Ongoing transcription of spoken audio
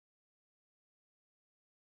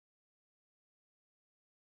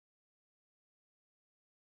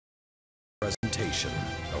Presentation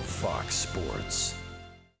of Fox Sports.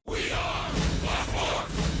 We are Baltimore.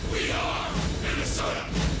 We are Minnesota.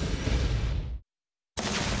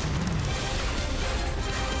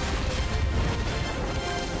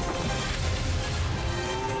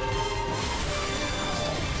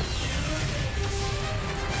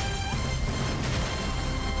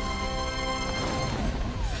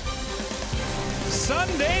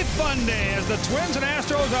 Sunday fun day as the Twins and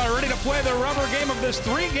Astros are ready to play the rubber game of this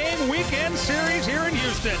three-game weekend series here in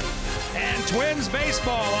Houston. And Twins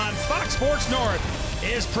baseball on Fox Sports North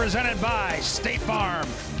is presented by State Farm.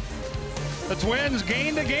 The Twins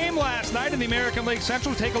gained a game last night in the American League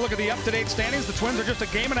Central. Take a look at the up-to-date standings. The Twins are just a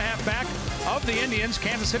game and a half back of the Indians.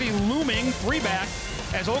 Kansas City looming 3 back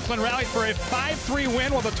as Oakland rallied for a 5-3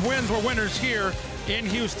 win while the Twins were winners here in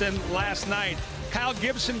Houston last night. Kyle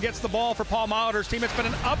Gibson gets the ball for Paul Molitor's team. It's been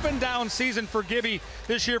an up-and-down season for Gibby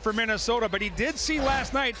this year for Minnesota, but he did see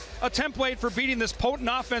last night a template for beating this potent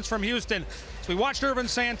offense from Houston. So we watched Irvin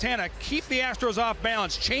Santana keep the Astros off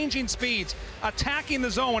balance, changing speeds, attacking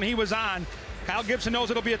the zone when he was on. Kyle Gibson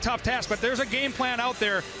knows it'll be a tough task, but there's a game plan out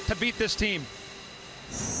there to beat this team.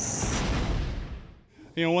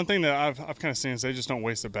 You know, one thing that I've kind of seen is they just don't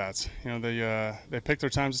waste their bats. You know, they pick their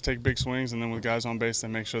times to take big swings, and then with guys on base, they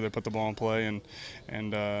make sure they put the ball in play, and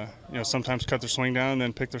you know, sometimes cut their swing down and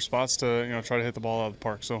then pick their spots to try to hit the ball out of the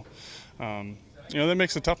park. So, you know, that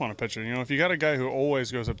makes it tough on a pitcher. You know, if you got a guy who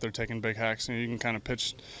always goes up there taking big hacks, you can kind of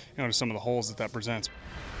pitch, to some of the holes that presents.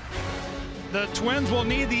 The Twins will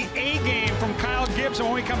need the A game from Kyle Gibson.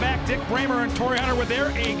 When we come back, Dick Bramer and Torrey Hunter with their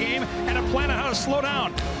A game and a plan on how to slow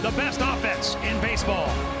down the best offense in baseball.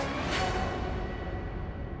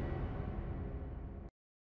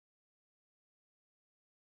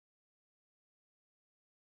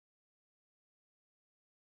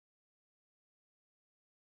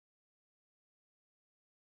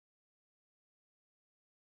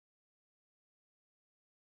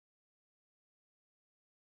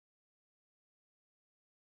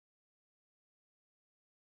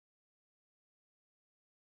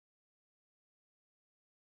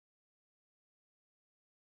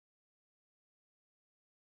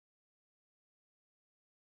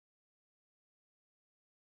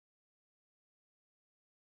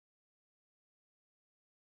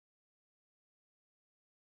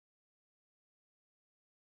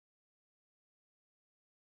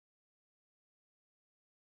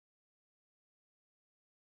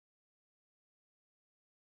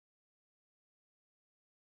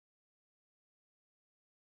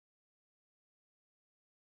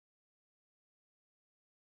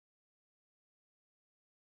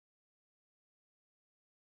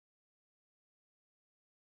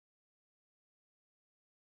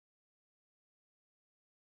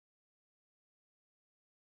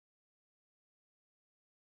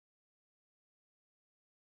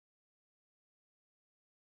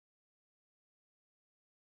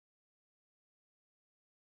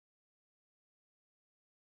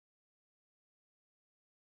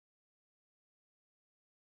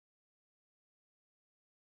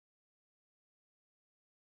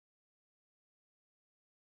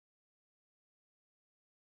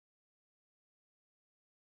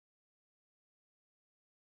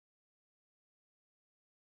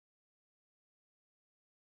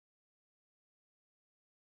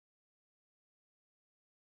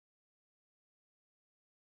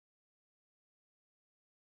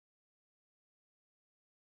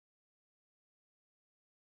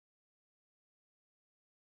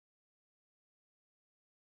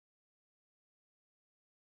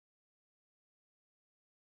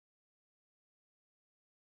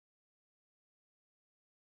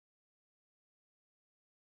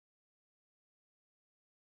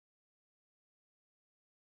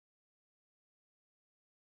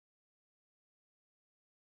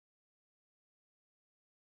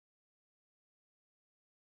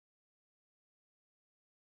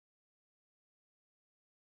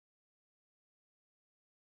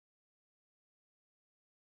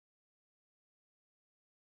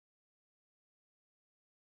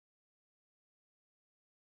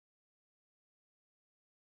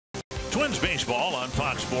 Twins baseball on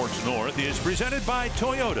Fox Sports North is presented by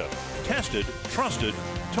Toyota. Tested, trusted,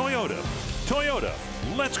 Toyota. Toyota,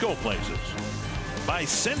 let's go places. By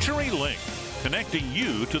CenturyLink, connecting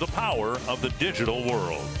you to the power of the digital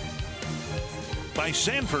world. By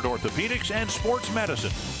Sanford Orthopedics and Sports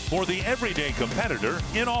Medicine, for the everyday competitor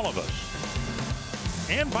in all of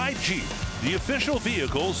us. And by Jeep, the official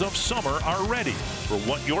vehicles of summer are ready for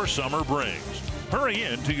what your summer brings. Hurry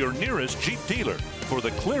in to your nearest Jeep dealer for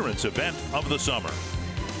the clearance event of the summer.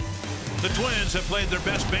 The Twins have played their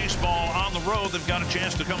best baseball on the road. They've got a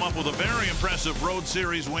chance to come up with a very impressive road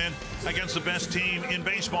series win against the best team in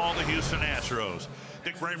baseball, the Houston Astros.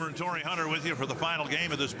 Dick Bramer and Torrey Hunter with you for the final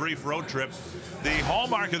game of this brief road trip. The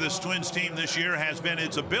hallmark of this Twins team this year has been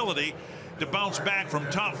its ability to bounce back from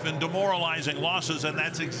tough and demoralizing losses, and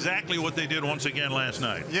that's exactly what they did once again last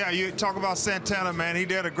night. Yeah, you talk about Santana, man. He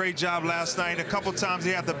did a great job last night. A couple times he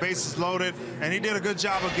had the bases loaded, and he did a good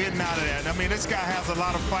job of getting out of that. I mean, this guy has a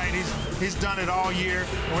lot of fight. He's done it all year.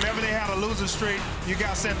 Whenever they had a losing streak, you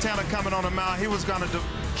got Santana coming on the mound. He was going to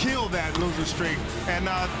kill that losing streak. And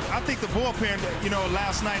I think the bullpen, you know,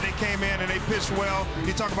 last night they came in and they pitched well.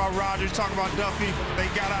 You talk about Rogers, talk about Duffy. They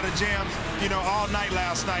got out of jams, you know, all night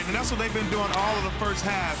last night. And that's what they've been doing all of the first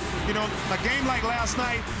half. You know, a game like last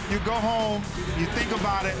night, you go home, you think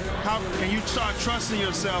about it, and you start trusting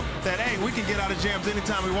yourself that, hey, we can get out of jams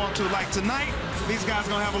anytime we want to. Like tonight, these guys are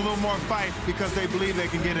going to have a little more fight because they believe they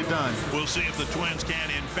can get it done. We'll see if the Twins can,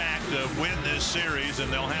 in fact, win this series,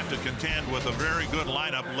 and they'll have to contend with a very good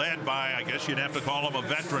lineup led by, I guess you'd have to call him a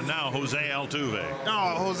veteran now, Jose Altuve.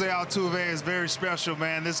 Oh, Jose Altuve is very special,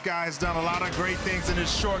 man. This guy has done a lot of great things in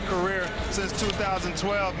his short career since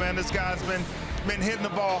 2012, man. This guy's been hitting the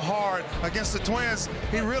ball hard against the Twins.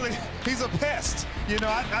 He's a pest. You know,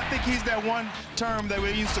 I think he's that one term that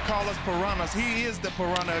we used to call us piranhas. He is the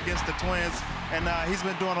piranha against the Twins, and he's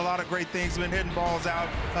been doing a lot of great things. He's been hitting balls out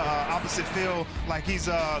opposite field like he's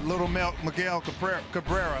little Miguel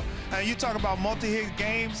Cabrera. And you talk about multi-hit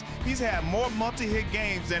games. He's had more multi-hit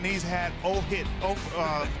games than he's had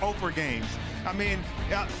over games. I mean,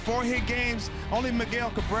 4-hit games, only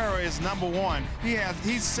Miguel Cabrera is #1.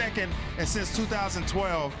 He's second, and since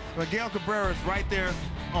 2012, Miguel Cabrera is right there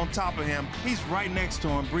on top of him. He's right next to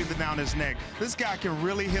him, breathing down his neck. This guy can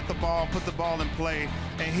really hit the ball, put the ball in play,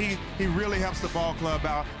 and he really helps the ball club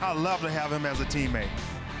out. I'd love to have him as a teammate.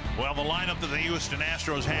 Well, the lineup that the Houston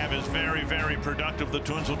Astros have is very, very productive. The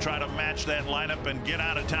Twins will try to match that lineup and get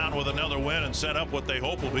out of town with another win and set up what they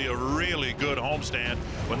hope will be a really good homestand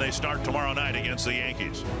when they start tomorrow night against the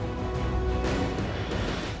Yankees.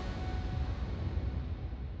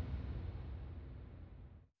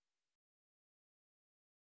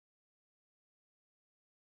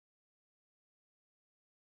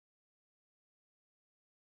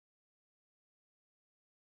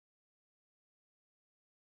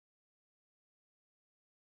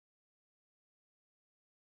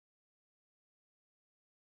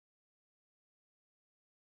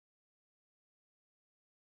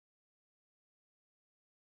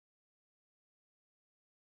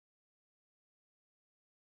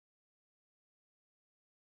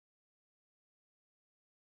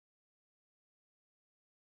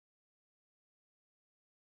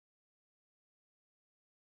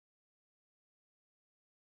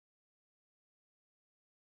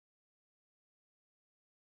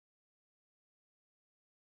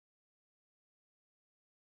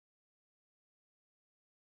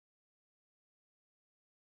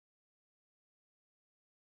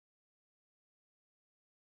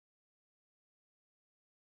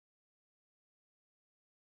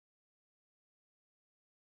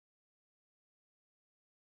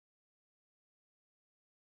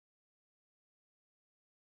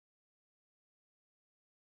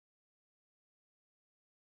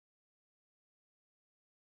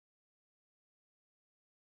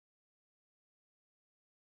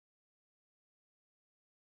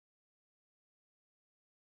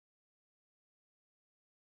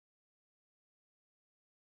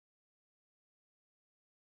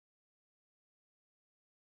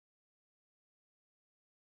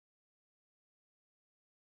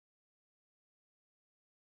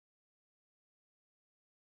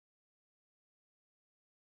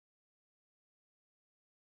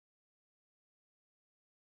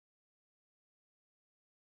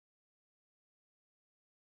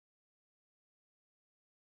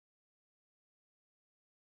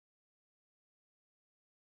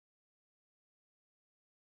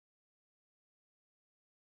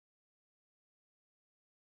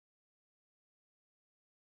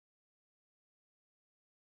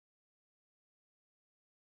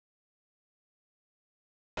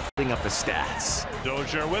 Up the stats.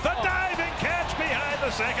 Dozier with a diving catch behind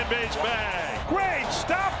the second base bag. Great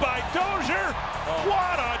stop by Dozier.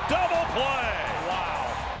 What a double play.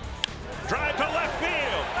 Wow. Drive to left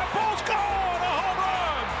field. That ball's gone. A home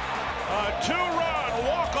run. A two-run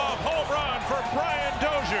walk-off home run for Brian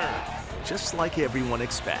Dozier. Just like everyone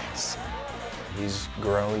expects. He's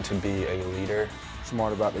grown to be a leader.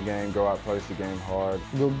 Smart about the game, go out, plays the game hard.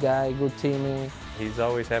 Good guy, good teammate. He's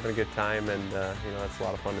always having a good time, and you know, it's a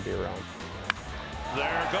lot of fun to be around.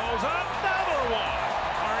 There goes another one.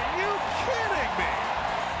 Are you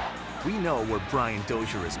We know where Brian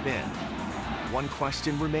Dozier has been. One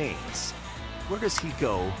question remains. Where does he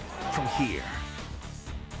go from here?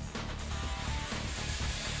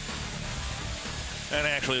 And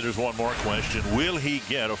actually, there's one more question. Will he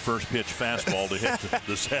get a first pitch fastball to hit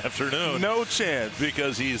this afternoon? No chance.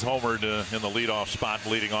 Because he's homered in the leadoff spot,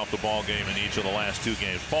 leading off the ball game in each of the last 2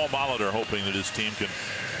 games. Paul Molitor hoping that his team can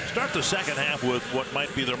start the second half with what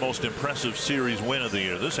might be their most impressive series win of the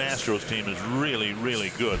year. This Astros team is really,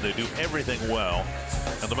 really good. They do everything well.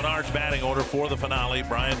 And the Menards batting order for the finale: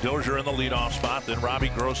 Brian Dozier in the leadoff spot, then Robbie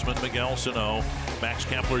Grossman, Miguel Sano, Max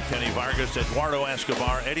Kepler, Kenny Vargas, Eduardo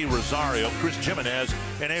Escobar, Eddie Rosario, Chris Jimenez,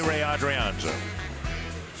 and A. Ray Adrianza.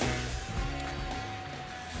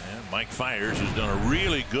 And Mike Fiers has done a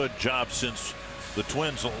really good job since the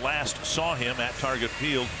Twins last saw him at Target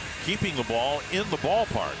Field, keeping the ball in the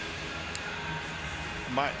ballpark.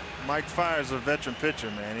 Mike Fiers is a veteran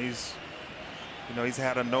pitcher, man. He's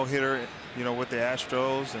had a no-hitter, with the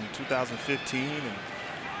Astros in 2015. And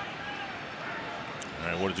all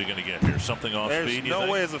right, what is he going to get here? Something off speed? There's no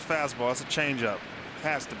way it's a fastball. It's a changeup.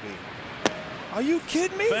 Has to be. Are you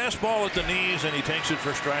kidding me? Fastball at the knees, and he takes it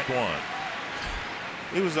for strike 1.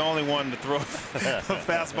 He was the only one to throw a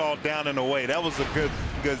fastball down and away. That was a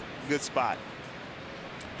good spot.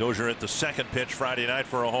 Dozier at the second pitch Friday night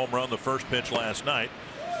for a home run. The first pitch last night.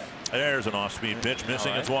 There's an off-speed pitch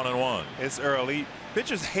missing. It's 1-1. It's early.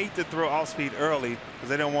 Pitchers hate to throw off-speed early because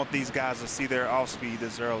they don't want these guys to see their off-speed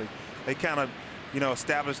this early. They kind of,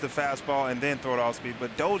 establish the fastball and then throw it off-speed.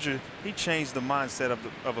 But Dozier, he changed the mindset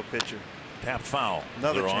of a pitcher. Tapped foul.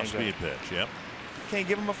 Another off-speed pitch. Yep. Can't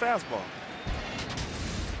give him a fastball.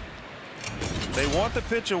 They want the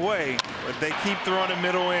pitch away, but they keep throwing it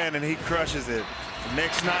middle in, and he crushes it.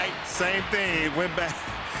 Next night, same thing. He went back.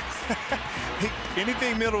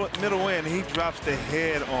 Anything middle in, he drops the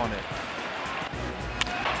head on it.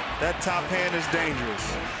 That top hand is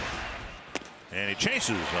dangerous. And he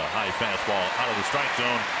chases a high fastball out of the strike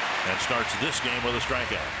zone and starts this game with a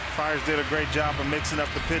strikeout. Fiers did a great job of mixing up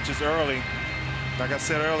the pitches early. Like I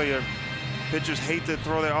said earlier, pitchers hate to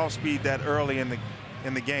throw their off-speed that early in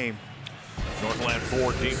the game. Northland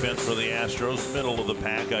 4 defense for the Astros, middle of the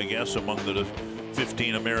pack, I guess, among the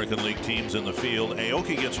 15 American League teams in the field.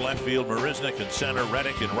 Aoki gets left field, Marisnik in center,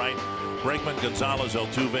 Reddick in right, Bregman, Gonzalez,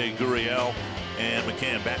 Altuve, Gurriel, and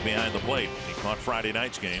McCann back behind the plate. He caught Friday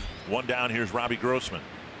night's game. One down. Here's Robbie Grossman.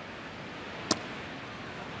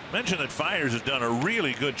 Mentioned that Fiers has done a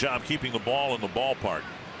really good job keeping the ball in the ballpark.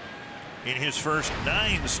 In his first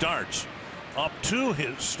 9 starts, up to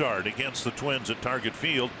his start against the Twins at Target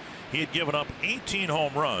Field, he had given up 18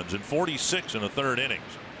 home runs and 46 in the 3rd innings.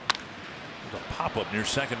 There's a pop-up near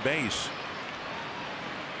second base.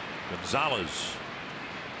 Gonzalez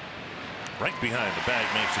right behind the bag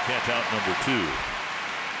makes the catch out number 2.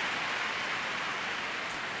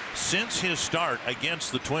 Since his start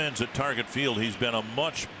against the Twins at Target Field, he's been a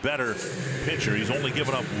much better pitcher. He's only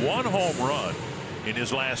given up 1 home run in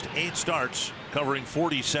his last 8 starts, covering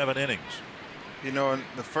 47 innings. In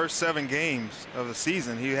the first 7 games of the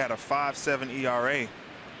season, he had a 5.7 ERA.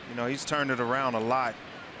 He's turned it around a lot.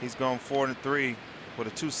 He's gone 4-3 with a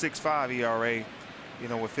 2.65 ERA,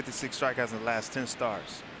 with 56 strikeouts in the last 10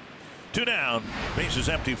 starts. 2 down, bases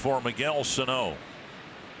empty for Miguel Sano.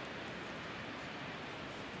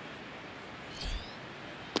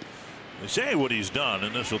 They say what he's done,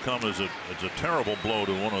 and this will come as a terrible blow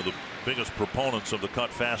to one of the biggest proponents of the cut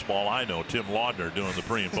fastball I know, Tim Laudner, doing the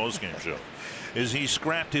pre and post game show, is he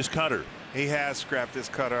scrapped his cutter. He has scrapped his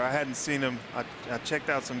cutter. I hadn't seen him. I checked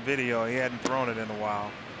out some video. He hadn't thrown it in a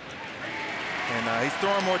while. And he's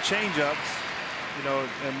throwing more changeups,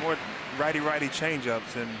 and more righty-righty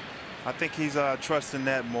changeups. And I think he's trusting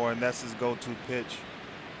that more, and that's his go-to pitch.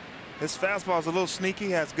 His fastball is a little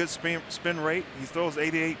sneaky, has good spin rate. He throws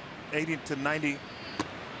 80 to 90,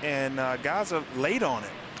 and guys are late on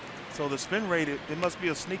it. So the spin rate, it must be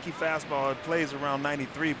a sneaky fastball. It plays around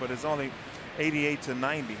 93, but it's only 88 to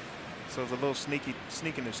 90. So there's a little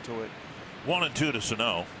sneakiness to it. 1-2 to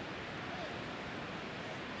Sano.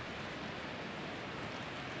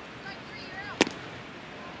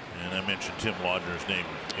 And I mentioned Tim Laudner's name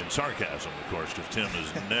in sarcasm, of course, because Tim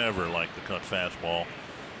has never liked the cut fastball.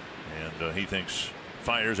 And he thinks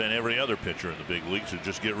Fiers and every other pitcher in the big leagues should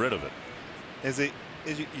just get rid of it.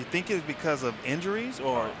 You think it's because of injuries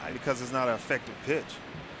or because it's not an effective pitch?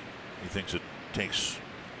 He thinks it takes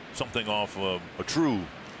something off a true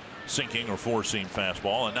sinking or 4-seam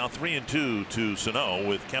fastball. And now 3-2 to Sano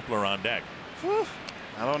with Kepler on deck. Whew.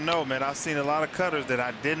 I don't know, man. I've seen a lot of cutters that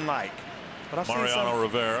I didn't like. But I've Mariano seen some...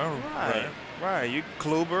 Rivera. Right. You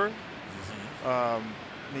Kluber.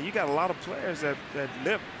 I mean, you got a lot of players that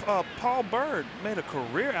live. Paul Bird made a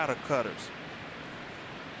career out of cutters.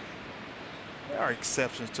 There are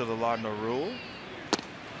exceptions to the law, no rule.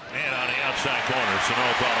 And on the outside corner,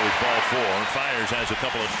 Sano thought it was ball 4. And Fires has a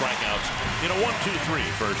couple of strikeouts in a 1-2-3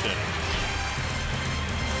 first inning.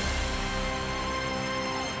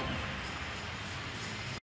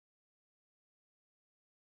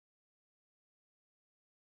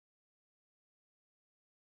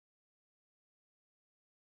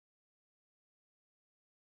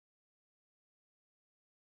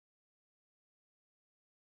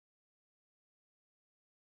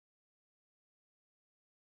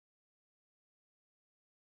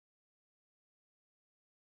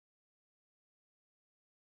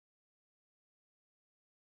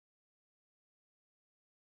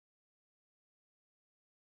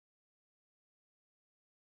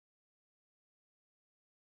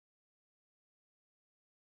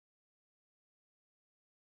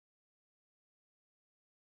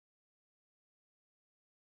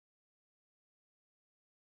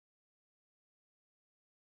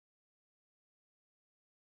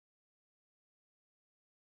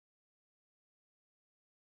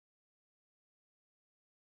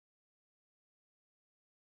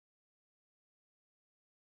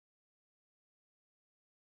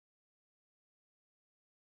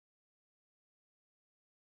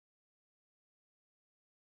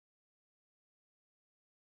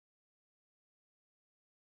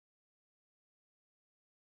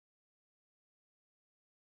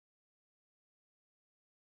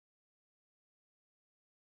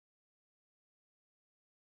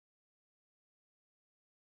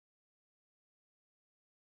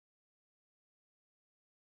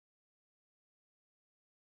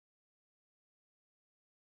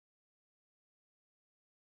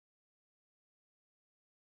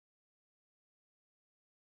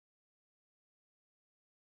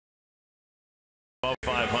 Above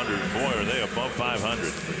 500. Boy, are they above 500.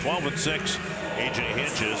 12-6. AJ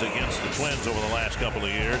Hinch's against the Twins over the last couple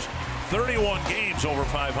of years. 31 games over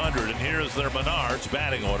 500. And here's their Menards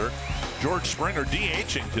batting order. George Springer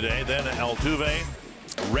DHing today. Then Altuve,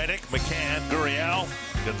 Reddick, McCann, Gurriel,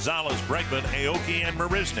 Gonzalez, Bregman, Aoki, and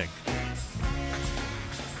Marisnick.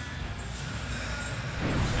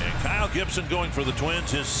 And Kyle Gibson going for the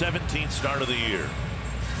Twins, his 17th start of the year.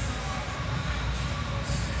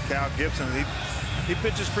 Kyle Gibson, he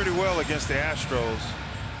pitches pretty well against the Astros.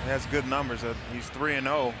 He has good numbers. He's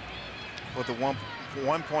 3-0 with a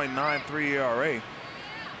 1.93 ERA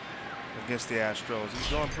against the Astros. He's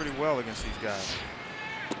doing pretty well against these guys.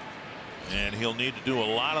 And he'll need to do a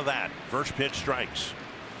lot of that. First pitch strikes.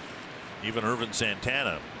 Even Irvin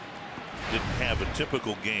Santana didn't have a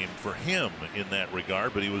typical game for him in that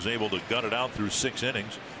regard, but he was able to gut it out through 6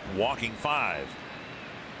 innings, walking 5.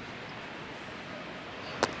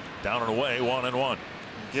 Down and away, 1-1.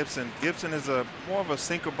 Gibson is more of a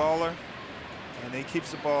sinker baller, and he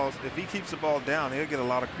keeps the balls. If he keeps the ball down, he'll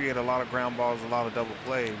create a lot of ground balls, a lot of double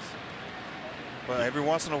plays. But every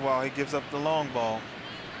once in a while, he gives up the long ball.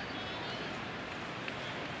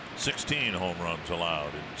 16 home runs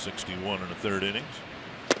allowed in 61 1/3 innings.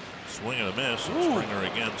 Swing and a miss. And Springer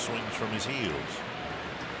again swings from his heels.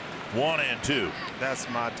 1-2. That's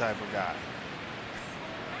my type of guy.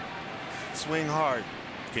 Swing hard.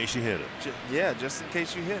 In case you hit it. Yeah, just in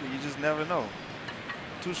case you hit it. You just never know.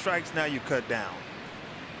 2 strikes, now you cut down.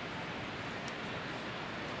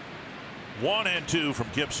 1-2 from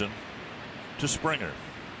Gibson to Springer.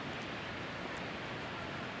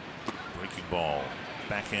 Breaking ball.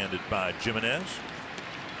 Backhanded by Jimenez.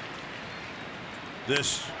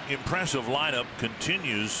 This impressive lineup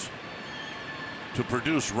continues to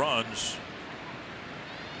produce runs.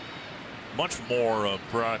 Much more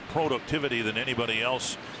productivity than anybody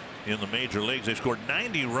else in the major leagues. They scored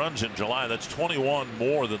 90 runs in July. That's 21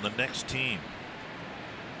 more than the next team.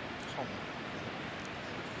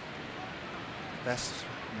 That's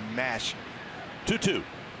mashing. 2-2.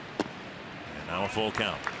 And now a full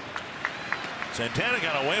count. Santana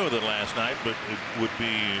got away with it last night, but it would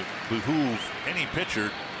behoove any pitcher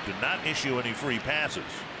to not issue any free passes,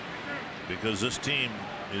 because this team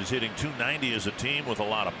is hitting .290 as a team with a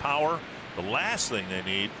lot of power. The last thing they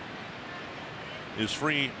need is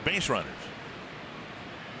free base runners.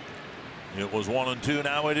 It was 1-2.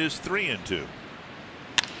 Now it is 3-2.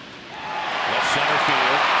 Left center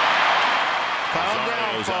field. Calm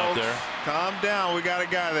down, folks. Out there. Calm down. We got a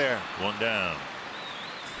guy there. 1 down.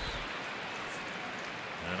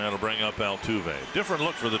 And that'll bring up Altuve. Different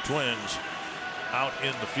look for the Twins out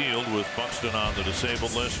in the field with Buxton on the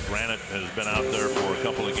disabled list. Granite has been out there for a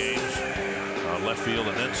couple of games. left field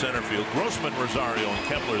and then center field. Grossman, Rosario, and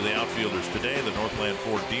Kepler, the outfielders today. The Northland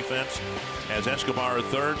Ford defense has Escobar at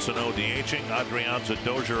third, Sano DHing, Adrianza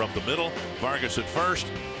Dozier up the middle, Vargas at first,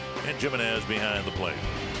 and Jimenez behind the plate.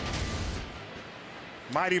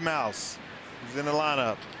 Mighty Mouse is in the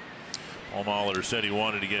lineup. Paul Molitor said he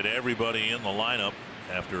wanted to get everybody in the lineup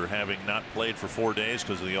after having not played for 4 days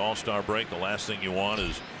because of the All-Star break. The last thing you want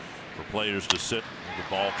is for players to sit with the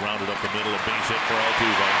ball grounded up the middle, a base hit for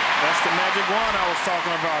Altuve. That's the magic wand I was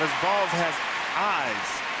talking about. His balls has eyes.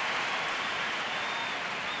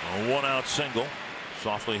 A 1-out single.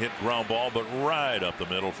 Softly hit ground ball, but right up the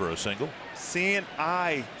middle for a single. Seeing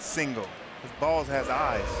eye single. His balls has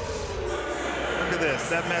eyes. Look at this.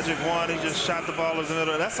 That magic wand, he just shot the ball in the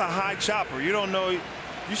middle. That's a high chopper. You don't know.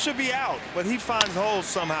 You should be out, but he finds holes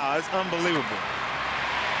somehow. It's unbelievable.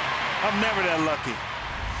 I'm never that lucky.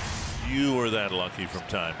 You were that lucky from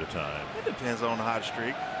time to time. It depends on the hot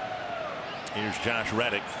streak. Here's Josh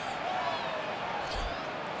Reddick.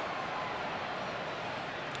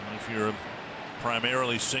 If you're a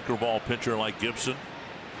primarily sinker ball pitcher like Gibson,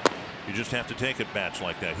 you just have to take at bats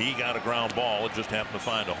like that. He got a ground ball. It just happened to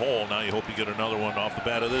find a hole. Now you hope you get another one off the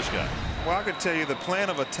bat of this guy. Well, I could tell you the plan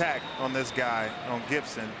of attack on this guy, on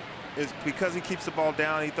Gibson, is because he keeps the ball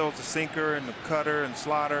down. He throws the sinker and the cutter and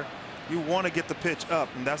slider. You want to get the pitch up,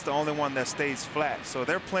 and that's the only one that stays flat. So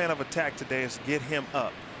their plan of attack today is to get him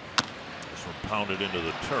up. This one pounded into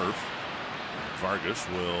the turf. Vargas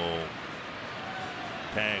will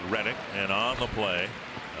tag Reddick, and on the play,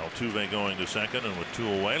 Altuve going to second, and with 2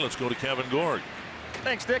 away, let's go to Kevin Gorg.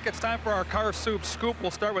 Thanks, Dick. It's time for our Car Soup Scoop. We'll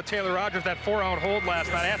start with Taylor Rogers, that 4-out hold last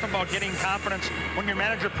night. I asked him about getting confidence when your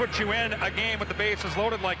manager puts you in a game with the bases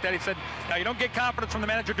loaded like that. He said, now you don't get confidence from the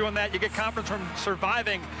manager doing that. You get confidence from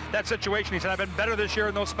surviving that situation. He said, I've been better this year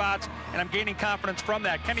in those spots, and I'm gaining confidence from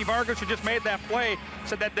that. Kenny Vargas, who just made that play,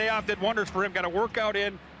 said that day off did wonders for him. Got a workout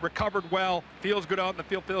in, recovered well, feels good out in the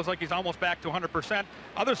field, feels like he's almost back to 100%.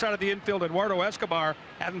 Other side of the infield, Eduardo Escobar,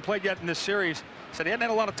 hasn't played yet in this series. Said he hadn't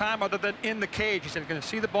had a lot of time other than in the cage. He said he's going to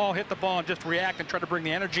see the ball, hit the ball, and just react and try to bring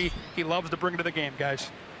the energy he loves to bring to the game,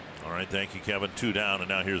 guys. All right, thank you, Kevin. 2 down, and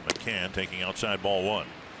now here's McCann taking outside ball 1.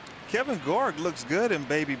 Kevin Gorg looks good in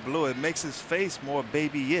baby blue. It makes his face more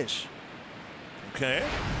baby-ish. Okay.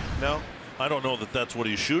 No? I don't know that that's what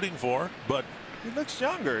he's shooting for, but he looks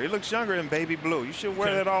younger. He looks younger in baby blue. You should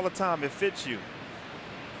wear that all the time. It fits you.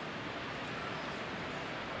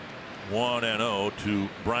 1-0 to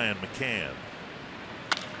Brian McCann.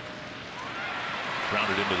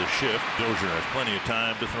 Grounded into the shift. Dozier has plenty of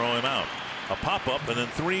time to throw him out. A pop-up and then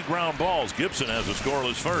 3 ground balls. Gibson has a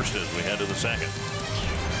scoreless first as we head to the second.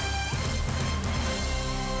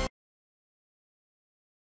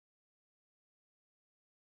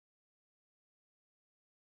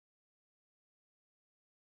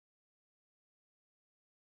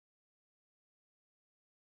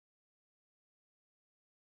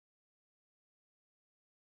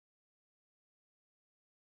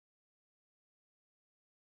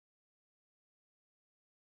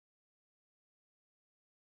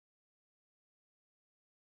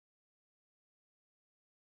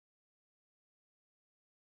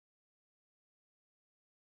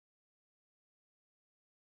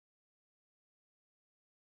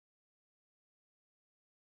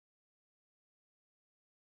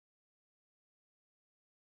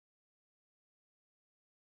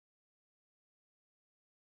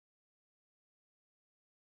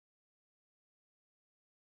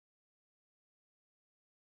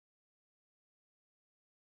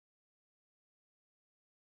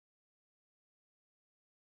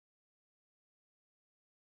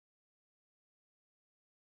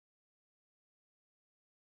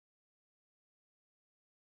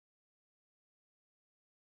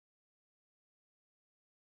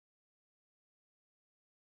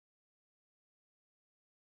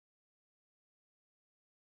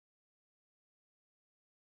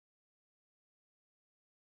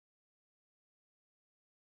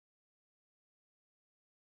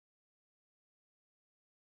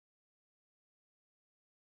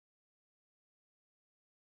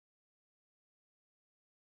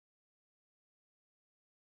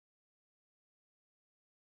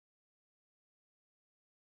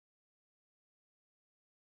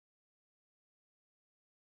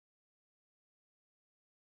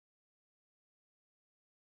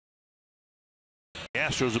 The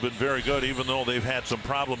Astros have been very good, even though they've had some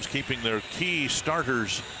problems keeping their key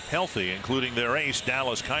starters healthy, including their ace,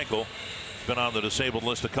 Dallas Keuchel. Been on the disabled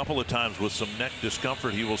list a couple of times with some neck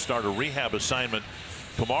discomfort. He will start a rehab assignment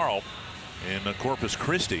tomorrow in Corpus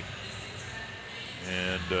Christi.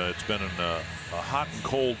 And it's been a hot and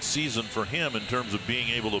cold season for him in terms of being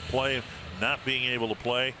able to play, not being able to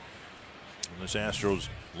play. And this Astros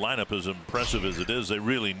lineup, as impressive as it is, they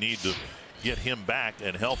really need to get him back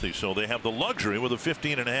and healthy. So they have the luxury with a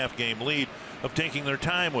 15.5 game lead of taking their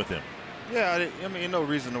time with him. Yeah, I mean, no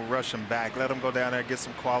reason to rush him back. Let him go down there, get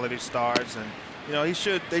some quality starts, and you know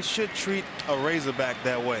they should treat a Razorback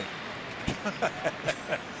that way.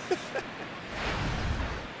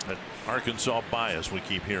 That Arkansas bias we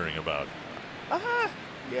keep hearing about.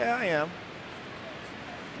 Yeah, I am.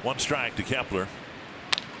 1 strike to Kepler.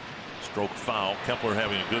 Stroke foul. Kepler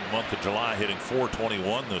having a good month of July, hitting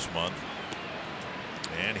 .421 this month.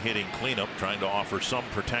 And hitting cleanup, trying to offer some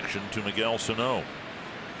protection to Miguel Sano.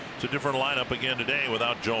 It's a different lineup again today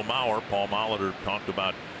without Joe Mauer. Paul Molitor talked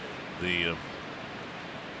about the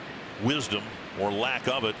wisdom or lack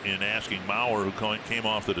of it in asking Mauer, who came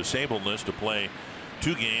off the disabled list, to play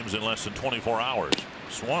 2 games in less than 24 hours.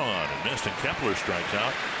 Swung on and missed, and Kepler strikes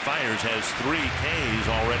out. Fiers has 3 Ks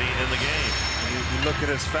already in the game. You look at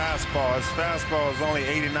his fastball. His fastball is only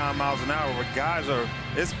 89 miles an hour, but guys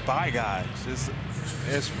it's by guys.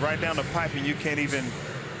 It's right down the pipe, and you can't even,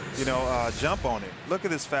 jump on it. Look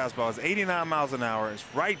at this fastball. It's 89 miles an hour. It's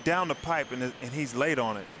right down the pipe, and he's late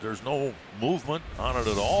on it. There's no movement on it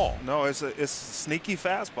at all. No, it's a sneaky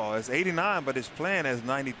fastball. It's 89, but it's playing as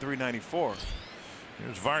 93, 94.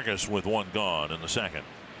 Here's Vargas with 1 gone in the second.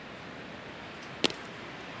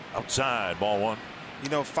 Outside, ball 1. You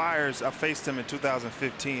know, Fiers, I faced him in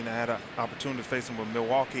 2015. I had an opportunity to face him with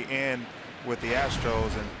Milwaukee and with the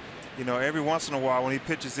Astros, and every once in a while when he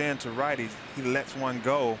pitches in to righties, he lets one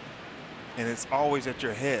go, and it's always at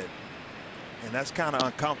your head, and that's kind of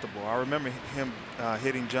uncomfortable. I remember him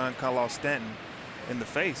hitting John Carlos Stanton in the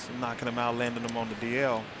face and knocking him out, landing him on the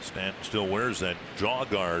DL. Stanton still wears that jaw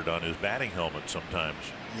guard on his batting helmet sometimes.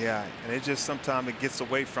 Yeah, and it just sometimes it gets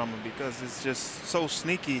away from him because it's just so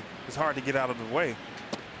sneaky. It's hard to get out of the way.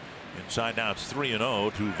 Inside now, it's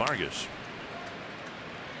 3-0 to Vargas.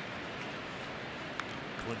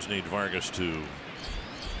 Twins need Vargas to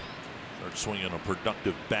start swinging a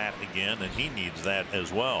productive bat again, and he needs that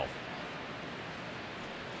as well.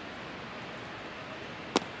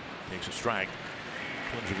 Takes a strike.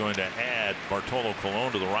 Twins are going to add Bartolo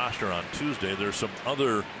Colon to the roster on Tuesday. There's some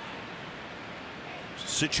other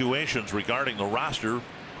situations regarding the roster,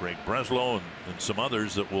 Greg Breslow and some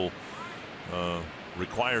others, that will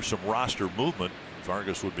require some roster movement.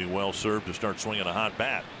 Vargas would be well served to start swinging a hot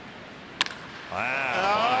bat.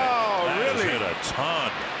 Wow, that really? Hit a ton.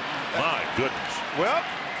 My goodness. Well,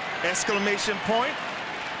 exclamation point.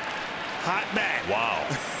 Hot bat. Wow.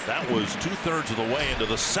 That was 2/3 of the way into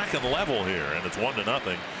the second level here, and it's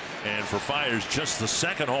 1-0. And for Fiers, just the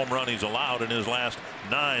second home run he's allowed in his last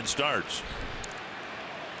 9 starts.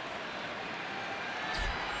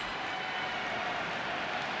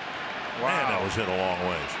 Wow. Man, that was hit a long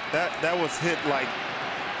ways. That was hit like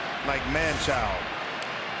man-child.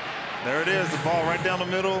 There it is, the ball right down the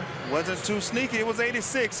middle. Wasn't too sneaky. It was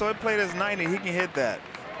 86, so it played as 90. He can hit that.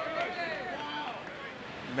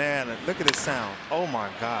 Man, look at this sound. Oh my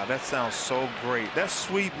God, that sounds so great. That's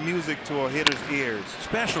sweet music to a hitter's ears.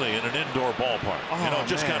 Especially in an indoor ballpark. Oh,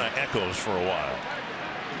 just kind of echoes for a while.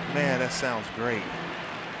 Man, that sounds great.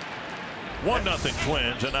 1-0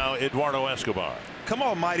 Twins, and now Eduardo Escobar. Come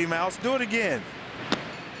on, Mighty Mouse, do it again.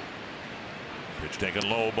 Pitch taken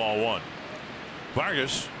low, ball 1.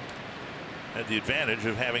 Vargas had the advantage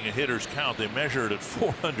of having a hitter's count. They measured at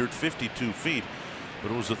 452 feet,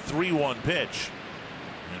 but it was a 3-1 pitch.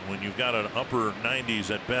 And when you've got an upper 90s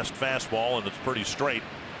at best fastball and it's pretty straight,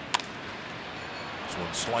 this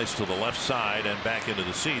one sliced to the left side and back into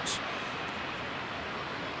the seats.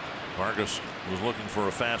 Vargas was looking for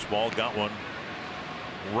a fastball, got one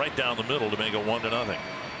right down the middle to make it 1-0.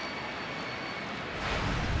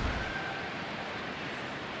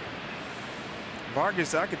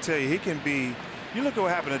 Vargas, I could tell you, he can be. You look at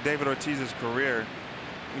what happened to David Ortiz's career.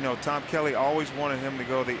 Tom Kelly always wanted him to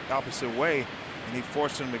go the opposite way, and he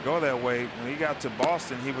forced him to go that way. When he got to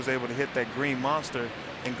Boston, he was able to hit that green monster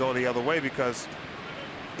and go the other way because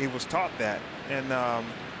he was taught that. And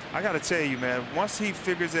I got to tell you, man, once he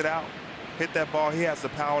figures it out, hit that ball, he has the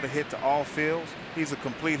power to hit to all fields. He's a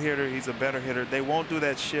complete hitter. He's a better hitter. They won't do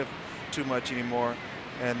that shift too much anymore,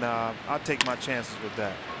 and I'll take my chances with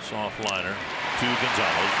that. Soft liner to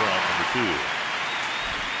Gonzalez for out number 2.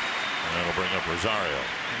 And that'll bring up Rosario.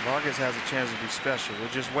 And Vargas has a chance to be special. We're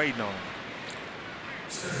just waiting on him.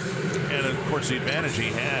 And of course, the advantage he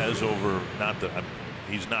has over,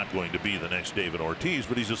 he's not going to be the next David Ortiz,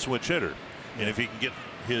 but he's a switch hitter. And if he can get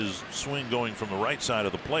his swing going from the right side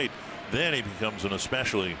of the plate, then he becomes an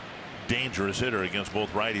especially dangerous hitter against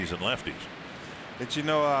both righties and lefties. Did you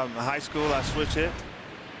know in high school I switch hit?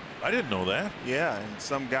 I didn't know that. Yeah, and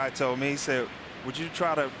some guy told me, he said, would you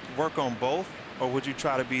try to work on both, or would you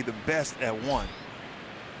try to be the best at one?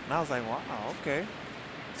 And I was like, wow, okay.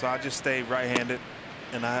 So I just stayed right-handed,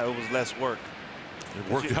 and it was less work.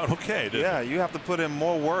 It worked out okay, didn't it? Yeah, you have to put in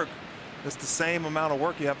more work. It's the same amount of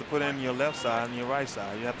work you have to put in your left side and your right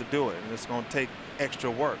side. You have to do it, and it's going to take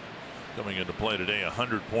extra work. Coming into play today,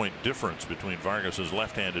 100-point difference between Vargas's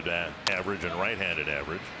left-handed average and right-handed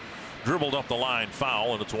average. Dribbled up the line,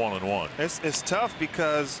 foul, and it's 1-1. It's tough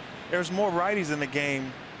because there's more righties in the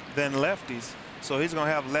game than lefties, so he's going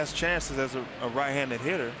to have less chances as a right-handed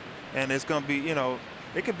hitter, and it's going to be, you know,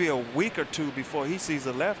 it could be a week or two before he sees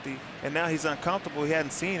a lefty, and now he's uncomfortable. He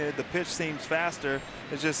hadn't seen it. The pitch seems faster.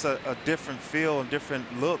 It's just a different feel and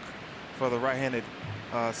different look for the right-handed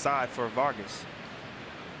side for Vargas.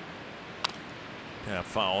 Yeah,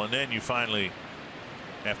 foul, and then you finally,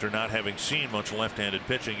 after not having seen much left-handed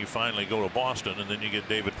pitching, you finally go to Boston, and then you get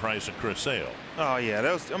David Price and Chris Sale. Oh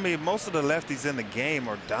yeah, I mean, most of the lefties in the game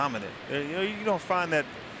are dominant. You know, you don't find that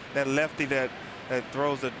lefty that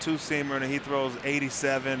throws a two-seamer and he throws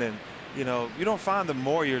 87, and you know, you don't find the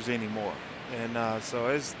Moyers anymore. And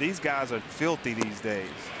so these guys are filthy these days.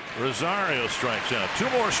 Rosario strikes out. 2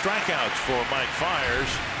 more strikeouts for Mike Fiers,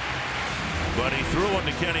 but he threw one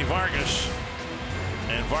to Kenny Vargas,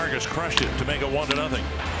 and Vargas crushed it to make it 1-0.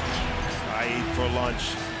 I eat for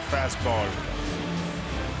lunch fastball.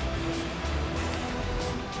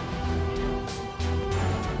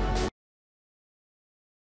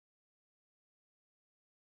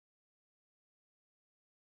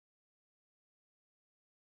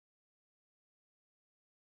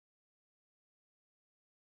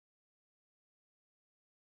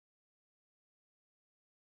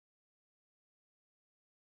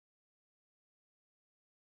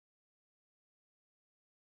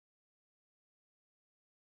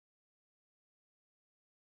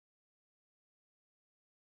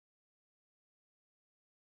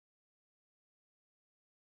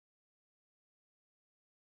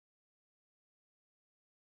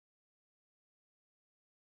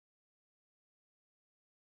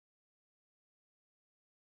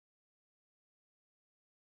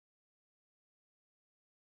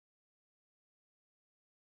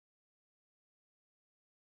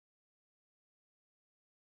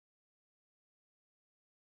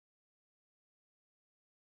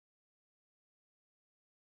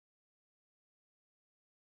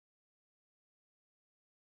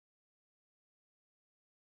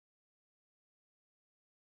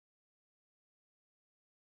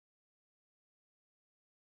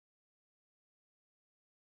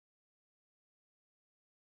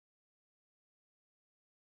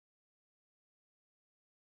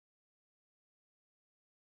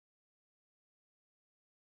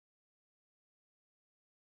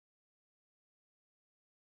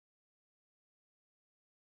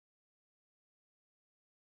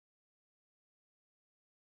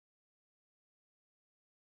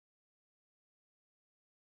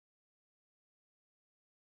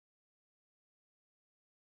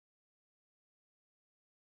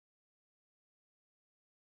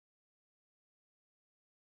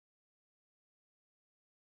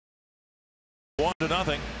 One to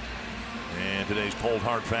nothing. And today's Cold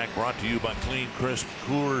Hard Fact brought to you by Clean Crisp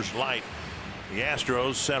Coors Light. The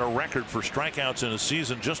Astros set a record for strikeouts in a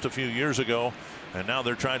season just a few years ago, and now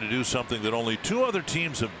they're trying to do something that only 2 other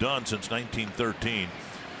teams have done since 1913,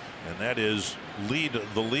 and that is lead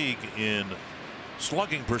the league in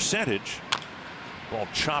slugging percentage. Ball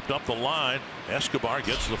chopped up the line. Escobar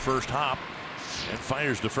gets the first hop and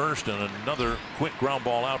fires to first, and another quick ground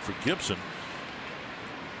ball out for Gibson.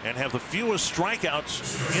 And have the fewest strikeouts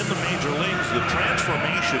in the major leagues. The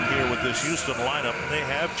transformation here with this Houston lineup, they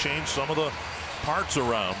have changed some of the parts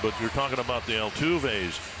around, but you're talking about the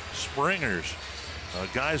Altuves, Springers,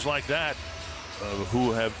 guys like that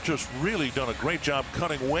who have just really done a great job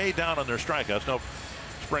cutting way down on their strikeouts. Now,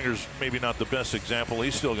 Springer's maybe not the best example.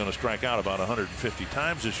 He's still going to strike out about 150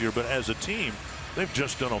 times this year, but as a team, they've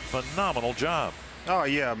just done a phenomenal job. Oh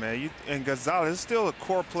yeah, man. And Gonzalez, still the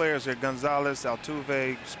core players here. Gonzalez,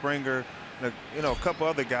 Altuve, Springer, you know, a couple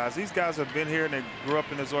other guys. These guys have been here and they grew up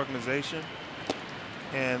in this organization,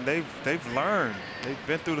 and they've learned. They've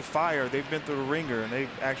been through the fire. They've been through the ringer, and they've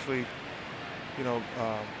actually, you know,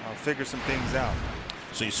 figured some things out.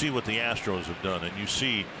 So you see what the Astros have done, and you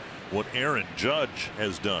see what Aaron Judge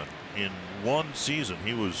has done in one season.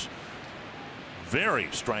 He was very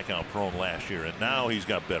strikeout prone last year, and now he's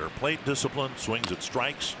got better plate discipline, swings at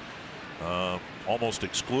strikes almost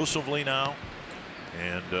exclusively now.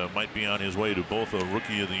 and might be on his way to both a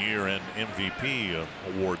Rookie of the Year and MVP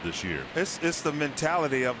award this year. It's the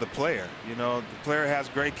mentality of the player. You know, the player has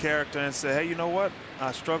great character and say, hey, you know what?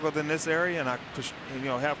 I struggled in this area, and I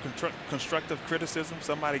have constructive criticism.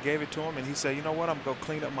 Somebody gave it to him, and he said, you know what? I'm going to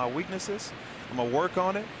clean up my weaknesses. I'm going to work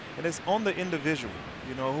on it. And it's on the individual.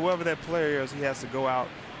 You know, whoever that player is, he has to go out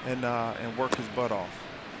and work his butt off.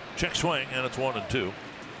 Check swing, and it's 1-2.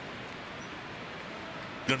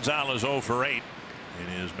 Gonzalez 0 for 8 in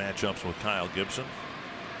his matchups with Kyle Gibson.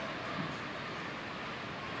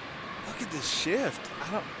 Look at this shift.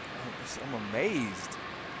 I'm amazed.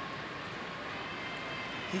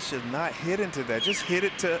 He should not hit into that. Just hit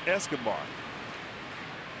it to Escobar.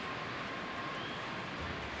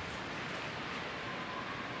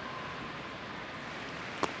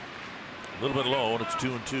 A little bit low, and it's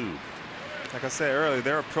 2-2. Like I said earlier,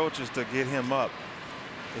 their approach is to get him up.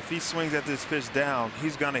 If he swings at this pitch down,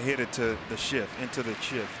 he's going to hit it to the shift, into the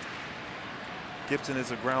shift. Gibson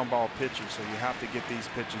is a ground ball pitcher, so you have to get these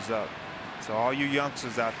pitches up. So all you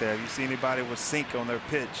youngsters out there, if you see anybody with sink on their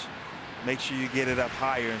pitch, make sure you get it up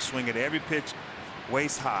higher and swing it every pitch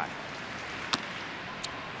waist high.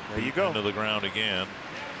 There you go. Into the ground again.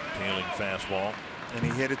 Tailing fastball. And he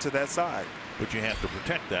hit it to that side. But you have to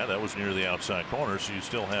protect that. That was near the outside corner, so you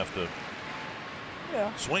still have to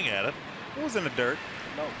swing at it. It was in the dirt.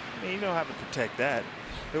 No, I mean, you don't have to protect that.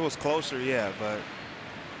 If it was closer, yeah, but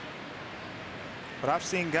I've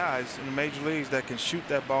seen guys in the major leagues that can shoot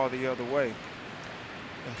that ball the other way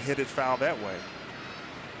and hit it foul that way.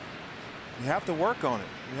 You have to work on it.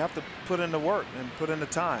 You have to put in the work and put in the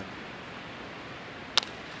time.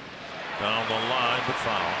 Down the line, but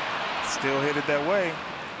foul. Still hit it that way.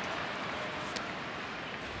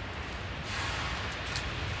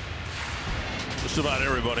 Just about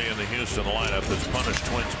everybody in the Houston lineup has punished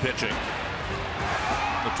Twins pitching.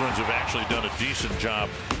 The Twins have actually done a decent job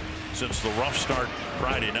since the rough start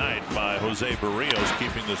Friday night by Jose Barrios,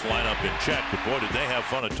 keeping this lineup in check. But boy, did they have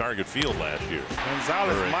fun at Target Field last year.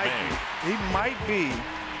 Gonzalez might be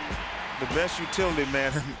the best utility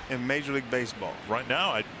man in Major League Baseball right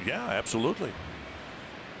now. Yeah, absolutely.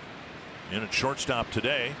 In at shortstop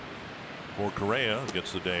today for Correa,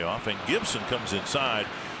 gets the day off, and Gibson comes inside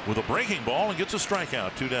with a breaking ball and gets a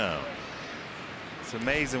strikeout. 2 down. It's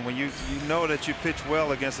amazing when you know that you pitch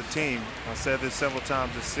well against a team. I said this several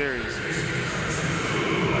times this series.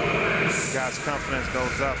 The guy's confidence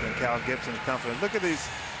goes up, and Cal Gibson's confidence. Look at these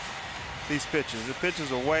pitches. The pitches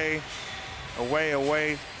away,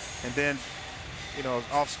 and then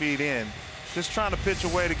off speed in. Just trying to pitch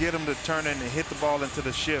away to get him to turn in and hit the ball into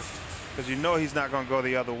the shift, because you know he's not going to go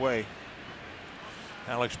the other way.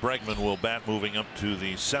 Alex Bregman will bat, moving up to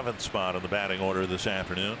the 7th spot in the batting order this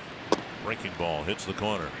afternoon. Breaking ball hits the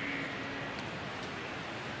corner.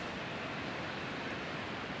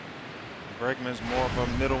 Bregman's more of a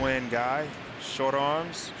middle end guy. Short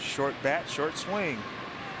arms, short bat, short swing.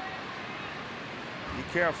 Be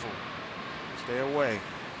careful. Stay away.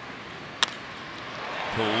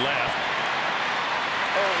 To left.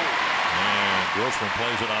 And Grossman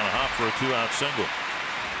plays it on a hop for a 2-out single.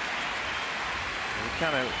 He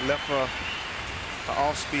kind of left a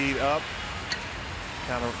off speed up,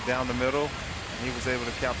 kind of down the middle, and he was able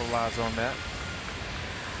to capitalize on that.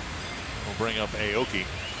 We'll bring up Aoki.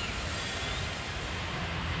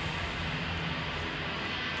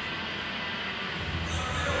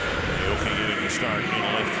 Aoki getting the start in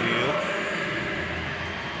left field.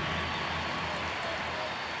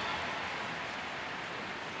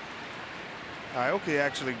 Aoki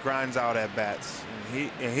actually grinds out at bats, and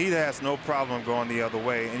he has no problem going the other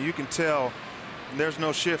way, and you can tell there's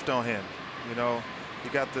no shift on him. You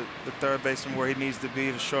got the third baseman where he needs to be,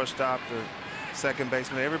 the shortstop, the second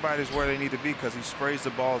baseman. Everybody's where they need to be because he sprays the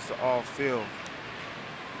balls to all field.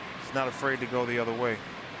 He's not afraid to go the other way.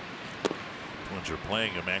 Twins are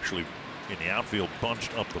playing him actually in the outfield,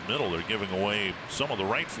 bunched up the middle. They're giving away some of the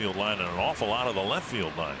right field line and an awful lot of the left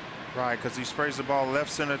field line. Right, because he sprays the ball left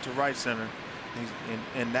center to right center.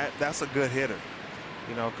 And that's a good hitter,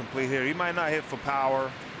 complete hitter. He might not hit for power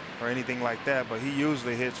or anything like that, but he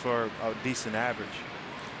usually hits for a decent average.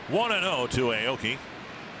 1-0 to Aoki.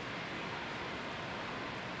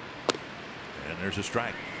 And there's a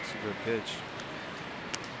strike. It's a good pitch.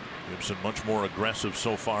 Gibson much more aggressive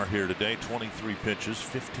so far here today. 23 pitches,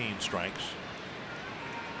 15 strikes.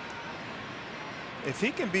 If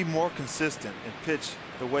he can be more consistent and pitch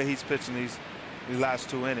the way he's pitching these last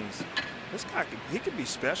 2 innings, this guy he could be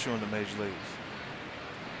special in the major leagues.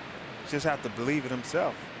 Just have to believe it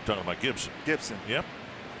himself. Talking about Gibson. Gibson. Yep.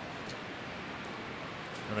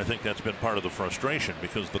 And I think that's been part of the frustration,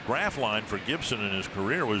 because the graph line for Gibson in his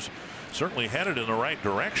career was certainly headed in the right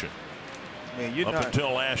direction. Up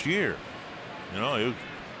until last year. You know,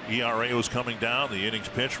 ERA was coming down, the innings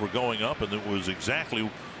pitched were going up, and it was exactly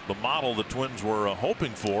the model the Twins were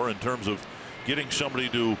hoping for in terms of getting somebody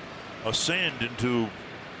to ascend into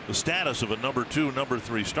the status of a number 2, number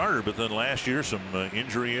 3 starter. But then last year, some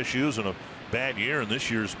injury issues and a bad year, and this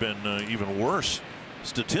year's been even worse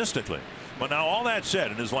statistically. But now, all that said,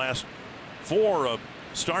 in his last 4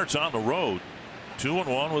 starts on the road,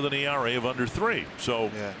 2-1 with an ERA of under 3. So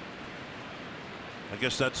yeah. I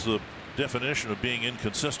guess that's the definition of being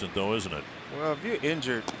inconsistent, though, isn't it? Well, if you're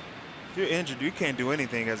injured, you can't do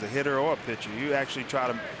anything as a hitter or a pitcher. You actually try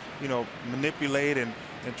to, you know, manipulate and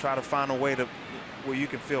try to find a way to where you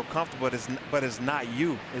can feel comfortable. But it's not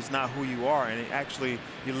you. It's not who you are. And actually,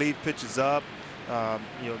 you leave pitches up.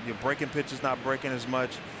 You know, your breaking pitch is not breaking as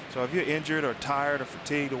much. So if you're injured or tired or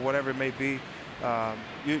fatigued or whatever it may be,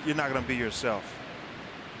 you're not going to be yourself.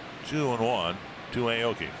 2-1 to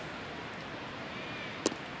Aoki.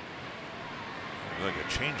 Like a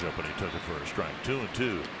changeup, and he took it for a strike.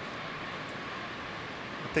 2-2.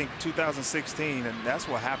 I think 2016, and that's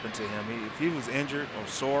what happened to him. If he was injured or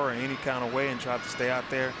sore in any kind of way and tried to stay out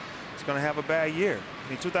there, he's going to have a bad year. I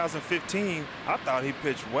mean, 2015, I thought he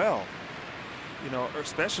pitched well. You know,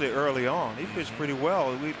 especially early on, he pitched pretty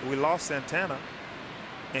well. We lost Santana,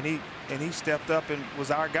 and he stepped up and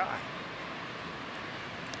was our guy.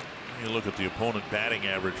 You look at the opponent batting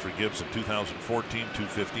average for Gibson, 2014,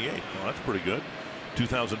 258. Well, that's pretty good.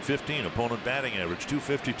 2015 opponent batting average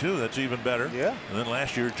 252. That's even better. Yeah. And then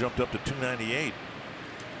last year it jumped up to 298.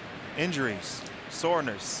 Injuries,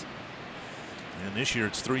 soreness. And this year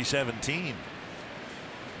it's 317.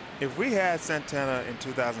 If we had Santana in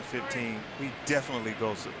 2015, we definitely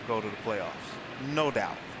go to the playoffs. No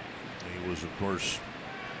doubt. He was, of course,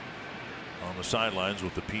 on the sidelines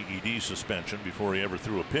with the PED suspension before he ever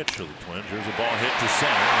threw a pitch to the Twins. There's a ball hit to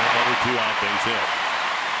center, and another 2-out base hit.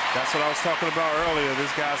 That's what I was talking about earlier.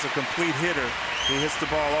 This guy's a complete hitter. He hits the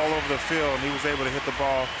ball all over the field, and he was able to hit the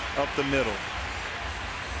ball up the middle.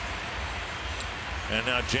 And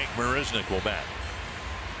now Jake Marisnick will bat.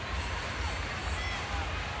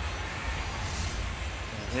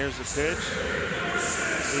 And here's the pitch.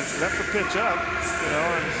 He left the pitch up, you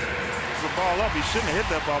know, and the ball up. He shouldn't have hit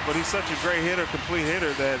that ball, but he's such a great hitter, complete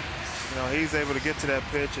hitter, that, you know, he's able to get to that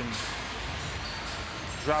pitch and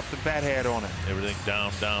drop the bat head on it. Everything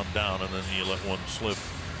down, down, down, and then you let one slip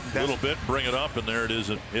a little bit, bring it up, and there it is,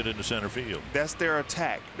 hit into center field. That's their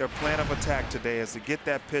attack. Their plan of attack today is to get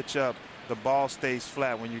that pitch up. The ball stays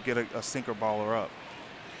flat when you get a sinker baller up.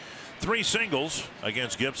 3 singles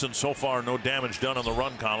against Gibson. So far, no damage done on the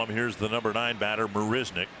run column. Here's the number 9 batter,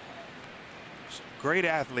 Marisnick. Great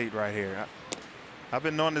athlete right here. I've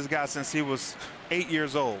been knowing this guy since he was 8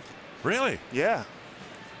 years old. Really? Yeah.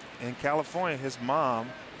 In California, his mom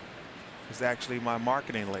was actually my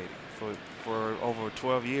marketing lady for over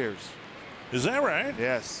 12 years. Is that right?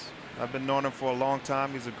 Yes. I've been knowing him for a long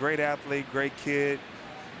time. He's a great athlete, great kid.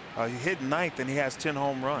 He hit 9th and he has 10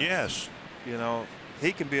 home runs. Yes. You know,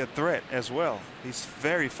 he can be a threat as well. He's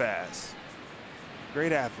very fast.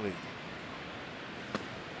 Great athlete.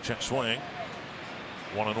 Check swing.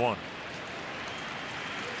 1-1.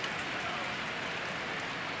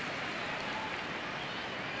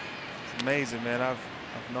 It's amazing, man. I've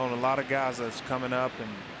known a lot of guys that's coming up and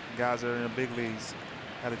guys that are in the big leagues.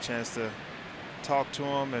 Had a chance to talk to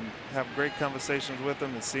them and have great conversations with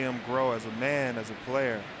them and see him grow as a man, as a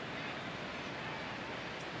player.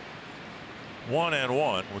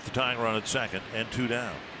 1-1 with the tying run at second and 2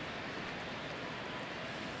 down.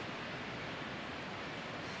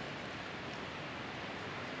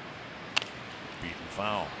 Beaten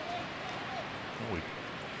foul. Well, we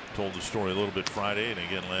told the story a little bit Friday and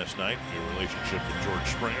again last night. Your relationship with George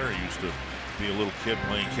Springer. He used to be a little kid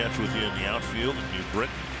playing catch with you in the outfield in New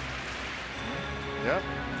Britain. Yep.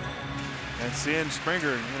 And seeing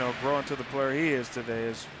Springer, you know, grow into the player he is today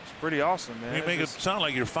is pretty awesome, man. You make it sound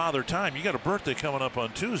like your father time. You got a birthday coming up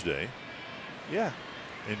on Tuesday. Yeah.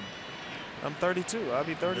 And I'm 32. I'll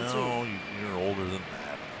be 32. No, you're older than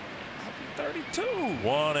that. I'll be 32.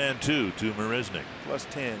 1-2 to Marisnick. Plus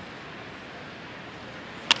 10.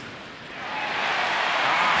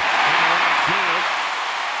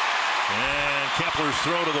 And Kepler's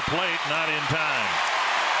throw to the plate, not in time.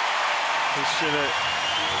 He should have.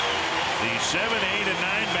 The 7, 8, and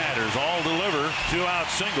 9 batters all deliver 2-out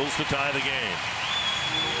singles to tie the game.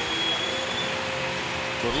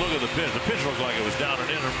 But look at the pitch. The pitch looked like it was down and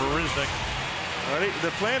in, and Marisnick. Well,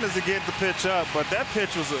 the plan is to get the pitch up, but that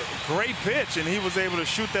pitch was a great pitch, and he was able to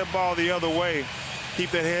shoot that ball the other way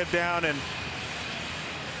keep that head down and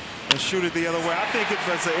shoot it the other way. I think if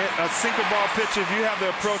it's a sinker ball pitcher, if you have the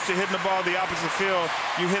approach to hitting the ball the opposite field,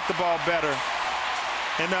 you hit the ball better.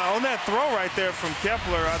 And on that throw right there from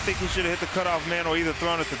Kepler, I think he should have hit the cutoff man or either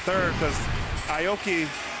thrown it to third, because Aoki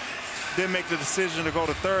didn't make the decision to go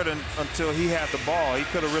to third until he had the ball. He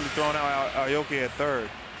could have really thrown out Aoki at third.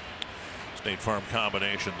 State Farm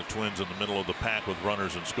combination, the Twins in the middle of the pack with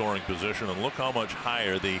runners in scoring position. And look how much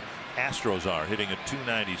higher the Astros are, hitting at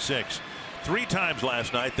 296. 3 times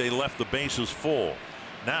last night they left the bases full.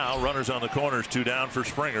 Now runners on the corners, 2 down for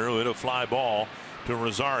Springer, who hit a fly ball to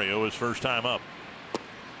Rosario his first time up.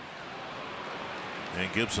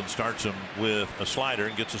 And Gibson starts him with a slider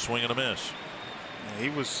and gets a swing and a miss. He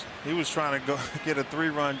was trying to go get a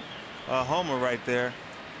 3-run homer right there.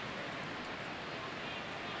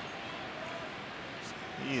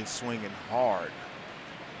 He is swinging hard.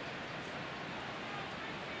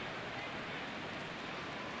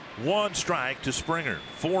 One strike to Springer.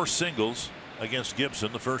 4 singles against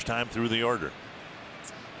Gibson the first time through the order.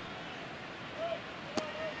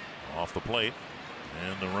 Off the plate,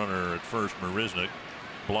 and the runner at first, Marisnik,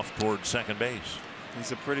 bluffed toward second base.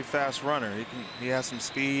 He's a pretty fast runner. He has some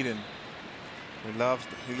speed, and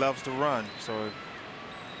he loves to run. So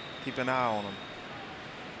keep an eye on him.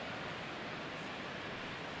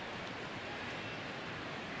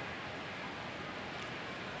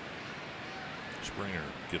 Springer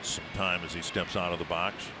gets some time as he steps out of the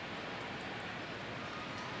box.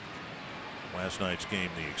 Last night's game,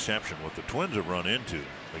 the exception. What the Twins have run into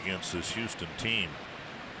against this Houston team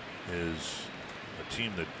is a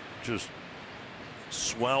team that just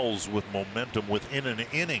swells with momentum within an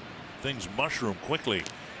inning. Things mushroom quickly,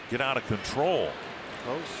 get out of control.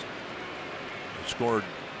 Close. They scored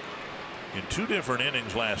in 2 different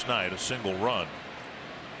innings last night, a single run.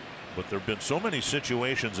 But there have been so many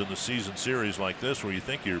situations in the season series like this where you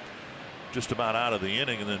think you're just about out of the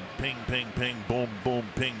inning, and then ping, ping, ping, boom, boom,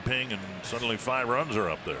 ping, ping, and suddenly 5 runs are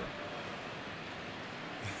up there.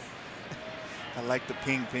 I like the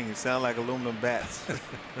ping, ping. It sounds like aluminum bats.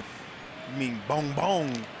 You mean bong, bong.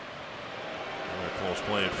 Very close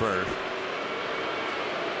play at first.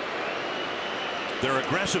 They're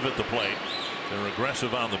aggressive at the plate. They're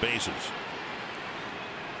aggressive on the bases.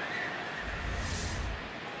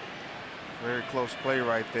 Very close play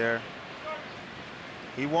right there.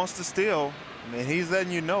 He wants to steal. I mean, he's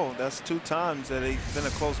letting you know that's 2 times that he's been a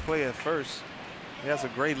close play at first. He has a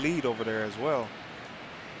great lead over there as well.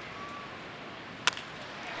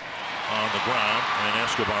 On the ground, and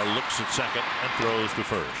Escobar looks at second and throws to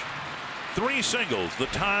first. 3 singles, the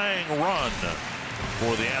tying run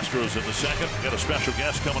for the Astros in the second. Got a special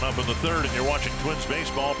guest coming up in the third, and you're watching Twins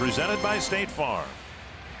baseball presented by State Farm.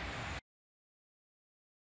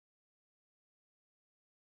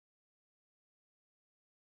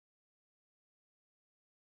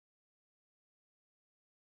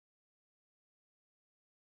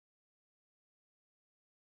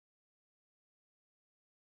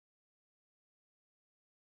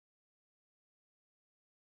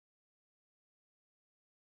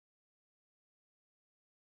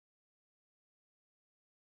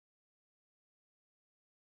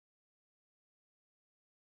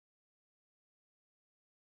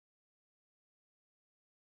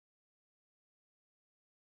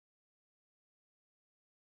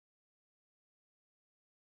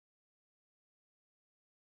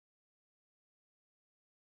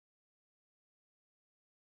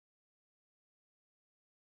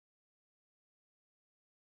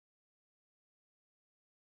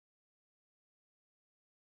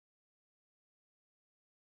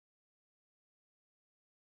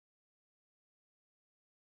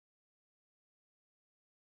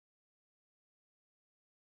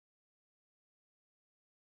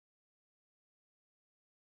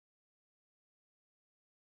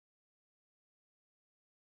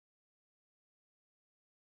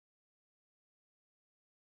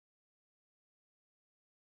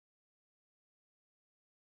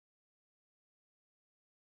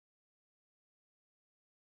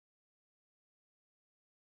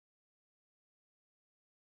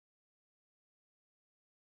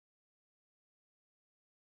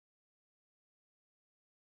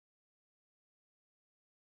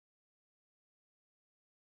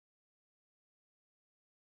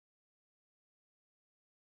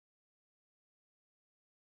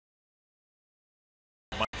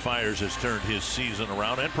 Fiers has turned his season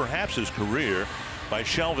around, and perhaps his career, by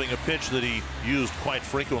shelving a pitch that he used quite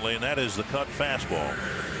frequently, and that is the cut fastball.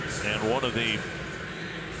 And one of the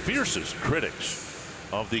fiercest critics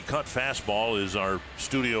of the cut fastball is our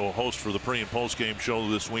studio host for the pre and post game show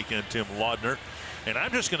this weekend, Tim Laudner. And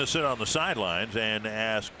I'm just going to sit on the sidelines and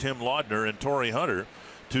ask Tim Laudner and Torrey Hunter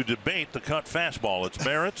to debate the cut fastball. Its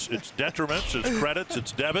merits, its detriments, its credits,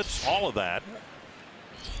 its debits, all of that.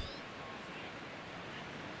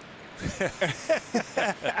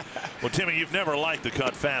 Well, Timmy, you've never liked the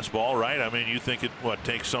cut fastball, right? I mean, you think it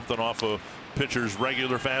takes something off a pitcher's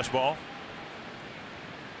regular fastball?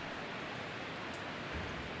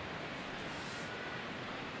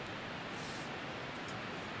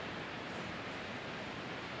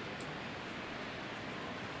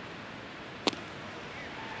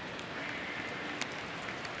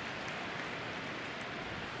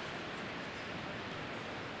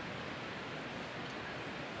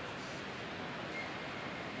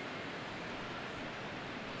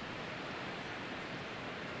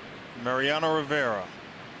 Mariano Rivera.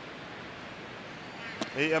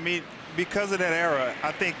 I mean, because of that era,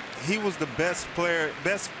 I think he was the best player,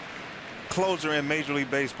 best closer in Major League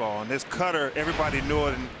Baseball. And this cutter, everybody knew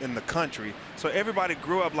it in the country. So everybody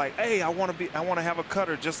grew up like, hey, I want to have a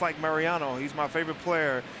cutter just like Mariano. He's my favorite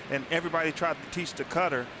player. And everybody tried to teach the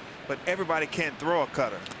cutter, but everybody can't throw a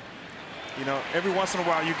cutter. You know, every once in a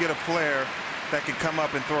while you get a player that can come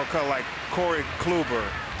up and throw a cutter, like Corey Kluber.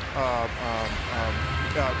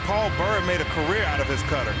 Paul Byrd made a career out of his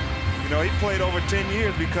cutter. You know, he played over 10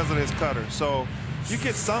 years because of his cutter. So you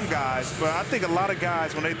get some guys, but I think a lot of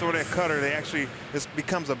guys, when they throw that cutter, they actually, it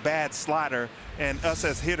becomes a bad slider. And us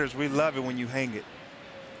as hitters, we love it when you hang it.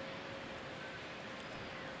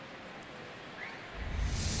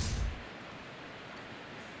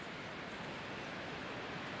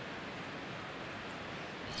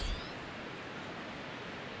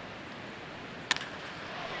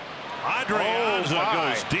 Adrianza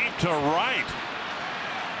goes deep to right.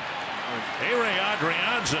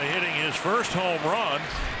 Adrianza hitting his first home run.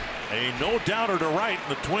 A no-doubter to right,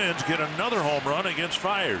 and the Twins get another home run against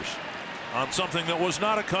Fiers on something that was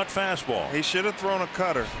not a cut fastball. He should have thrown a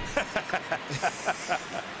cutter.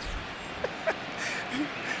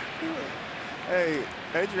 Hey,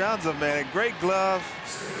 Adrianza, man, a great glove.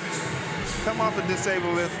 Come off a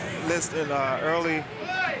disabled list in early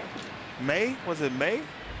May. Was it May?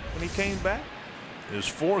 When he came back? His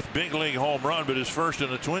fourth big league home run, but his first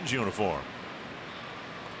in a Twins uniform.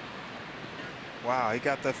 Wow, he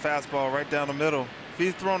got that fastball right down the middle. If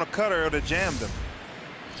he'd thrown a cutter, it would have jammed him.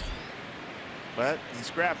 But he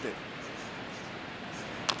scrapped it.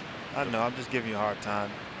 I know, I'm just giving you a hard time.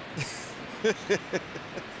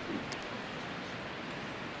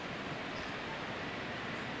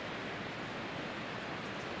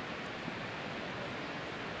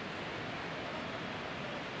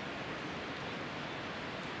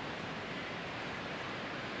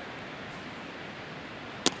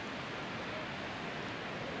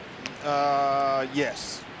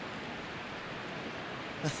 Yes.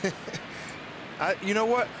 You know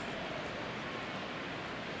what?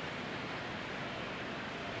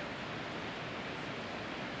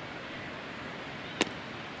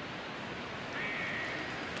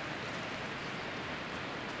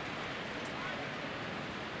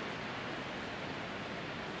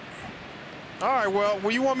 All right,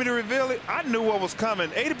 well, you want me to reveal it? I knew what was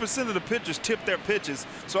coming. 80% of the pitchers tip their pitches,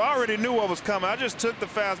 so I already knew what was coming. I just took the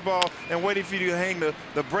fastball and waited for you to hang the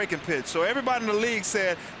breaking pitch. So everybody in the league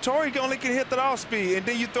said, Torrey only can hit that off speed, and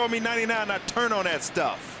then you throw me 99 and I turn on that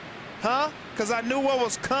stuff. Huh? Because I knew what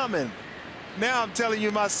was coming. Now I'm telling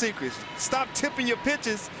you my secrets. Stop tipping your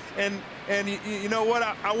pitches, and you know what?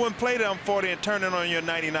 I wouldn't play them 40 and turn it on your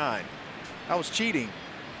 99. I was cheating.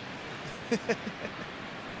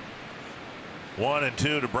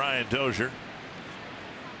 1-2 to Brian Dozier.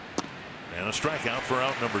 And a strikeout for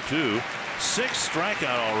out number 2. 6th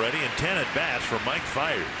strikeout already and 10 at bats for Mike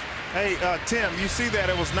Fiers. Hey, Tim, you see that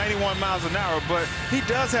it was 91 miles an hour, but he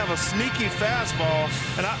does have a sneaky fastball,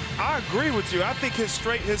 and I agree with you. I think his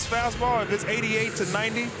fastball, if it's 88 to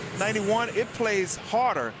 90, 91, it plays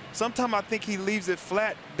harder. Sometimes I think he leaves it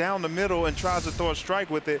flat down the middle and tries to throw a strike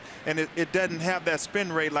with it, and it doesn't have that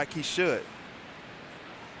spin rate like he should.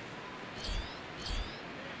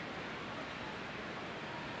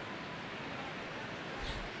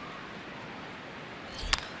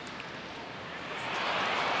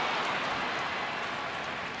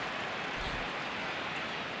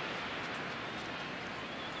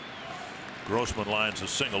 Grossman lines a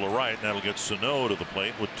single to right, and that'll get Sano to the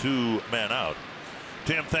plate with 2 men out.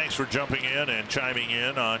 Tim, thanks for jumping in and chiming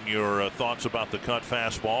in on your thoughts about the cut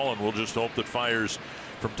fastball, and we'll just hope that Fiers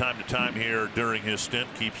from time to time here during his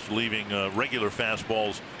stint keeps leaving regular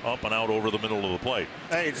fastballs up and out over the middle of the plate.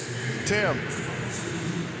 Hey, Tim.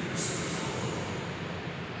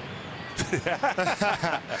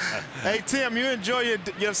 Hey, Tim, you enjoy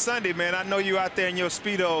your Sunday, man. I know you out there in your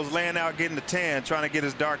Speedos laying out getting the tan, trying to get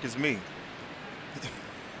as dark as me.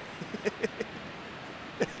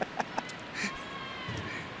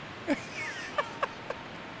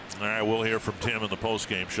 All right, we'll hear from Tim in the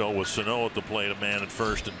postgame show with Sano at the plate, a man at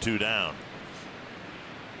first and 2 down.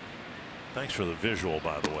 Thanks for the visual,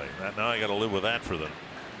 by the way. Now I got to live with that for the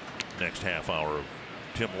next half hour of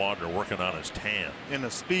Tim Laudner working on his tan. In a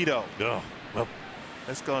Speedo. Oh, well,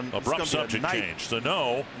 it's going abrupt subject change.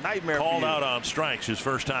 Sano called out on strikes his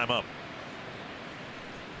first time up.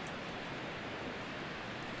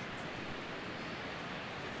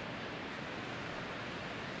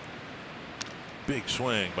 Big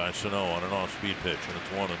swing by Sano on an off-speed pitch, and it's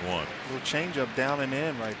 1-1. Little changeup down and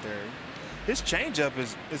in right there. His changeup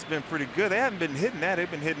it's been pretty good. They haven't been hitting that.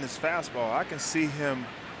 They've been hitting his fastball. I can see him,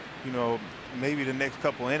 you know, maybe the next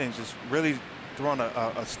couple innings just really throwing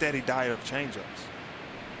a steady diet of changeups.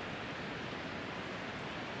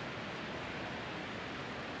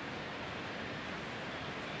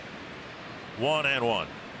 One and one.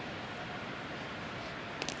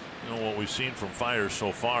 You know what we've seen from Fiers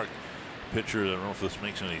so far. Pitcher, I don't know if this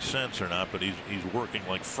makes any sense or not, but he's working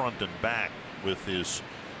like front and back with his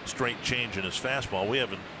straight change in his fastball. We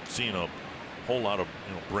haven't seen a whole lot of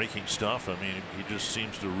breaking stuff. I mean, he just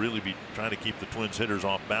seems to really be trying to keep the Twins hitters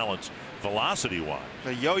off balance velocity wise.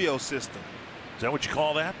 The yo-yo system. Is that what you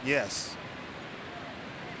call that? Yes.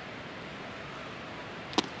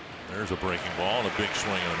 There's a breaking ball and a big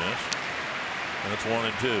swing and a miss, and it's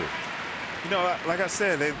 1-2. You know, like I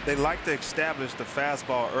said, they like to establish the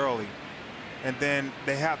fastball early. And then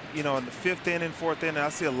they have, you know, in the 5th inning, 4th inning, I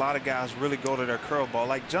see a lot of guys really go to their curveball.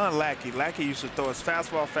 Like John Lackey. Lackey used to throw his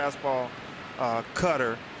fastball,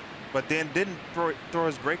 cutter, but then didn't throw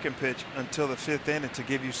his breaking pitch until the 5th inning to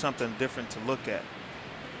give you something different to look at.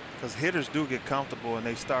 Because hitters do get comfortable and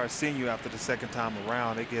they start seeing you after the second time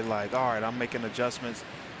around. They get like, all right, I'm making adjustments.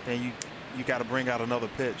 Then you got to bring out another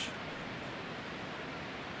pitch.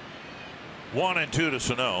 1-2 to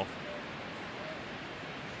Sano.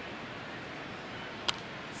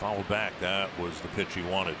 Fouled back. That was the pitch he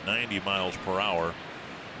wanted. 90 miles per hour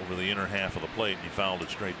over the inner half of the plate, and he fouled it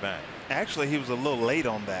straight back. Actually, he was a little late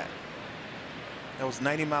on that. That was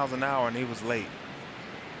 90 miles an hour, and he was late.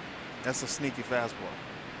 That's a sneaky fastball.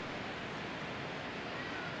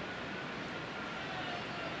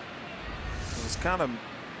 It was kind of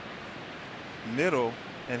middle,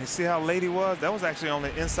 and you see how late he was? That was actually on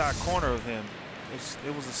the inside corner of him.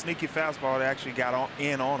 It was a sneaky fastball that actually got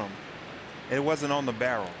in on him. It wasn't on the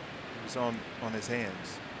barrel. It was on his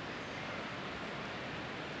hands.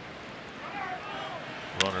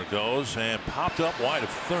 Runner goes and popped up wide of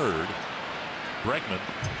third. Bregman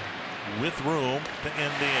with room to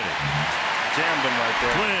end the inning. Jammed him right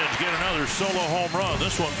there. Twins get another solo home run.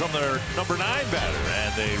 This one from their number 9 batter,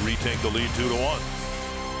 and they retake the lead 2-1.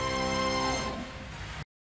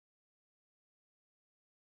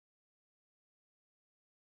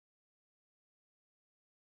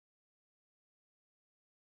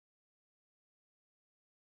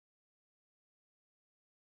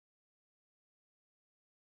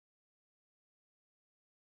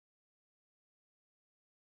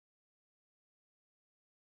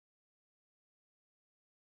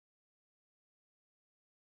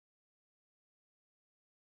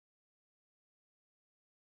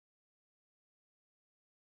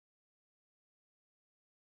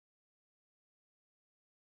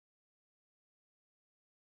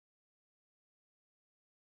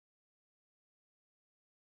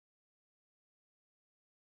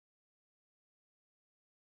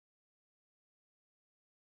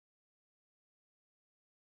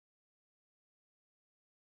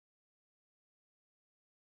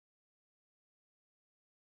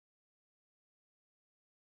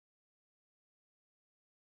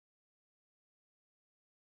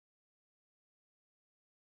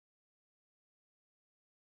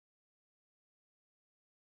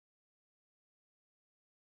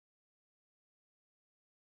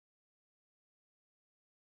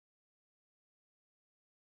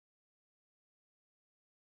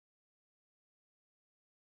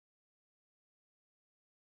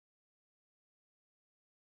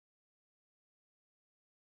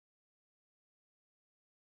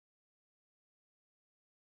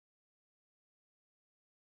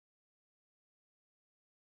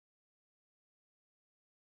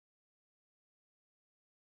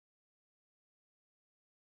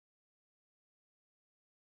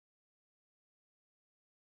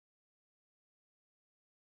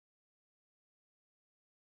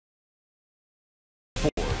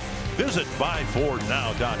 Visit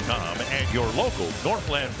buyfordnow.com and your local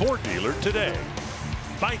Northland Ford dealer today.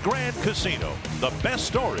 By Grand Casino, the best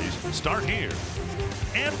stories start here.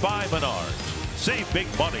 And by Menards. Save big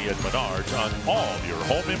money at Menards on all your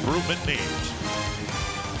home improvement needs.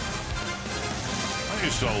 I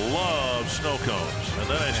used to love snow cones, and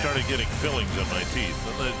then I started getting fillings in my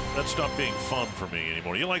teeth. And that stopped being fun for me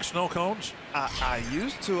anymore. You like snow cones? I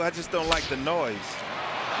used to. I just don't like the noise.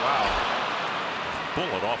 Wow.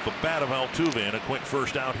 Bullet off the bat of Altuve and a quick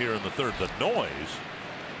first out here in the third. The noise.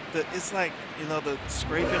 It's like, you know, the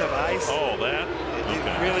scraping of ice. Oh, that?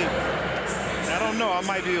 It really, I don't know. I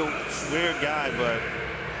might be a weird guy, but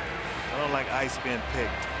I don't like ice being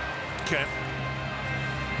picked. Okay.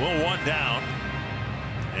 Well, one down.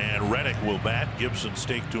 And Reddick will bat. Gibson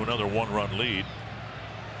staked to another one-run lead.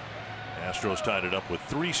 Astros tied it up with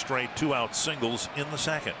 3 straight 2-out singles in the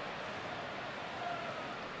second.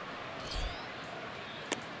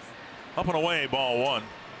 Up and away, ball 1.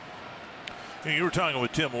 You were talking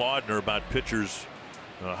with Tim Laudner about pitchers,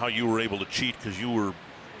 how you were able to cheat because you were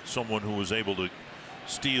someone who was able to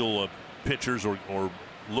steal pitchers or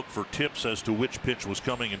look for tips as to which pitch was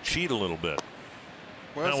coming and cheat a little bit.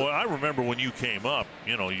 Now, I remember when you came up,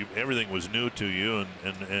 you know, everything was new to you,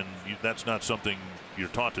 and that's not something you're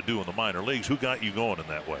taught to do in the minor leagues. Who got you going in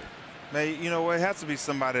that way? Man, you know, it has to be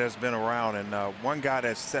somebody that's been around, and one guy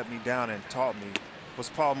that set me down and taught me was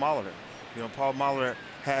Paul Molitor. You know, Paul Molitor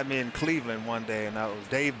had me in Cleveland one day, and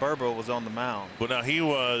Dave Burber was on the mound. But now he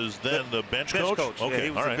was then the bench coach? Okay, yeah,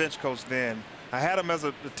 he was the bench coach then. I had him as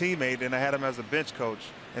a teammate, and I had him as a bench coach,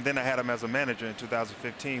 and then I had him as a manager in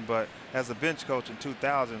 2015. But as a bench coach in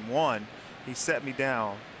 2001, he set me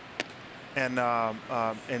down, and I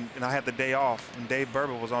had the day off, and Dave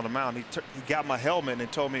Burber was on the mound. He got my helmet and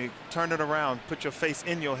told me, turn it around, put your face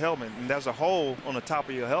in your helmet, and there's a hole on the top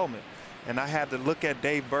of your helmet. And I had to look at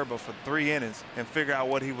Dave Burber for 3 innings and figure out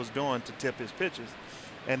what he was doing to tip his pitches.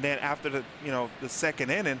 And then after the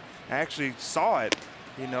second inning, I actually saw it.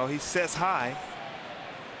 You know, he sets high.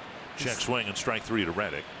 Check swing and strike 3 to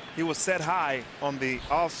Reddick. He was set high on the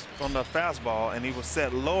fastball, and he was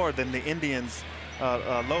set lower than the Indians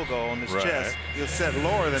logo on his chest. He was set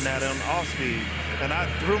lower than that on off speed. And I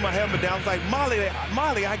threw my helmet down. I was like,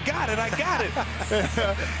 Molly, I got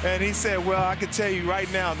it. And he said, well, I can tell you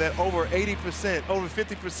right now that over 80%, over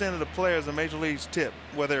 50% of the players in Major Leagues tip,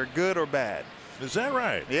 whether they're good or bad. Is that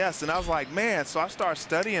right? Yes. And I was like, man, so I started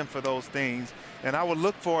studying for those things. And I would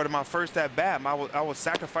look for it in my first at-bat. I would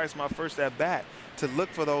sacrifice my first at-bat to look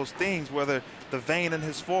for those things, whether the vein in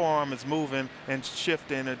his forearm is moving and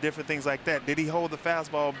shifting or different things like that. Did he hold the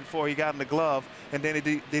fastball before he got in the glove, and then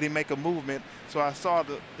did he make a movement? So I saw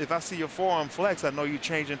if I see your forearm flex, I know you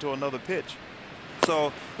change into another pitch.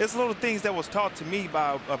 So it's little things that was taught to me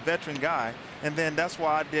by a veteran guy, and then that's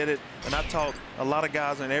why I did it. And I taught a lot of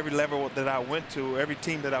guys on every level that I went to, every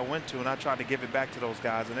team that I went to, and I tried to give it back to those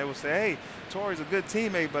guys. And they would say, hey, Torrey's a good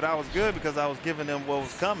teammate, but I was good because I was giving them what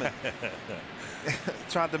was coming.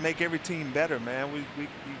 Tried to make every team better, man. You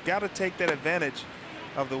got to take that advantage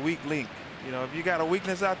of the weak link. You know, if you got a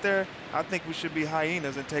weakness out there, I think we should be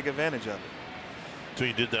hyenas and take advantage of it. So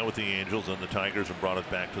you did that with the Angels and the Tigers and brought it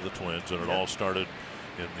back to the Twins, and it all started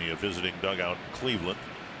in the visiting dugout in Cleveland.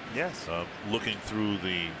 Yes. Looking through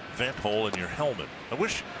the vent hole in your helmet.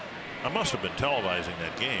 I must have been televising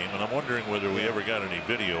that game, and I'm wondering whether we ever got any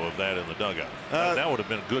video of that in the dugout. That would have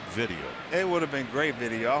been good video. It would have been great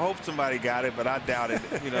video. I hope somebody got it, but I doubt it.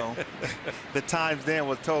 You know, the times then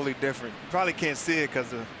was totally different. You probably can't see it because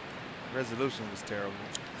the resolution was terrible.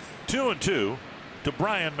 2-2 to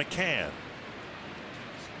Brian McCann.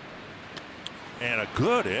 And a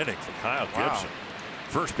good inning for Kyle Gibson.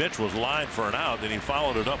 First pitch was lined for an out, then he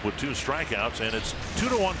followed it up with 2 strikeouts, and it's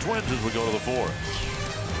 2-1 Twins as we go to the 4th.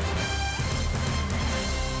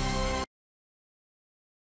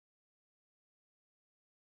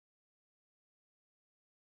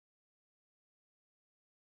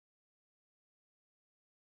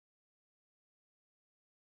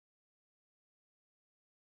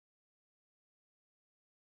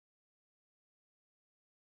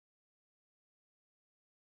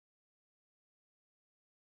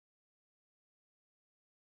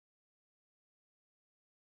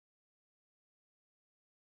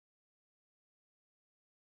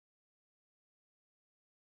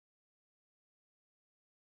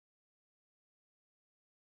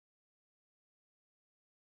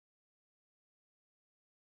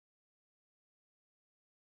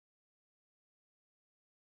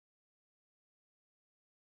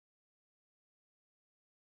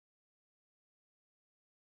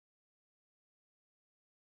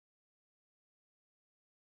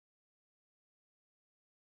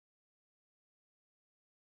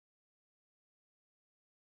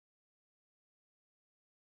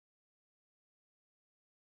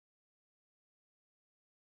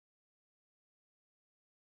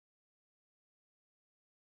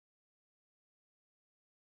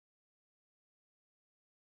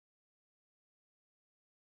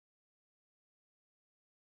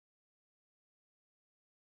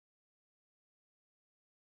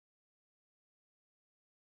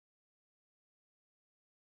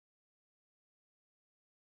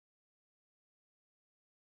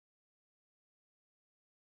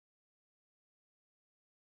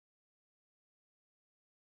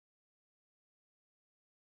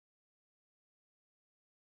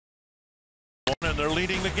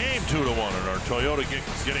 leading the game 2-1, and our Toyota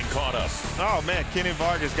getting caught up. Oh man, Kenny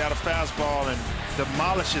Vargas got a fastball and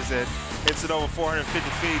demolishes it, hits it over 450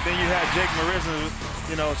 feet. Then you had Jake Marisnick,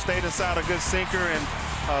 you know, stayed inside a good sinker and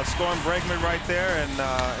Storm Bregman right there, and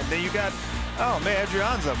then you got, oh man,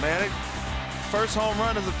 Adrianza, man, first home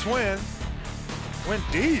run as a Twin, went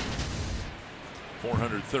deep.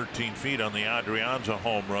 413 feet on the Adrianza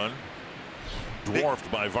home run,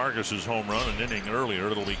 dwarfed by Vargas's home run an inning earlier.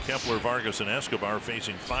 It'll be Kepler, Vargas, and Escobar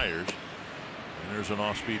facing Fiers. And there's an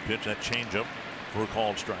off-speed pitch, that changeup for a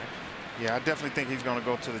called strike. Yeah, I definitely think he's going to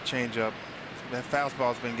go to the changeup. That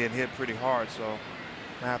fastball's been getting hit pretty hard, so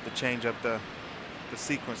I have to change up the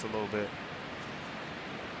sequence a little bit.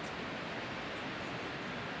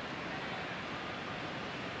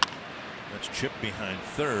 That's chipped behind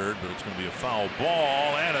third, but it's going to be a foul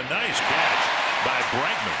ball, and a nice catch by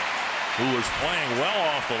Bregman, who was playing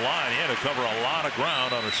well off the line. He had to cover a lot of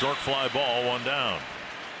ground on a short fly ball, 1 down.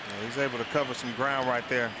 Yeah, he's able to cover some ground right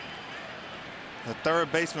there. A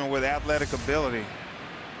third baseman with athletic ability.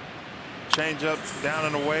 Change up down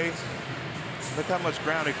and away. Look how much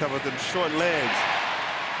ground he covered with them short legs.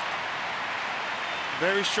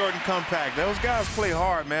 Very short and compact. Those guys play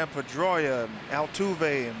hard, man. Pedroia,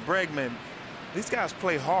 Altuve, and Bregman. These guys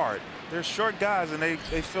play hard. They're short guys, and they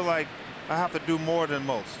feel like I have to do more than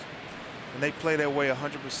most. And they play that way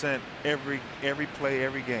 100% every play,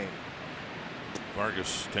 every game.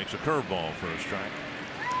 Vargas takes a curveball for a strike.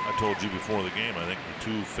 I told you before the game, I think the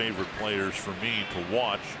 2 favorite players for me to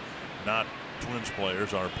watch, not Twins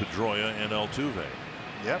players, are Pedroia and Altuve.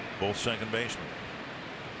 Yep. Both second basemen.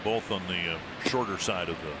 Both on the shorter side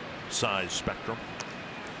of the size spectrum.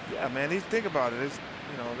 Yeah, man. Think about it. It's,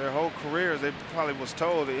 you know, their whole careers, they probably was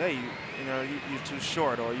told, hey, you know, you're too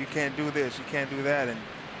short, or you can't do this, you can't do that, and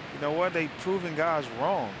you know what? They proving guys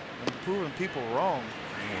wrong and proving people wrong.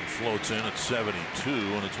 One floats in at 72,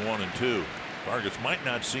 and it's 1-2. Vargas might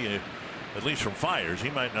not see at least from Fiers, he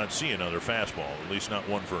might not see another fastball, at least not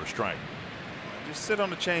one for a strike. Just sit on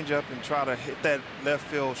the changeup and try to hit that left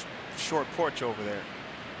field short porch over there.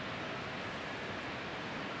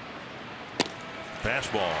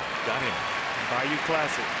 Fastball, got him. Bayou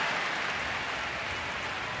Classic.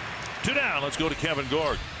 2 down. Let's go to Kevin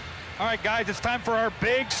Gorg. All right, guys, it's time for our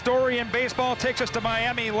big story in baseball. It takes us to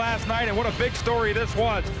Miami last night, and what a big story this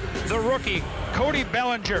was. The rookie, Cody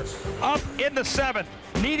Bellinger, up in the 7th,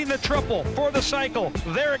 needing the triple for the cycle.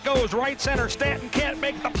 There it goes, right center. Stanton can't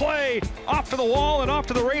make the play. Off to the wall and off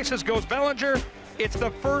to the races goes Bellinger. It's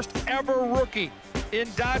the first ever rookie in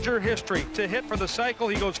Dodger history to hit for the cycle.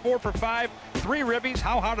 He goes 4 for 5, 3 ribbies.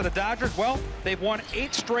 How do the Dodgers? Well, they've won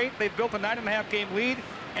 8 straight. They've built a 9.5 game lead,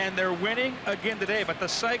 and they're winning again today. But the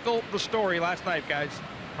cycle, the story last night, guys.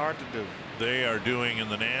 Hard to do. They are doing in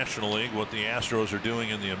the National League what the Astros are doing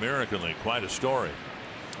in the American League. Quite a story.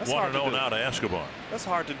 1-0 now to Escobar. That's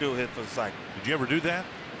hard to do, hit for the cycle. Did you ever do that?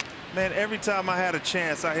 Man, every time I had a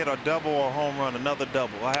chance, I hit a double or a home run, another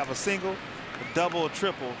double. I have a single, a double, a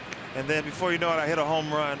triple, and then before you know it, I hit a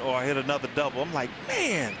home run or I hit another double. I'm like,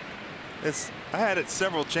 man, I had it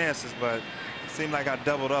several chances, but it seemed like I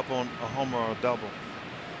doubled up on a homer or a double.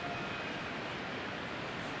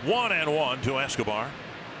 1-1 to Escobar.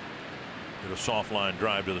 Did a soft line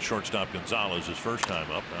drive to the shortstop Gonzalez his first time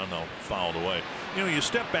up. Now fouled away. You know, you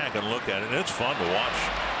step back and look at it, and it's fun to watch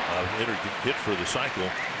hitter hit for the cycle,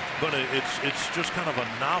 but it's just kind of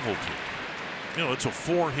a novelty. You know, it's a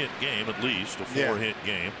 4-hit game, at least a 4-hit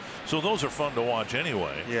game. So those are fun to watch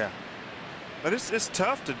anyway. Yeah, but it's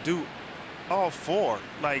tough to do all 4.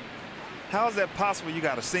 Like, how is that possible? You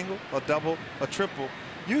got a single, a double, a triple.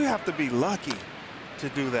 You have to be lucky to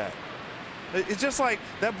do that. It's just like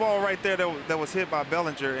that ball right there that was hit by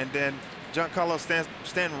Bellinger, and then Giancarlo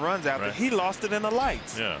Stanton runs after. Right. He lost it in the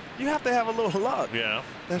lights. Yeah. You have to have a little luck. Yeah.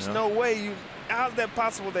 There's no way how's that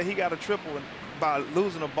possible that he got a triple by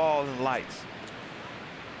losing a ball in lights?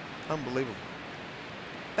 Unbelievable.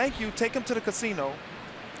 Thank you. Take him to the casino.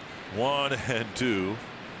 1-2 to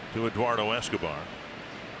Eduardo Escobar.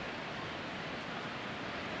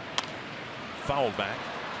 Fouled back.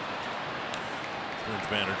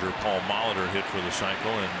 Twins manager Paul Molitor hit for the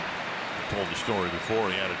cycle, and I told the story before.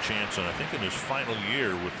 He had a chance, and I think in his final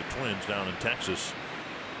year with the Twins down in Texas,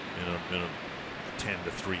 in a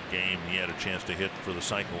 10-3 game, he had a chance to hit for the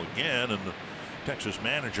cycle again, and the Texas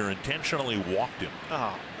manager intentionally walked him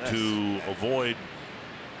to avoid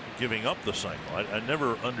giving up the cycle. I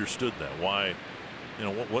never understood that. Why, you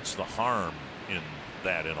know, what's the harm in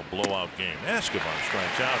that in a blowout game? Escobar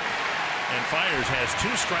strikes out, and Fiers has 2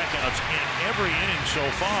 strikeouts in every inning so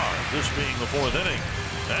far, this being the 4th inning.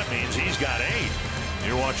 That means he's got 8.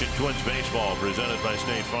 You're watching Twins baseball presented by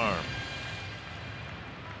State Farm.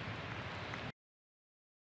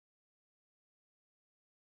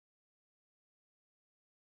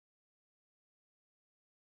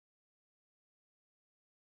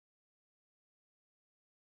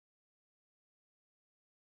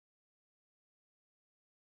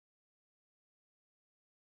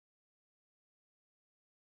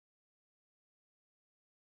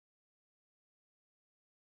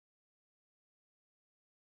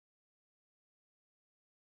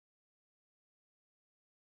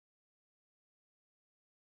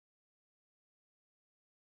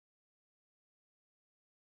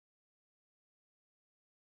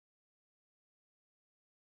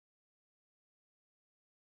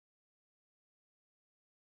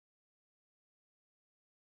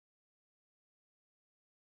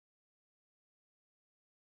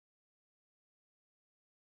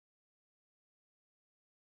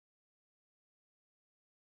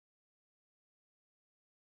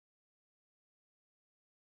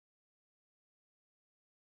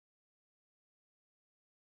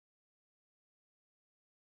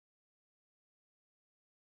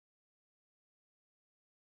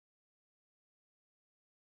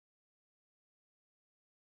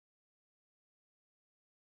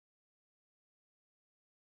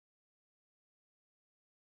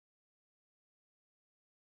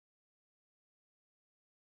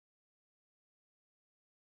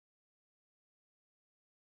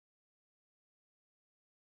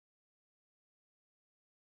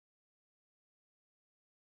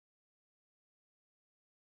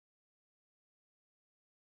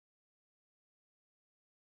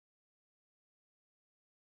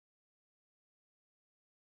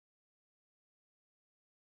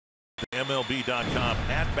 The MLB.com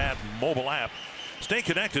at-bat mobile app. Stay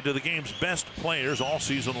connected to the game's best players all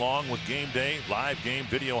season long with game day, live game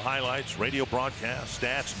video highlights, radio broadcasts,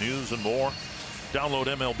 stats, news, and more. Download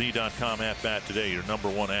MLB.com at-bat today, your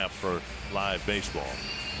 #1 app for live baseball.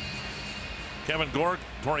 Kevin Gork,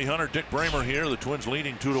 Torrey Hunter, Dick Bramer here. The Twins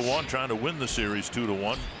leading 2-1, trying to win the series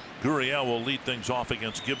 2-1. Gurriel will lead things off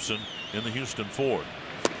against Gibson in the Houston Ford.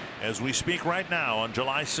 As we speak right now on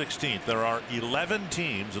July 16th, there are 11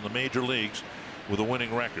 teams in the major leagues with a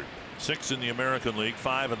winning record. 6 in the American League,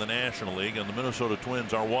 5 in the National League, and the Minnesota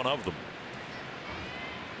Twins are one of them.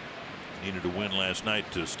 Needed a win last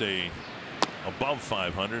night to stay above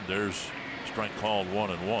 500. There's strike called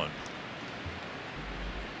 1-1.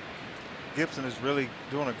 Gibson is really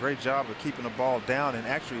doing a great job of keeping the ball down and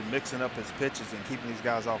actually mixing up his pitches and keeping these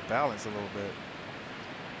guys off balance a little bit.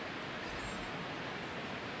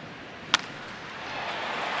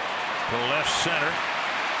 To left center.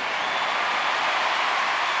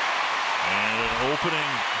 And an opening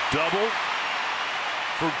double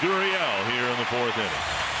for Gurriel here in the 4th inning.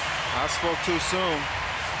 I spoke too soon.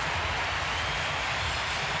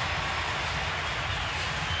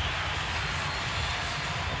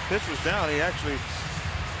 Pitch was down. He actually,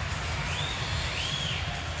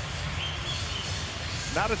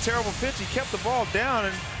 not a terrible pitch. He kept the ball down,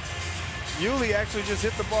 and Yuli actually just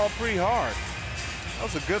hit the ball pretty hard. That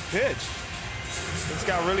was a good pitch. This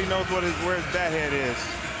guy really knows where his bat head is.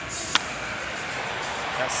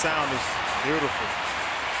 That sound is beautiful.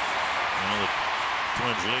 Well, the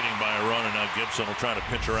Twins leading by a run, and now Gibson will try to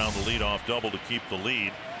pitch around the leadoff double to keep the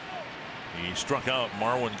lead. He struck out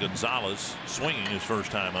Marwin Gonzalez, swinging his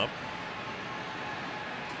first time up.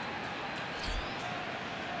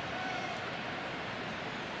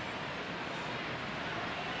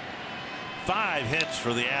 Five hits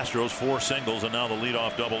for the Astros, 4 singles, and now the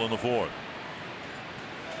leadoff double in the 4th.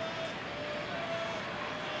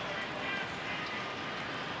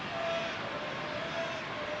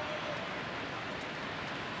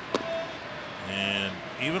 And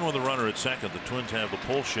even with a runner at second, the Twins have the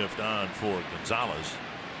pull shift on for Gonzalez.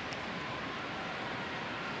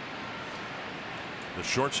 The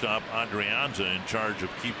shortstop Adrianza in charge of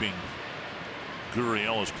keeping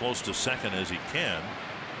Gurriel as close to second as he can.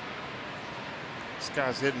 This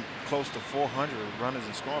guy's hitting close to 400 runners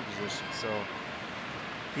in scoring position, so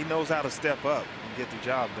he knows how to step up and get the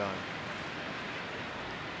job done.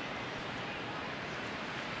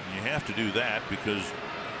 And you have to do that because,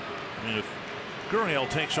 I mean, if Gurriel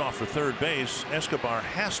takes off for third base, Escobar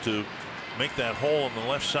has to make that hole on the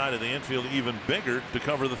left side of the infield even bigger to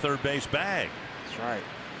cover the third base bag. That's right.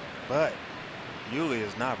 But Yuli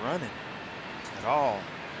is not running at all.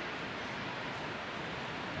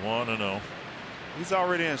 1-0. He's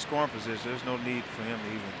already in scoring position. There's no need for him to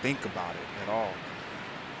even think about it at all.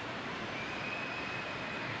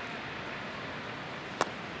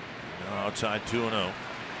 Now outside 2-0.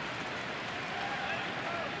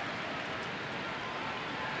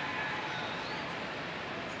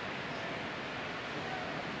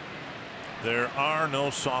 There are no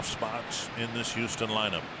soft spots in this Houston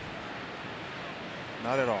lineup.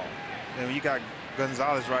 Not at all. And you got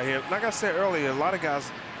Gonzalez right here. Like I said earlier, a lot of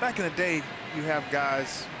guys back in the day, you have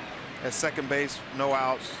guys at second base, no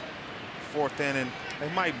outs, 4th inning. They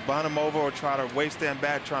might bunt him over or try to waste their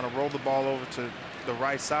bat trying to roll the ball over to the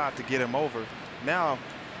right side to get him over. Now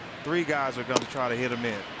 3 guys are going to try to hit him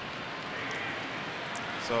in.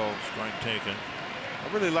 So strike taken.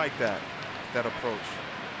 I really like that approach.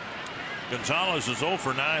 Gonzalez is 0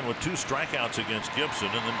 for 9 with 2 strikeouts against Gibson,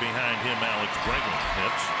 and then behind him Alex Bregman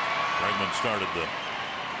hits. Bregman started the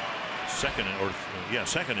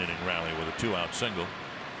second inning rally with a 2-out single.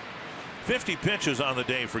 50 pitches on the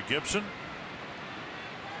day for Gibson.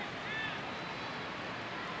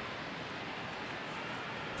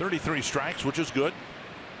 .33 strikes, which is good.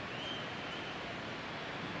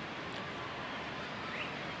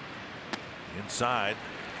 Inside.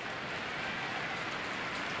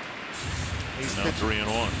 He's now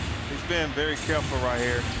 3-1. He's being very careful right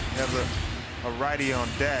here. He has a righty on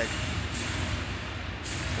deck.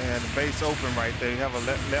 And the base open right there. You have a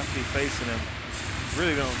lefty facing him.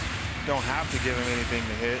 Really don't have to give him anything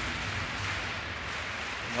to hit.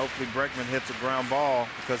 And hopefully Bregman hits a ground ball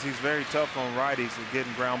because he's very tough on righties with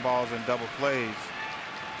getting ground balls and double plays.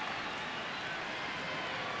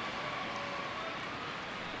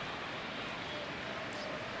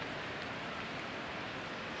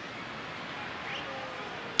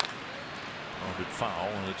 Pounded foul,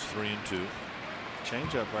 and it's 3-2.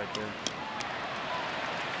 Change up right there.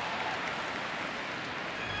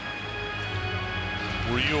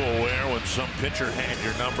 Were you aware when some pitcher had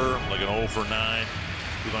your number, like an 0 for 9,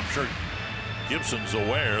 Because I'm sure Gibson's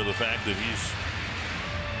aware of the fact that he's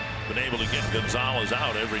been able to get Gonzalez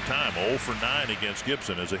out every time. 0 for 9 against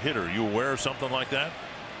Gibson as a hitter. You aware of something like that?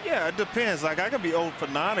 Yeah, it depends. Like, I could be 0 for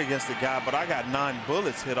 9 against the guy, but I got 9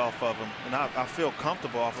 bullets hit off of him, and I feel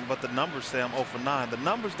comfortable off him. But the numbers say I'm 0 for 9. The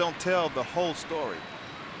numbers don't tell the whole story,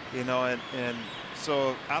 you know. And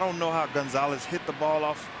so I don't know how Gonzalez hit the ball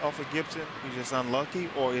off of Gibson. He's just unlucky,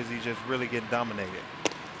 or is he just really getting dominated?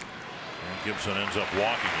 And Gibson ends up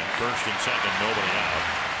walking in first and second, nobody out.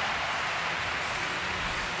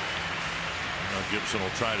 Now Gibson will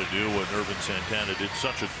try to do what Irvin Santana did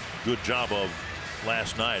such a good job of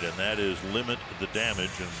last night, and that is limit the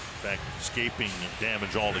damage. In fact, escaping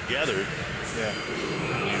damage altogether. Yeah.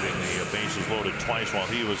 Leaving the bases loaded twice while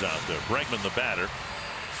he was out there. Bregman, the batter,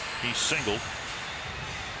 he singled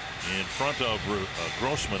in front of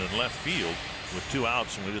Grossman in left field with 2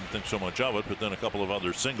 outs, and we didn't think so much of it, but then a couple of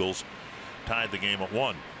other singles tied the game at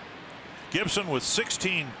 1. Gibson, with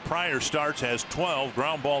 16 prior starts, has 12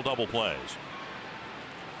 ground ball double plays.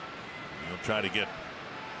 He'll try to get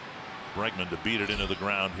Bregman to beat it into the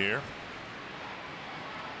ground here.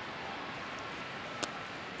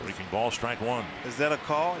 Breaking ball, strike 1. Is that a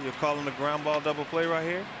call? You're calling the ground ball double play right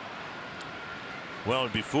here? Well,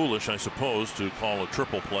 it'd be foolish, I suppose, to call a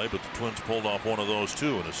triple play, but the Twins pulled off one of those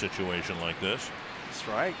too in a situation like this. That's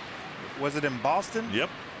right. Was it in Boston? Yep.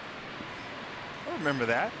 I remember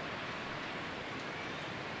that.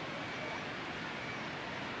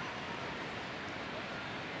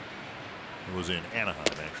 It was in Anaheim,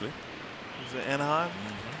 actually. Was it Anaheim?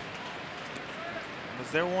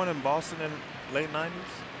 Was there one in Boston in late 90s?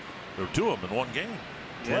 There were 2 of them in one game.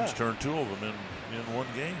 Yeah. Twins turned 2 of them in one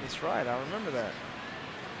game. That's right. I remember that.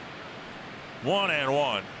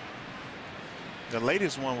 1-1. The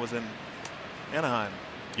latest one was in Anaheim.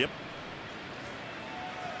 Yep.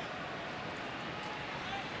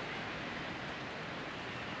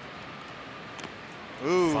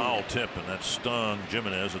 Ooh. Foul tip, and that stung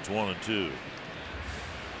Jimenez. It's 1-2.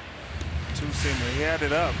 Two-seamer. He had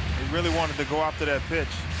it up. He really wanted to go after that pitch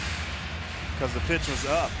because the pitch was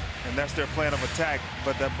up, and that's their plan of attack.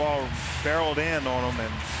 But that ball barreled in on him,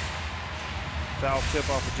 and foul tip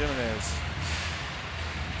off of Jimenez.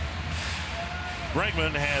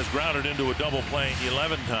 Bregman has grounded into a double play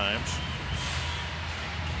 11 times.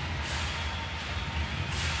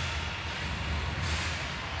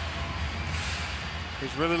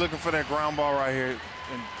 He's really looking for that ground ball right here,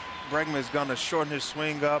 and Bregman is going to shorten his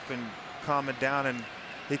swing up and calm it down, and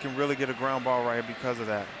he can really get a ground ball right here because of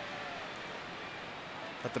that.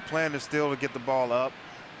 But the plan is still to get the ball up,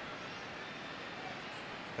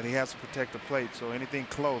 but he has to protect the plate, so anything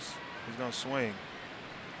close, he's going to swing.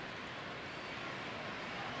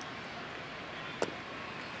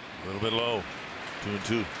 A little bit low. 2-2.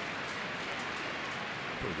 Pretty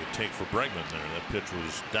good take for Bregman there. That pitch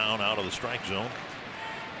was down out of the strike zone.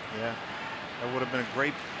 Yeah, that would have been a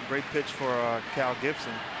great pitch for Cal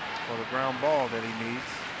Gibson for the ground ball that he needs.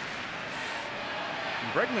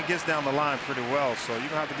 And Bregman gets down the line pretty well, so you're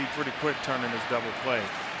gonna have to be pretty quick turning this double play.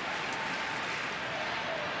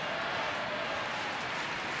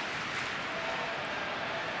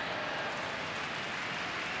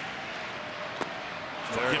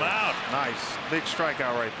 Struck him out. Nice, big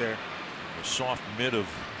strikeout right there. The soft mid of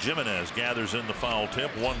Jimenez gathers in the foul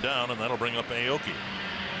tip. 1 down, and that'll bring up Aoki.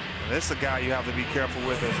 This is a guy you have to be careful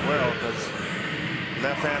with as well, because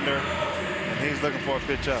left-hander, and he's looking for a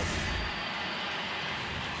pitch up.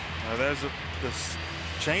 Now there's this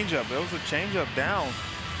changeup. There was a changeup down.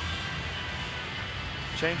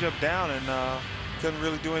 Changeup down, and couldn't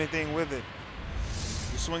really do anything with it.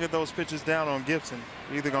 You swing at those pitches down on Gibson,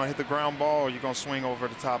 you're either going to hit the ground ball or you're going to swing over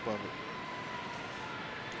the top of it.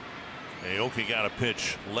 Aoki got a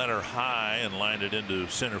pitch letter high and lined it into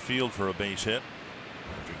center field for a base hit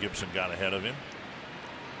after Gibson got ahead of him.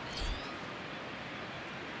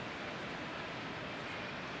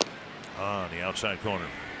 On the outside corner.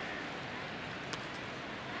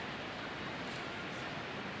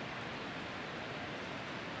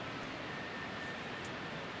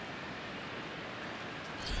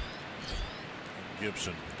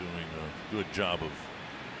 Gibson doing a good job of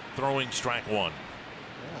throwing strike 1.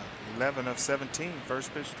 Yeah, 11 of 17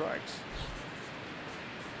 first pitch strikes.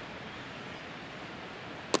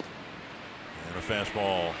 And a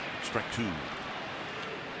fastball, strike 2.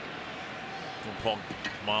 Paul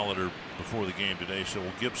Molitor before the game today said,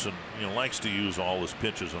 well, Gibson, likes to use all his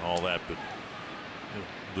pitches and all that, but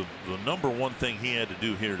the number one thing he had to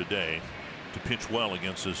do here today to pitch well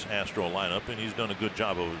against this Astro lineup, and he's done a good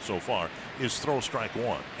job of it so far, is throw strike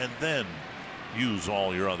 1 and then use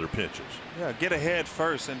all your other pitches. Yeah, get ahead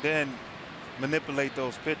first and then manipulate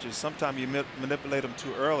those pitches. Sometimes you manipulate them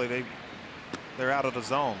too early. They're out of the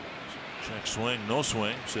zone. Check swing, no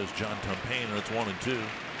swing, says John Tumpain, and it's 1-2.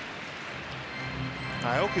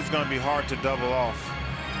 Aoki's going to be hard to double off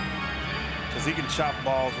because he can chop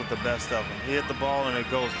balls with the best of them. He hit the ball and it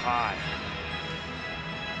goes high.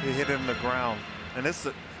 He hit it in the ground, and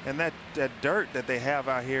that dirt that they have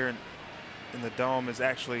out here in the dome is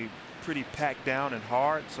actually pretty packed down and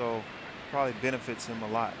hard, so probably benefits him a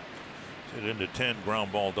lot. Hit into 10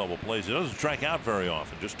 ground ball double plays. He doesn't strike out very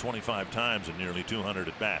often, just 25 times in nearly 200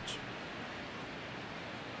 at bats.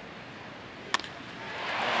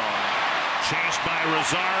 Chased by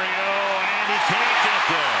Rosario, and he can't get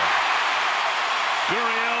there.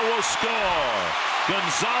 Gurriel will score.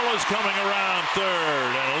 Gonzalez coming around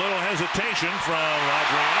third, and a little hesitation from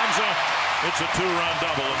Adrianza. It's a 2-run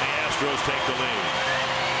double, and the Astros take the lead.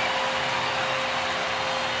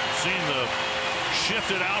 Seen the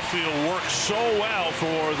shifted outfield work so well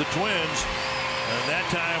for the Twins, and that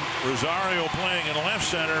time Rosario playing in left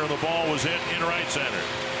center, and the ball was hit in right center.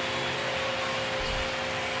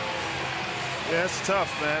 Yeah, it's tough,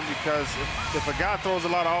 man, because if a guy throws a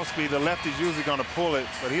lot of off speed, the lefty's usually going to pull it.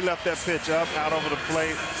 But he left that pitch up, out over the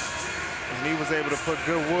plate, and he was able to put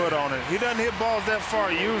good wood on it. He doesn't hit balls that far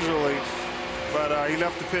usually, but he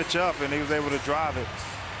left the pitch up, and he was able to drive it.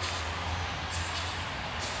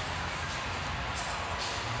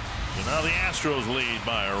 So now the Astros lead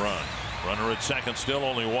by a run. Runner at second, still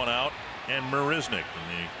only 1 out, and Marisnick. And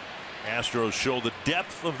the Astros show the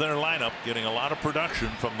depth of their lineup, getting a lot of production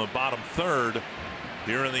from the bottom third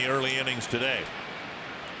here in the early innings today.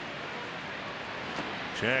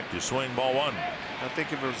 Check to swing, ball 1. I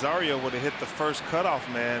think if Rosario would have hit the first cutoff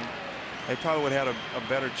man, they probably would have had a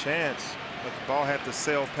better chance. But the ball had to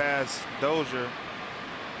sail past Dozier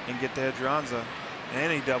and get to Adrianza,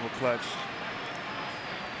 and he double clutched.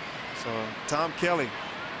 So Tom Kelly,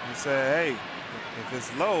 he said, hey, if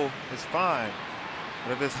it's low, it's fine.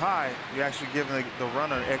 But if it's high, you're actually giving the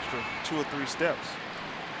runner an extra 2 or 3 steps.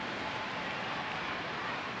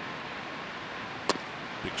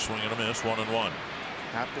 Big swing and a miss, 1-1.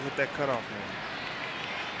 Have to hit that cutoff,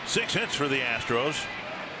 man. 6 hits for the Astros.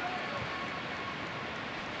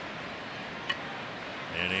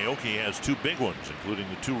 And Aoki has 2 big ones, including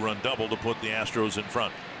the 2-run double to put the Astros in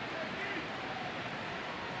front.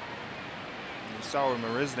 You saw what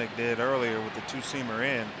Marisnick did earlier with the 2-seamer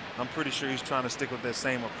in. I'm pretty sure he's trying to stick with that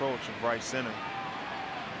same approach of right center.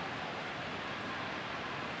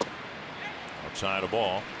 Outside a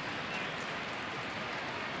ball.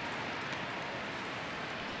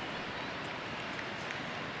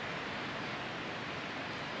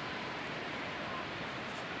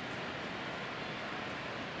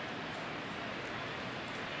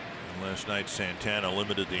 And last night Santana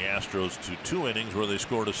limited the Astros to 2 innings where they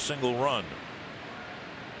scored a single run.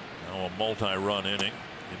 Now a multi-run inning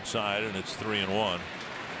inside, and it's 3-1.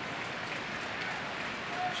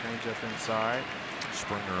 Change up inside.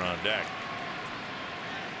 Springer on deck.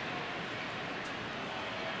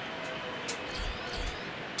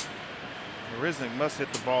 Marisnick must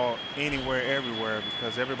hit the ball anywhere, everywhere,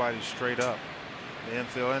 because everybody's straight up, the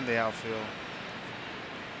infield and the outfield.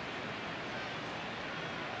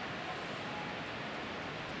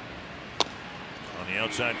 On the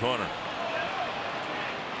outside corner.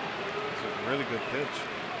 It's a really good pitch.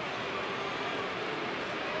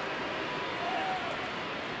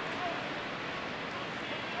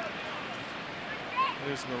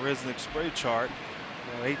 Here's Marisnick's spray chart.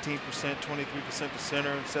 18%, 23% to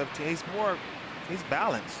center, 17. He's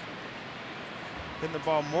balanced. Hitting the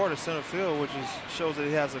ball more to center field, which shows that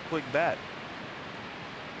he has a quick bat.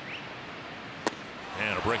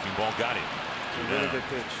 And a breaking ball got him. A really good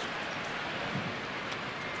pitch.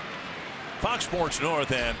 Fox Sports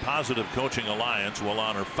North and Positive Coaching Alliance will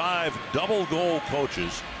honor 5 double goal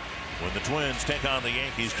coaches when the Twins take on the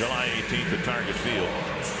Yankees July 18th at Target Field.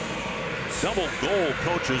 Double goal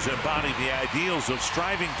coaches embody the ideals of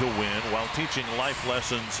striving to win while teaching life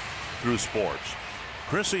lessons through sports.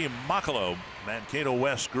 Chrissy Makalo, Mankato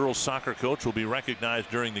West girls soccer coach, will be recognized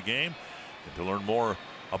during the game. And to learn more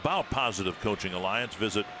about Positive Coaching Alliance,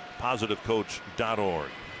 visit positivecoach.org.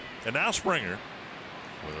 And now Springer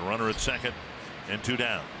with a runner at second and 2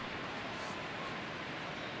 down.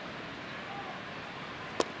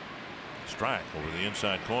 Strike over the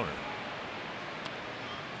inside corner.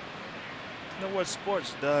 You know what?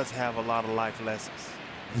 Sports does have a lot of life lessons.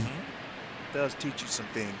 It does teach you some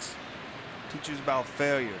things. Teach you about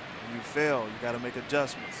failure. When you fail, you got to make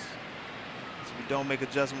adjustments. If you don't make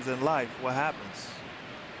adjustments in life, what happens?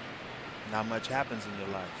 Not much happens in your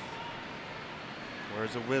life.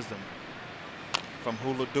 Words of wisdom. From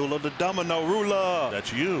Hula Dula to Domino Rula.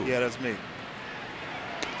 That's you. Yeah, that's me.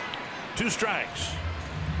 2 strikes.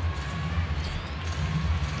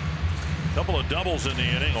 Couple of doubles in the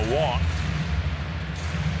inning, a walk.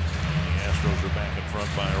 The Astros are back in front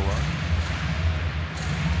by a run.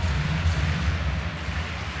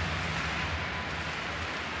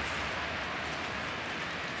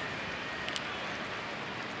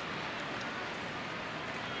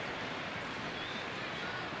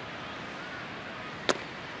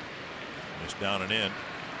 It's down and in.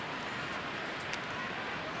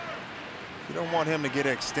 You don't want him to get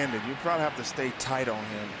extended. You probably have to stay tight on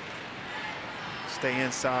him. Stay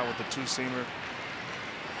inside with the 2-seamer.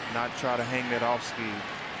 Not try to hang that off speed.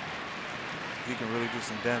 He can really do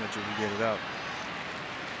some damage if you get it up.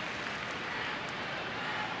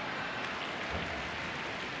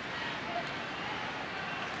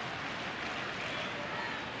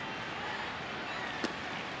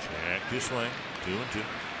 Check to swing. 2-2.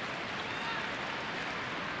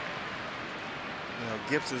 You know,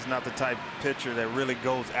 Gibson's not the type of pitcher that really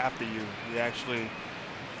goes after you. He actually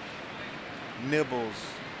nibbles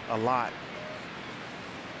a lot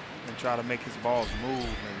and try to make his balls move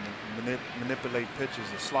and manipulate pitches,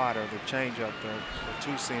 the slider, the changeup, the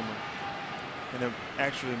 2-seamer, and it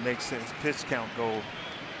actually makes his pitch count go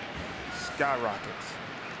skyrockets.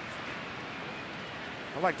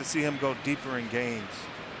 I like to see him go deeper in games.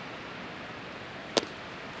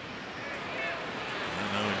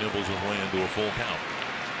 And now he nibbles his way into a full count.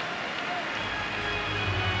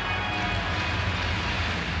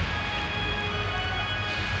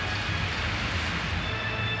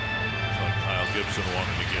 Gibson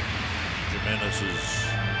wanted to get Jimenez's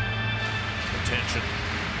attention.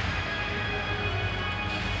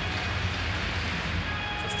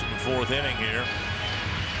 Just in the 4th inning here.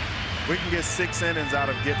 We can get 6 innings out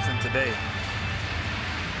of Gibson today.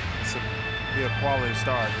 This would be a quality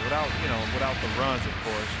start without, without the runs, of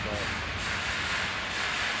course. But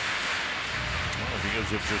well, if he gives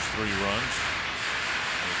up just 3 runs,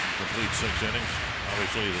 he can complete 6 innings.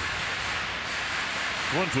 Obviously, the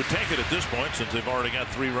Twins would take it at this point since they've already got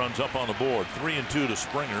 3 runs up on the board. 3-2 to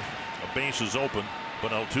Springer. A base is open,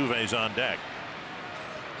 but Altuve's on deck.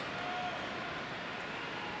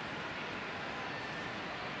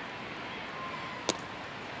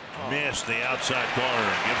 Missed the outside corner,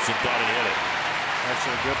 and Gibson thought he hit it. That's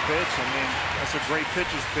a good pitch. I mean, that's a great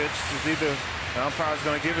pitcher's pitch. It's either the umpire's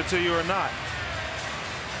going to give it to you or not.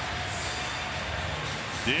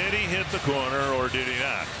 Did he hit the corner or did he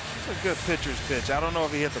not? It's a good pitcher's pitch. I don't know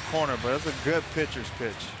if he hit the corner, but it's a good pitcher's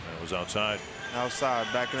pitch. That was outside. Outside.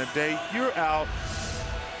 Back in the day, you're out.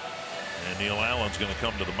 And Neil Allen's going to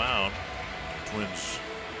come to the mound. Twins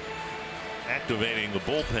activating the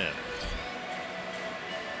bullpen.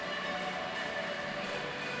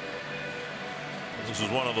 This is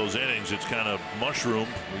one of those innings. It's kind of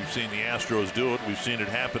mushroomed. We've seen the Astros do it. We've seen it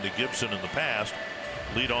happen to Gibson in the past.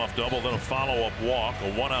 Leadoff double, then a follow-up walk,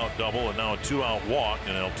 a 1-out double, and now a 2-out walk.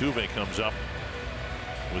 And Altuve comes up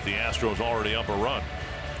with the Astros already up a run.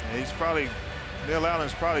 And he's probably, Neil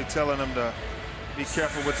Allen's probably telling him to be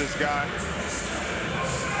careful with this guy.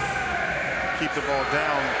 Keep the ball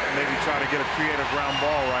down, maybe try to get a creative ground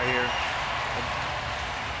ball right here.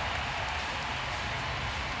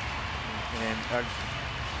 And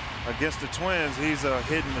against the Twins, he's a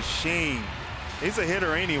hitting machine. He's a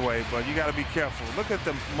hitter anyway, but you got to be careful. Look at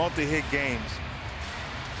the multi-hit games.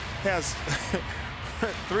 He has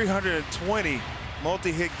 320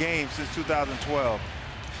 multi-hit games since 2012.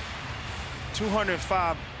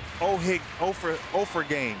 205 0-for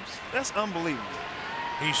games. That's unbelievable.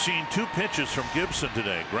 He's seen 2 pitches from Gibson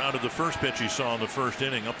today. Grounded the first pitch he saw in the 1st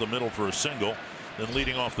inning up the middle for a single. Then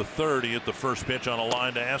leading off the 3rd, he hit the first pitch on a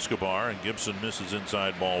line to Escobar, and Gibson misses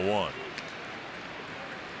inside ball 1.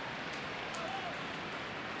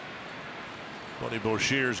 Buddy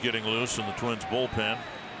Boucher's getting loose in the Twins bullpen.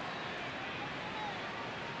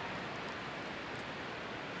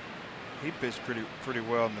 He pitched pretty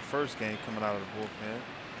well in the first game coming out of the bullpen.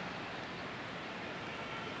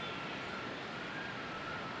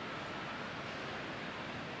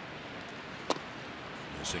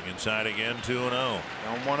 Missing inside again, 2-0.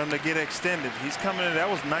 Don't want him to get extended. He's coming in. That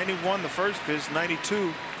was 91 the first pitch,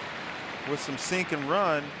 92 with some sink and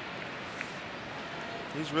run.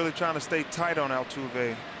 He's really trying to stay tight on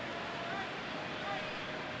Altuve.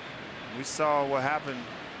 We saw what happened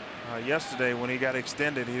yesterday when he got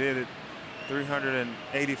extended. He did it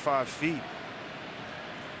 385 feet.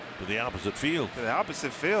 To the opposite field. To the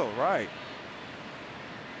opposite field, right.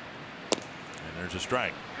 And there's a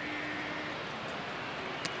strike.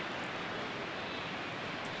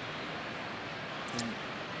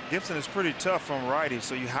 Gibson is pretty tough on righty,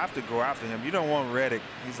 so you have to go after him. You don't want Reddick.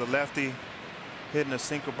 He's a lefty hitting a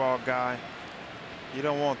sinker ball guy. You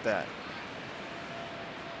don't want that.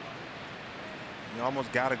 You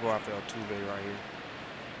almost got to go after Altuve right here.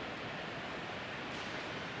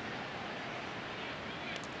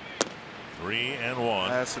 Three and one.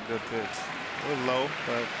 That's a good pitch. A little low,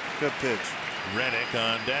 but good pitch. Reddick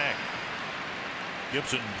on deck.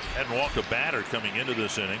 Gibson hadn't walked a batter coming into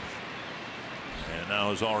this inning, and now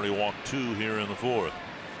has already walked 2 here in the 4th.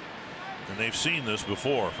 And they've seen this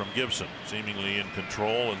before from Gibson, seemingly in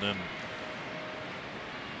control, and then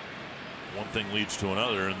one thing leads to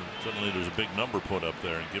another, and suddenly there's a big number put up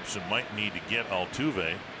there, and Gibson might need to get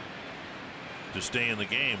Altuve to stay in the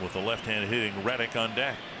game with the left-hand hitting Reddick on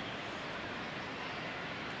deck.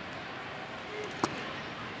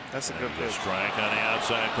 That's a good pitch. Strike on the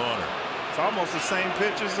outside corner. It's almost the same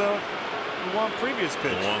pitch as the one previous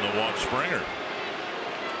pitch. The one that walked Springer.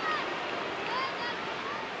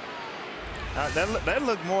 That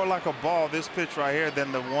looked more like a ball, this pitch right here,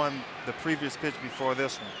 than the previous pitch before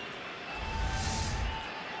this one.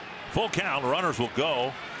 Full count. Runners will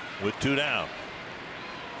go with 2 down.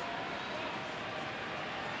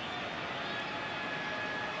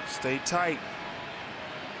 Stay tight.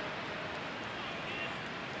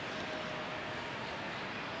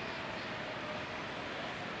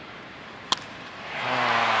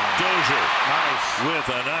 Nice. With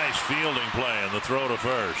a nice fielding play and the throw to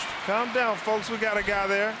first. Calm down, folks. We got a guy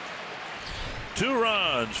there. 2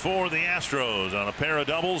 runs for the Astros on a pair of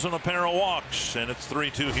doubles and a pair of walks, and it's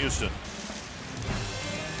 3-2 Houston.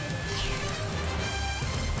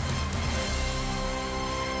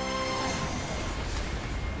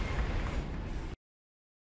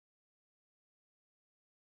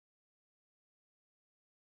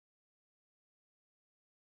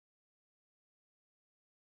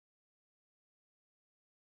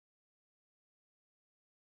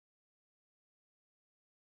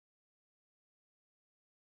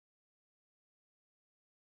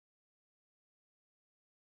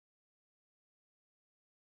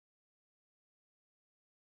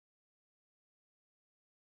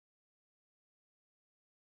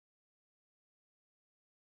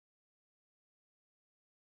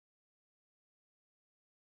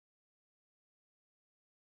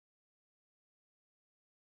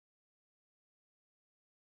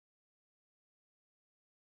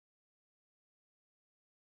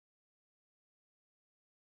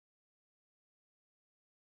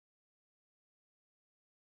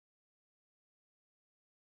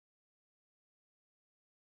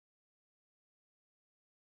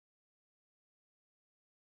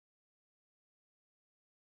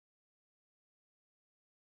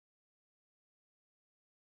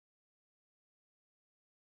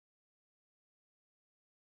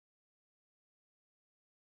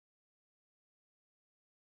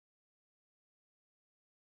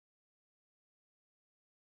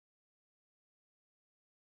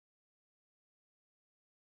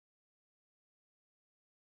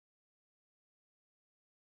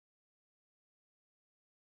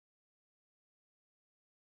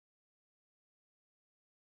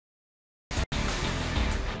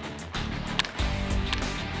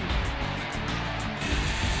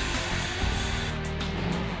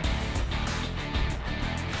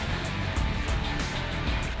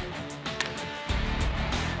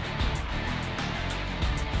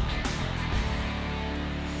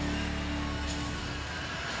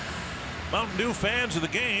 Mountain Dew fans of the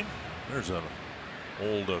game. There's an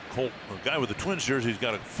old Colt, a guy with the Twins jersey. He's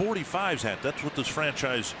got a 45s hat. That's what this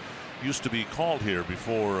franchise used to be called here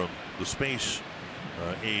before the space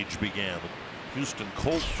age began. The Houston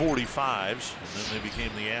Colt 45s, and then they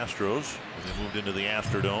became the Astros, and they moved into the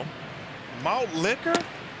Astrodome. Malt liquor?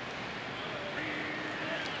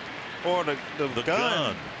 Or the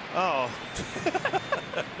gun? Oh.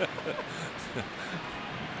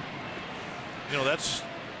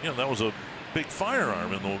 That was a big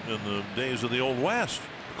firearm in the days of the Old West.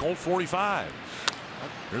 The Colt 45.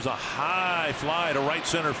 There's a high fly to right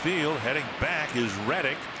center field. Heading back is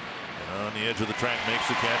Reddick, and on the edge of the track makes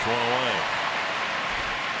the catch, 1 away.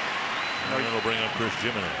 And it'll bring up Chris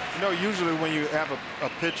Jimenez. Usually when you have a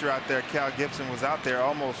pitcher out there, Cal Gibson was out there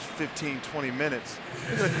almost 15-20 minutes.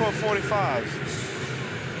 He's a Colt 45.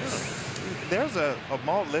 There's a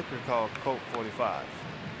malt liquor called Colt 45.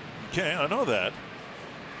 Okay, I know that.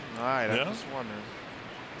 All right, I'm just wondering.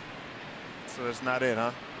 So that's not it,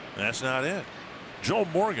 huh? That's not it. Joe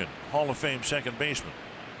Morgan, Hall of Fame second baseman,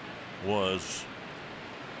 was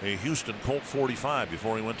a Houston Colt 45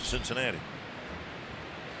 before he went to Cincinnati.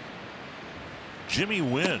 Jimmy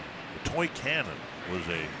Wynn, the toy cannon, was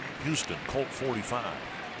a Houston Colt 45.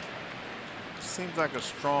 seems like a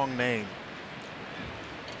strong name.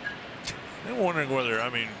 I'm wondering whether, I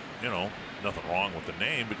mean, you know, nothing wrong with the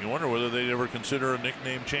name, but you wonder whether they'd ever consider a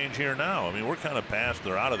nickname change here now. I mean, we're kind of past,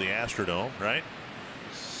 they're out of the Astrodome, right?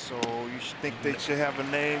 So you should think they should have a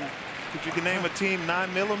name. Could you name a team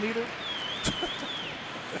 9mm?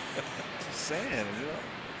 Just saying, you know.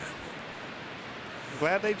 I'm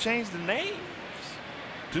glad they changed the name.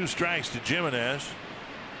 2 strikes to Jimenez.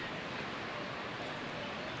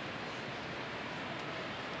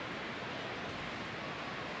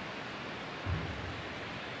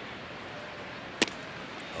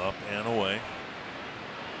 Up and away.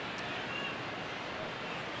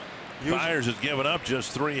 Fiers has given up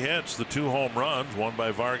just 3 hits, the 2 home runs, one by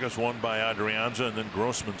Vargas, one by Adrianza, and then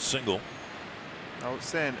Grossman's single. I was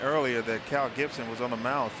saying earlier that Cal Gibson was on the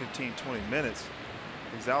mound 15-20 minutes.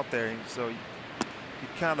 He's out there, so you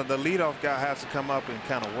kind of, the leadoff guy has to come up and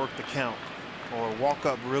kind of work the count or walk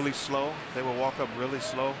up really slow. They will walk up really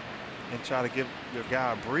slow and try to give your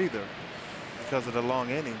guy a breather because of the long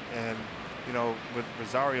inning. And you know, with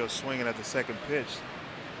Rosario swinging at the second pitch,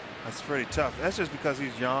 that's pretty tough. That's just because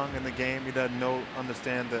he's young in the game. He doesn't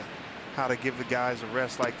understand how to give the guys a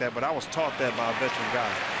rest like that. But I was taught that by a veteran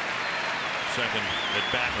guy. Second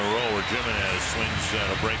at bat in a row where Jimenez swings at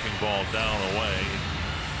a breaking ball down away.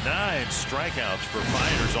 9 strikeouts for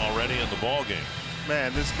Fiers already in the ball game.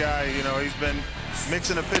 Man, this guy, you know, he's been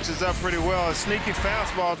mixing the pitches up pretty well. A sneaky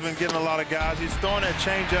fastball has been getting a lot of guys. He's throwing that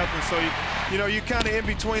changeup, and so you know, you're kind of in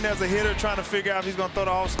between as a hitter trying to figure out if he's going to throw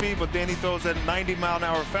the off speed, but then he throws that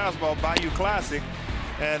 90-mile-an-hour fastball, Bayou Classic,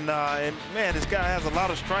 and man, this guy has a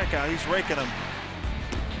lot of strikeout. He's raking them,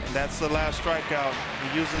 and that's the last strikeout.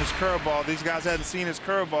 He's using his curveball. These guys hadn't seen his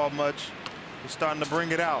curveball much. He's starting to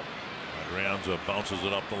bring it out. Adrianza bounces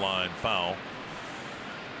it up the line, foul.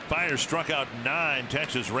 Fiers struck out 9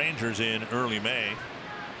 Texas Rangers in early May.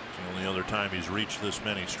 It's the only other time he's reached this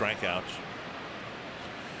many strikeouts.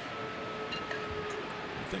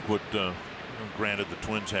 I think what, granted, the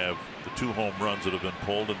Twins have the 2 home runs that have been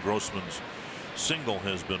pulled, and Grossman's single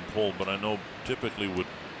has been pulled. But I know typically what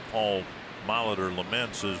Paul Molitor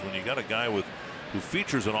laments is when you got a guy who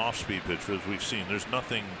features an off-speed pitch, as we've seen, there's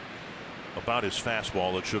nothing about his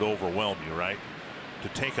fastball that should overwhelm you, right? To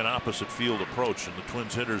take an opposite field approach, and the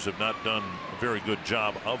Twins hitters have not done a very good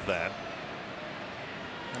job of that.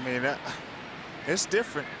 I mean, it's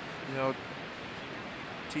different. You know,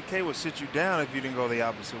 TK would sit you down if you didn't go the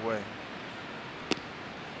opposite way.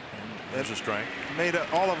 And there's a strike. Made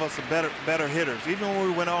all of us better hitters. Even when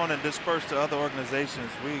we went on and dispersed to other organizations,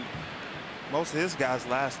 most of his guys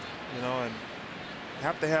lasted. You know, and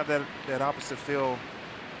have to have that opposite field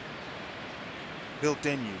built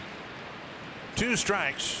in you. 2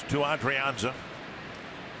 strikes to Adrianza.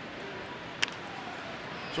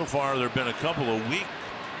 So far, there have been a couple of weak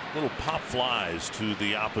little pop flies to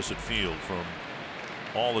the opposite field from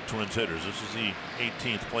all the Twins hitters. This is the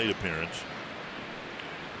 18th plate appearance.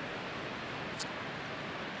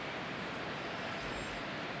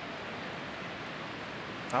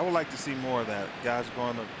 I would like to see more of that. Guys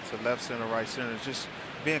going to left center, right center, just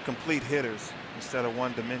being complete hitters instead of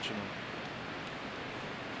one-dimensional.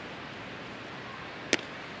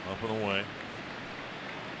 Up and away.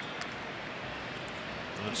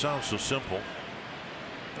 And it sounds so simple.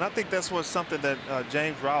 And I think that's something that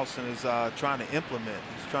James Rowson is trying to implement.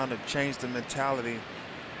 He's trying to change the mentality,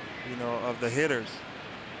 you know, of the hitters,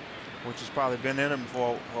 which has probably been in him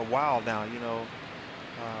for a while now. You know,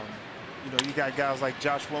 you got guys like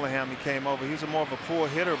Josh Willingham. He came over. He's more of a pull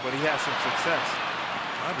hitter, but he has some success.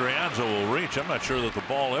 Adrianza will reach. I'm not sure that the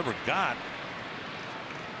ball ever got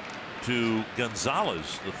to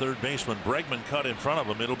Gonzalez, the third baseman. Bregman cut in front of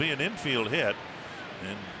him. It'll be an infield hit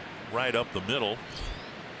and right up the middle,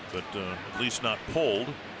 but at least not pulled.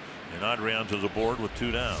 And Adrianza's aboard with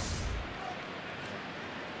 2 down.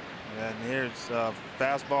 And here's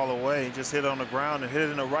fastball away. He just hit it on the ground and hit it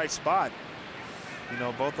in the right spot. You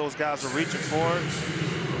know, both those guys are reaching for it.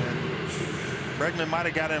 And Bregman might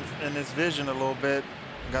have got in his vision a little bit,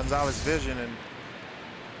 Gonzalez's vision, and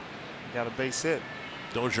got a base hit.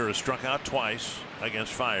 Dozier has struck out twice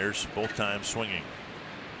against Fiers, both times swinging.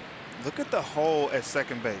 Look at the hole at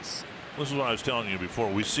second base. This is what I was telling you before.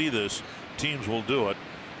 We see this, teams will do it.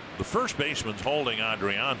 The first baseman's holding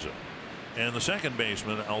Adrianza, and the second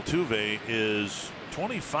baseman, Altuve, is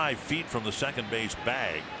 25 feet from the second base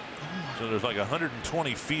bag. So there's like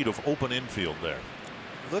 120 feet of open infield there.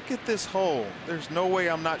 Look at this hole. There's no way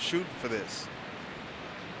I'm not shooting for this.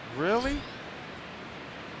 Really?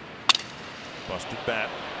 Busted bat,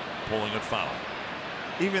 pulling it foul.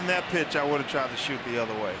 Even that pitch, I would have tried to shoot the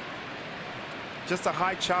other way. just a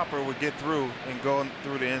high chopper would get through and go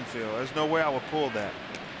through the infield. There's no way I would pull that.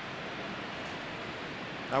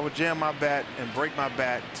 I would jam my bat and break my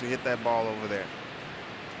bat to hit that ball over there.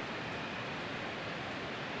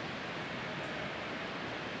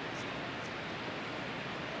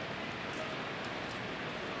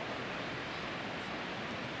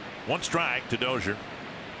 One strike to Dozier.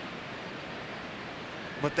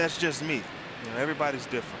 But that's just me. You know, everybody's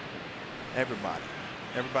different. Everybody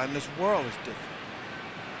in this world is different.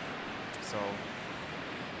 So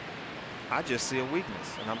I just see a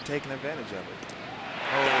weakness, and I'm taking advantage of it.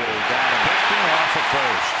 Oh, got him. Picking off at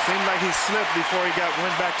first. Seemed like he slipped before he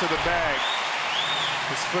went back to the bag.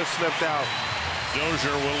 His foot slipped out.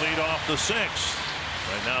 Dozier will lead off the 6th.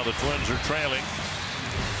 Right now the Twins are trailing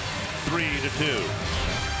 3-2.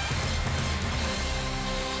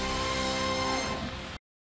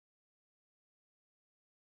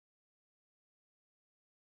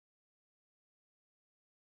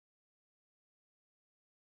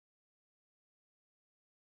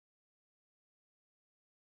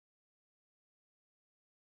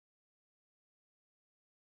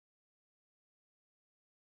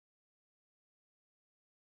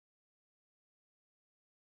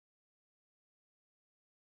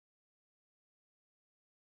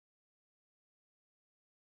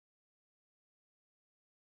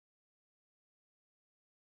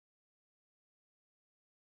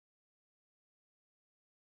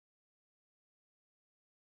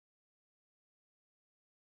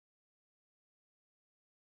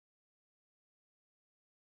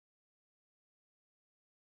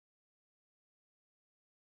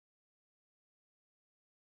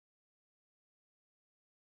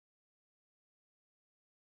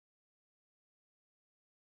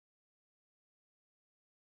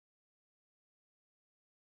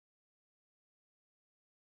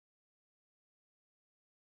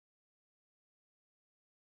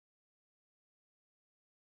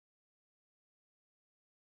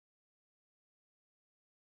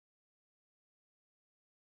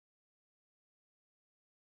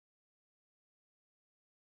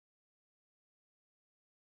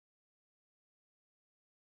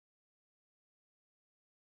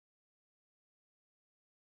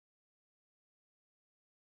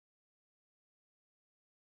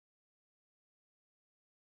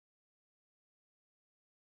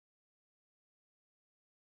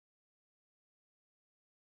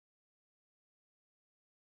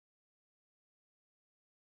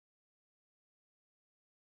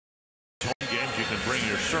 Games you can bring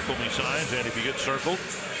your Circle Me signs, and if you get circled,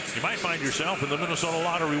 you might find yourself in the Minnesota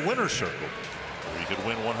Lottery Winner's Circle, where you could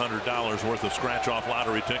win $100 worth of scratch-off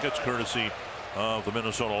lottery tickets, courtesy of the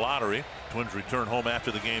Minnesota Lottery. Twins return home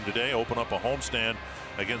after the game today, open up a homestand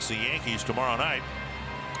against the Yankees tomorrow night,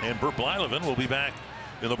 and Bert Blyleven will be back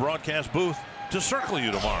in the broadcast booth to circle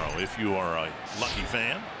you tomorrow if you are a lucky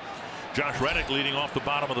fan. Josh Reddick leading off the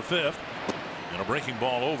bottom of the 5th, and a breaking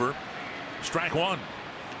ball over. Strike 1.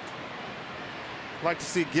 I'd like to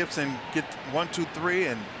see Gibson get 1, 2, 3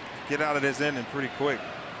 and get out of this inning pretty quick,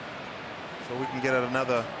 so we can get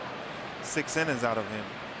another 6 innings out of him.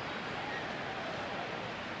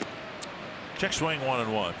 Check swing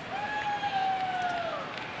 1-1.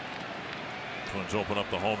 Twins open up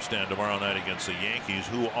the homestand tomorrow night against the Yankees,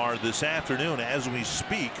 who are this afternoon, as we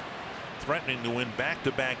speak, threatening to win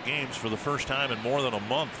back-to-back games for the first time in more than a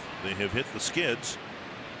month. They have hit the skids.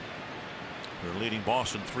 They're leading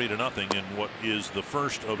Boston 3-0 in what is the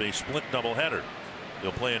first of a split doubleheader.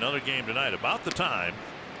 They'll play another game tonight. About the time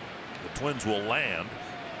the Twins will land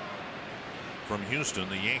from Houston,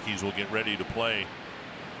 the Yankees will get ready to play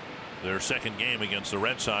their second game against the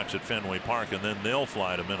Red Sox at Fenway Park, and then they'll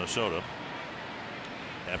fly to Minnesota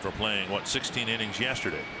after playing, 16 innings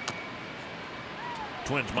yesterday.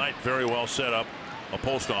 Twins might very well set up a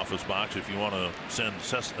post office box if you want to send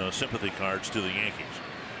sympathy cards to the Yankees.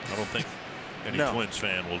 I don't think any Twins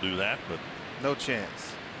fan will do that, but no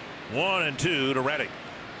chance. 1-2 to Reddick.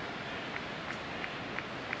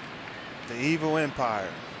 The evil empire.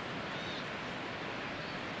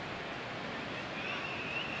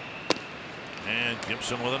 And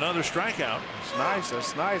Gibson with another strikeout. It's nice.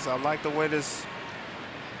 That's nice. I like the way this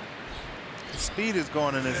speed is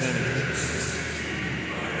going in this inning.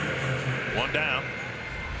 1 down.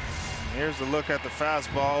 Here's a look at the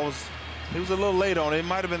fastballs. He was a little late on it. He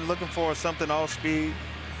might have been looking for something off speed.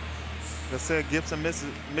 Like I said, Gibson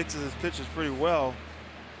mixes his pitches pretty well.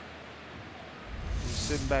 He's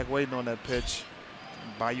sitting back waiting on that pitch.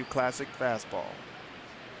 Bayou Classic fastball.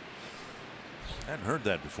 I hadn't heard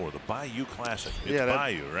that before. The Bayou Classic. It's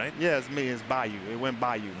Bayou, right? Yeah, it's me. It's Bayou. It went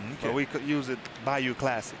Bayou. Okay. So we could use it Bayou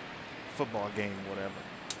Classic. Football game, whatever.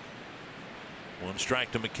 One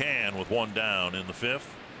strike to McCann with one down in the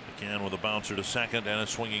fifth. McCann with a bouncer to second and a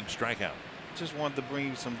swinging strikeout. Just wanted to bring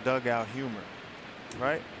you some dugout humor,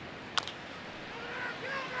 right?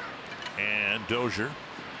 And Dozier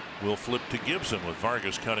will flip to Gibson with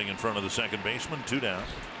Vargas cutting in front of the second baseman. 2 down.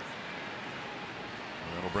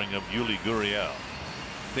 That'll bring up Yuli Gurriel.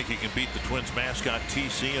 Think he can beat the Twins mascot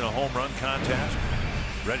TC in a home run contest?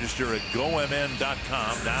 Register at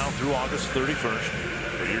GoMN.com now through August 31st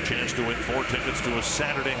for your chance to win 4 tickets to a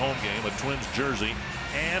Saturday home game, a Twins jersey,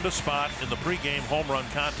 and a spot in the pregame home run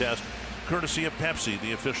contest, courtesy of Pepsi,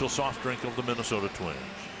 the official soft drink of the Minnesota Twins.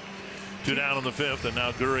 2 down in the fifth, and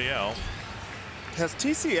now Gurriel. Has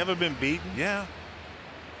TC ever been beaten? Yeah.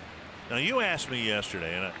 Now you asked me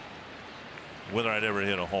yesterday whether I'd ever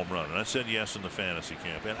hit a home run, and I said yes in the fantasy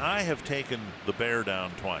camp. And I have taken the Bear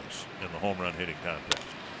down twice in the home run hitting contest.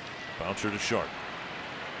 Bouncer to short.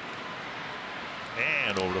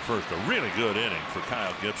 And over to first. A really good inning for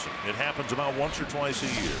Kyle Gibson. It happens about once or twice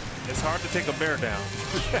a year. It's hard to take a Bear down.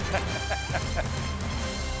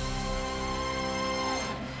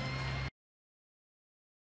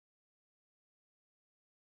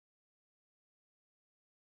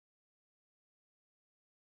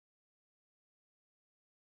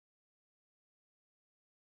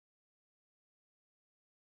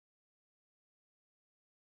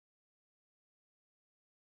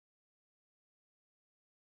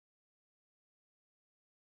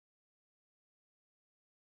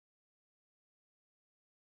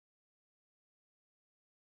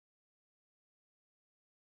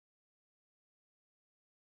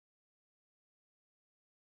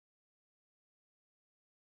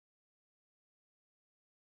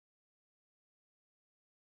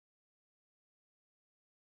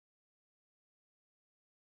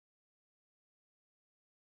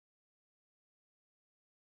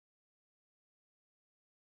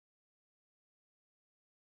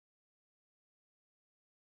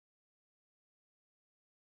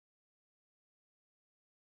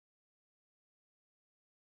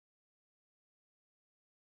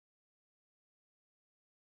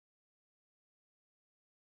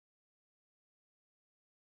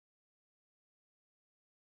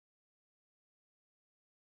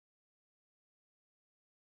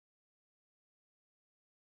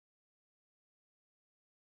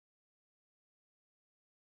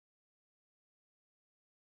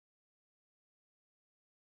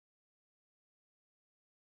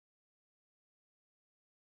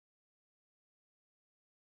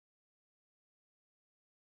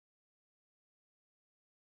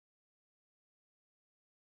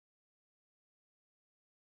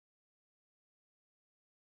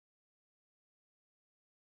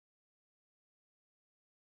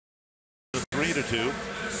 The 3-2.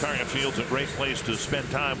 Target Field's a great place to spend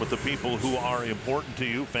time with the people who are important to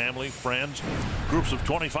you. Family, friends, groups of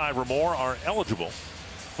 25 or more are eligible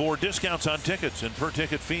for discounts on tickets, and per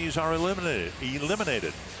ticket fees are eliminated.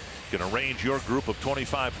 You can arrange your group of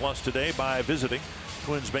 25 plus today by visiting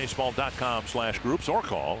twinsbaseball.com/groups or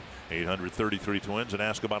call 800-33-TWINS and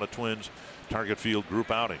ask about a Twins Target Field group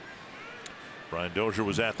outing. Brian Dozier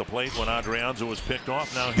was at the plate when Adrianza was picked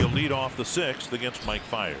off. Now he'll lead off the 6th against Mike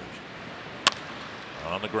Fiers.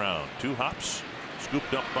 On the ground, 2 hops,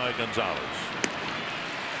 scooped up by Gonzalez.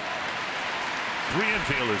 3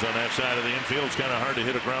 infielders on that side of the infield. It's kind of hard to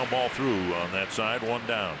hit a ground ball through on that side. 1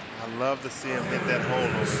 down. I love to see him hit that hole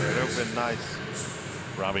over there. That would have been nice.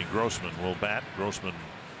 Robbie Grossman will bat. Grossman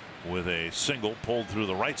with a single pulled through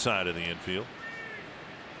the right side of the infield.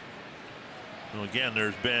 Well, again,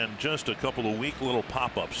 there's been just a couple of weak little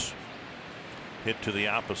pop-ups hit to the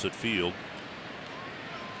opposite field.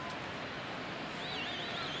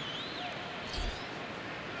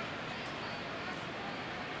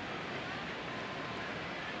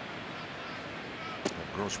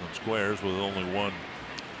 Grossman squares with only 1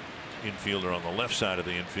 infielder on the left side of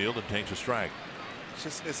the infield and takes a strike.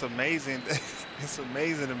 It's amazing. It's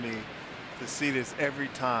amazing to me to see this every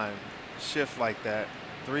time shift like that.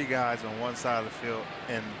 3 guys on one side of the field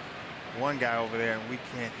and 1 guy over there, and we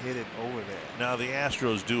can't hit it over there. Now the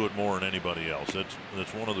Astros do it more than anybody else.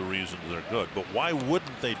 That's one of the reasons they're good. But why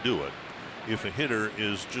wouldn't they do it if a hitter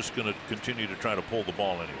is just going to continue to try to pull the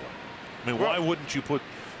ball anyway? I mean, why wouldn't you put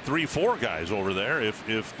 3-4 guys over there if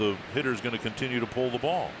the hitter's going to continue to pull the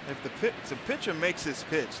ball? If the pitcher makes his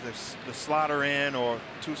pitch, the slider in or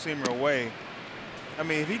 2-seamer away, I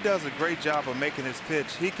mean, if he does a great job of making his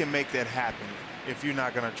pitch, he can make that happen if you're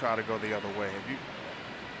not going to try to go the other way.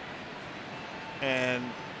 And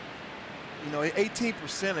you know,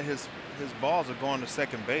 18% of his balls are going to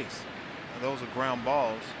second base. And those are ground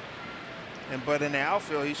balls. But in the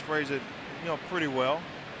outfield, he sprays it, you know, pretty well.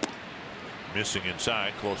 Missing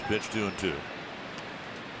inside, close pitch, 2-2.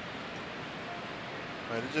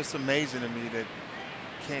 But it's just amazing to me that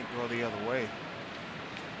you can't go the other way.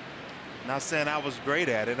 Not saying I was great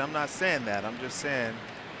at it. I'm not saying that. I'm just saying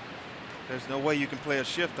there's no way you can play a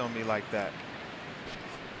shift on me like that.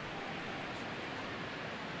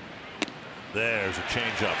 There's a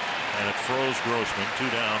changeup, and it froze Grossman. 2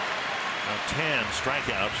 down. Now 10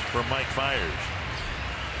 strikeouts for Mike Fiers.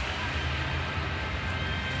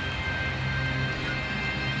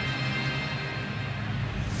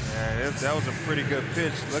 Yeah, that was a pretty good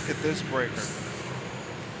pitch. Look at this breaker.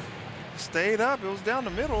 Stayed up. It was down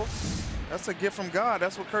the middle. That's a gift from God.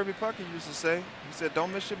 That's what Kirby Puckett used to say. He said,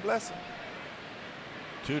 don't miss your blessing.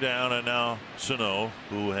 2 down, and now Sano,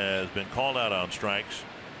 who has been called out on strikes.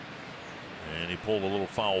 And he pulled a little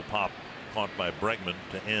foul pop caught by Bregman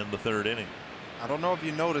to end the 3rd inning. I don't know if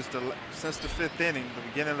you noticed since the 5th inning, the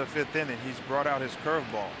beginning of the 5th inning, he's brought out his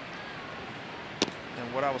curveball.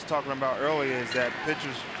 And what I was talking about earlier is that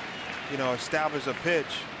pitchers, you know, establish a pitch,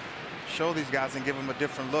 show these guys and give them a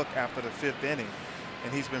different look after the 5th inning.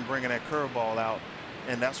 And he's been bringing that curveball out.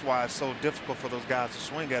 And that's why it's so difficult for those guys to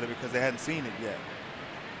swing at it, because they hadn't seen it yet.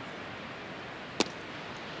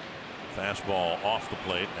 Fastball off the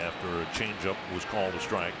plate after a changeup was called a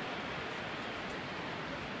strike.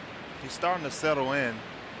 He's starting to settle in.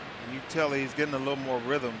 And you tell he's getting a little more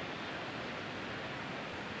rhythm.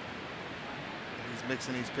 And he's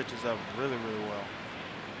mixing these pitches up really, really well.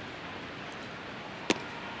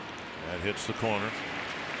 That hits the corner.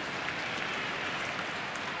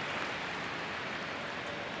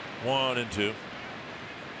 1-2.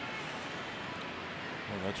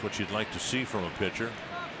 Well, that's what you'd like to see from a pitcher.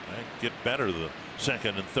 Get better the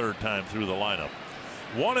 2nd and 3rd time through the lineup.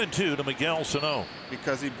 1-2 to Miguel Sano.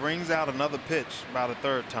 Because he brings out another pitch about a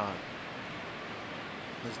 3rd time.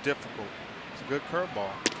 It's difficult. It's a good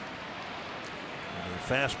curveball.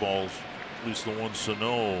 Fastballs, at least the ones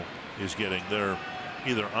Sano is getting, they're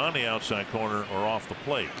either on the outside corner or off the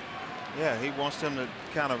plate. Yeah, he wants them to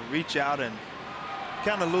kind of reach out and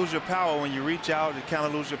kind of lose your power when you reach out. You kind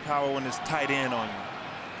of lose your power when it's tight in on you.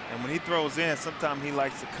 And when he throws in, sometimes he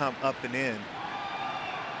likes to come up and in.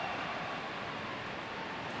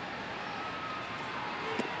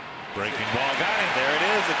 Breaking ball, got him. There it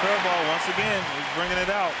is, the curveball once again. He's bringing it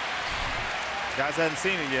out. Guys hadn't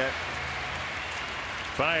seen it yet.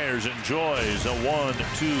 Fiers enjoys a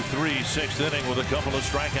 1-2-3 6th inning with a couple of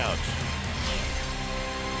strikeouts.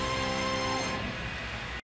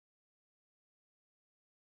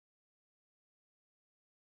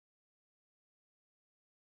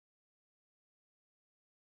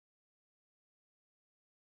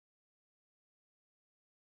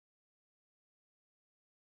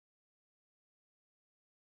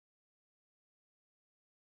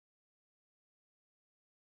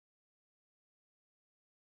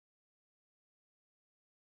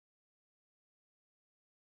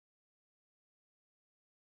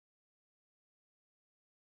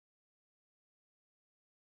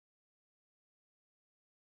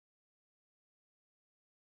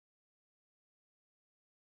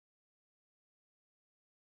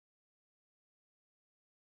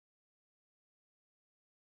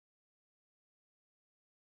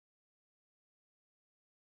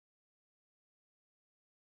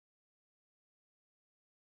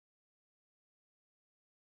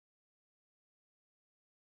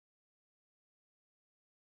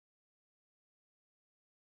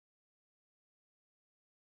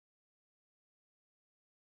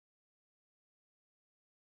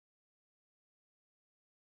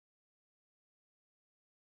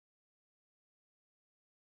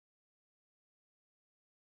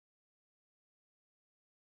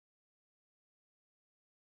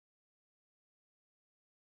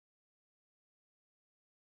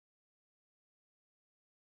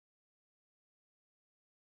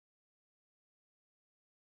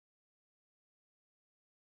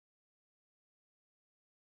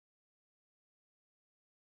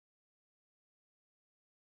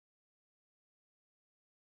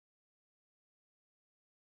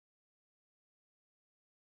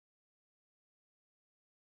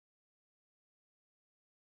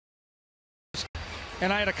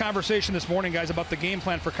 And I had a conversation this morning, guys, about the game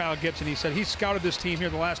plan for Kyle Gibson. He said he scouted this team here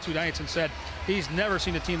the last 2 nights and said he's never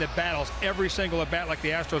seen a team that battles every single at-bat like the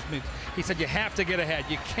Astros. He said you have to get ahead.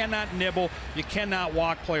 You cannot nibble. You cannot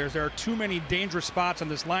walk players. There are too many dangerous spots in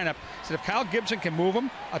this lineup. He said if Kyle Gibson can move them,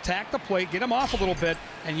 attack the plate, get him off a little bit,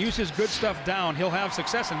 and use his good stuff down, he'll have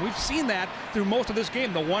success. And we've seen that through most of this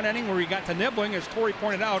game. The one inning where he got to nibbling, as Torrey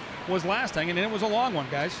pointed out, was last inning, and it was a long one,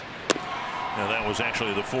 guys. Now that was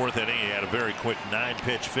actually the 4th inning. He had a very quick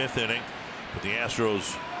 9-pitch 5th inning, but the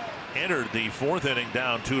Astros entered the fourth inning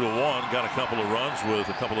down 2-1. Got a couple of runs with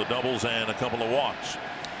a couple of doubles and a couple of walks.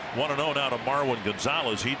 1-0 now to Marwin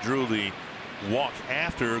Gonzalez. He drew the walk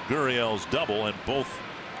after Gurriel's double, and both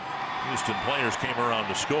Houston players came around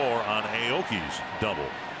to score on Aoki's double.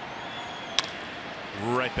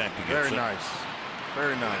 Right back to Gibson. Very nice.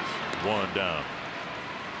 Very nice. One down.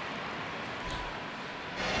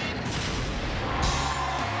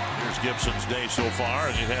 Here's Gibson's day so far,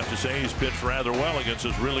 and you'd have to say he's pitched rather well against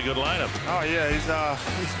this really good lineup. Oh yeah,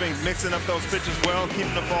 he's been mixing up those pitches well,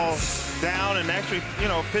 keeping the ball down, and actually,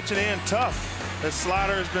 pitching in tough. His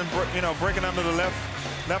slider has been, breaking under the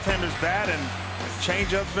left-hander's bat, and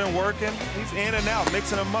changeup's been working. He's in and out,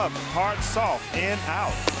 mixing them up, hard, soft, in,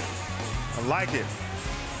 out. I like it.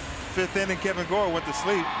 Fifth inning, Kevin Gore went to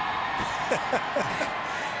sleep.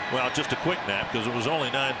 Well, just a quick nap because it was only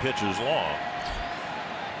 9 pitches long.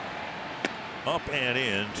 Up and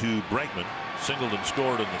in to Bregman. Singleton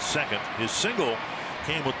scored in the second. His single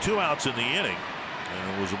came with 2 outs in the inning,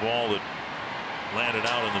 and it was a ball that landed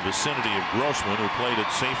out in the vicinity of Grossman, who played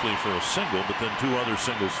it safely for a single, but then 2 other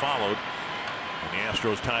singles followed, and the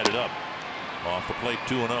Astros tied it up. Off the plate,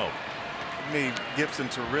 2-0. I need Gibson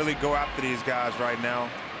to really go after these guys right now,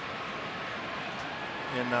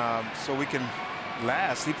 and so we can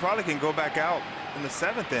last. He probably can go back out in the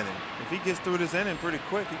 7th inning. If he gets through this inning pretty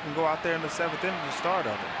quick, he can go out there in the 7th inning to start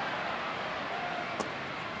of it.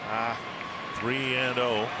 3-0.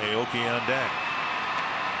 Aoki on deck.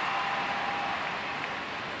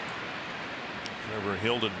 Trevor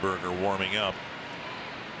Hildenberger warming up.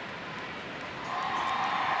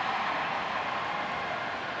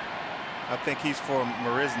 I think he's for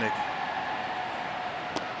Marisnik.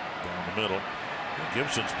 Down the middle.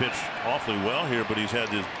 Gibson's pitched awfully well here, but he's had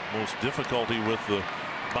his most difficulty with the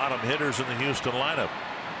bottom hitters in the Houston lineup,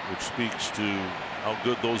 which speaks to how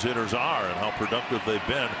good those hitters are and how productive they've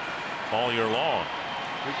been all year long.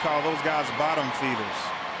 We call those guys bottom feeders.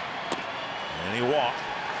 And he walked.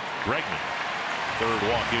 Bregman. Third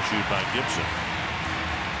walk issued by Gibson.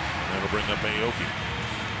 And that'll bring up Aoki.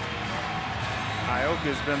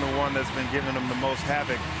 Aoki has been the one that's been giving him the most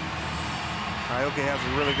havoc. Aoki has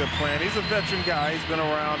a really good plan. He's a veteran guy. He's been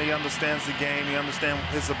around. He understands the game. He understands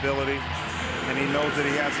his ability. And he knows that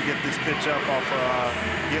he has to get this pitch up off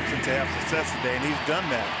Gibson to have success today, and he's done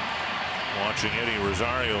that. Watching Eddie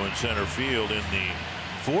Rosario in center field in the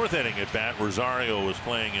 4th inning at bat. Rosario was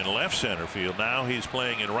playing in left center field. Now he's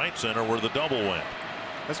playing in right center where the double went.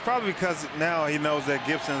 That's probably because now he knows that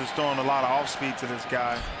Gibson is throwing a lot of off speed to this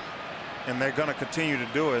guy, and they're going to continue to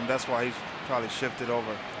do it, and that's why he's probably shifted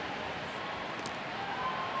over.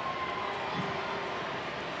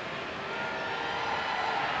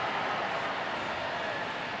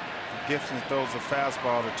 Gibson throws a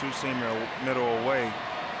fastball, the 2-seamer middle away.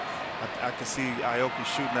 I can see Aoki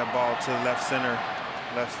shooting that ball to left center,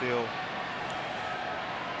 left field.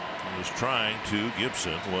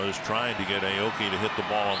 Gibson was trying to get Aoki to hit the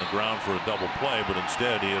ball on the ground for a double play, but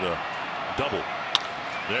instead he hit a double.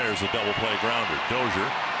 There's a double play grounder.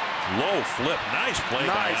 Dozier, low flip. Nice play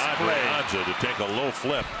by Adrianza to take a low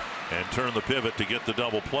flip and turn the pivot to get the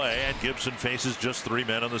double play, and Gibson faces just 3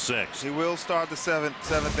 men in the 6th. He will start the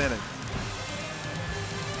 7th inning.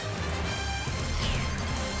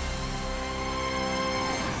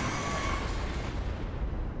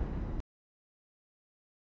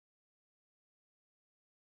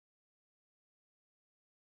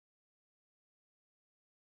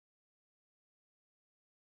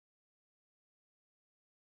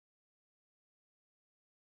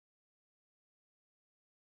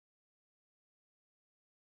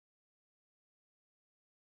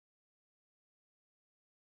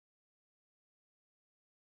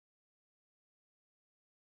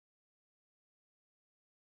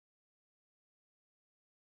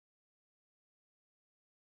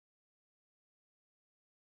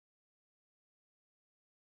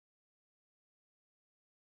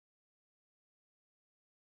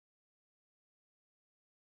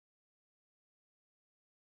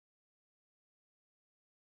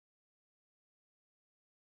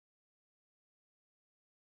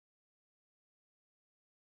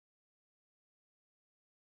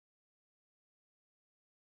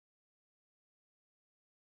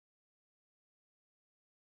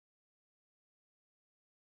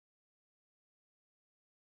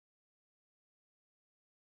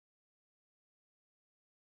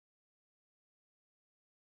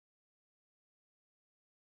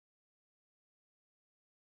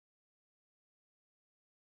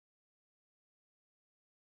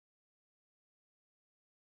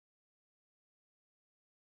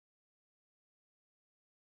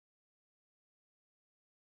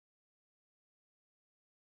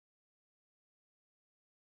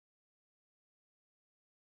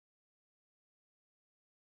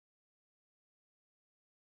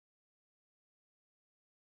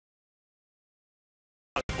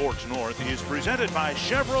 Sports North is presented by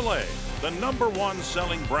Chevrolet, the #1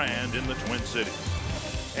 selling brand in the Twin Cities.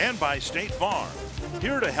 And by State Farm,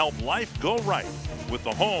 here to help life go right with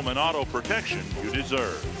the home and auto protection you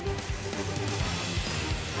deserve.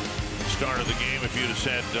 Start of the game, if you'd have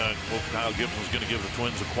said Kyle Gibson's going to give the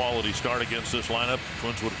Twins a quality start against this lineup, the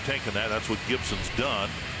Twins would have taken that. That's what Gibson's done.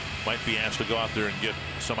 Might be asked to go out there and get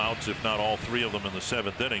some outs, if not all 3 of them in the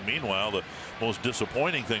 7th inning. Meanwhile, the most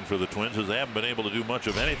disappointing thing for the Twins is they haven't been able to do much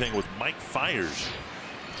of anything with Mike Fiers.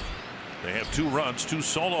 They have 2 runs, 2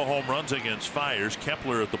 solo home runs against Fiers.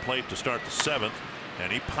 Kepler at the plate to start the 7th,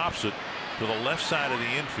 and he pops it to the left side of the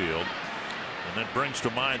infield. And that brings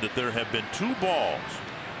to mind that there have been 2 balls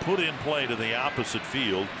put in play to the opposite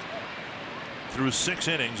field through 6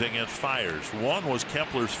 innings against Fiers. One was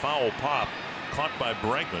Kepler's foul pop caught by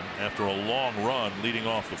Bregman after a long run leading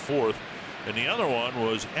off the 4th, and the other one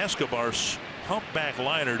was Escobar's humpback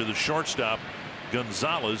liner to the shortstop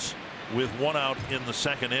Gonzalez with 1 out in the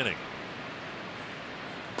 2nd inning.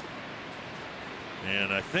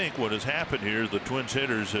 And I think what has happened here, the Twins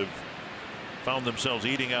hitters have found themselves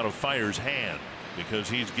eating out of Fiers' hand, because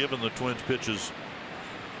he's given the Twins pitches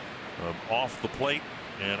off the plate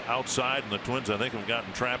and outside, and the Twins, I think, have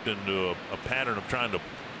gotten trapped into a pattern of trying to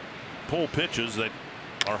pull pitches that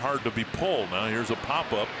are hard to be pulled. Now here's a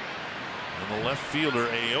pop-up, and the left fielder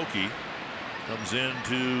Aoki comes in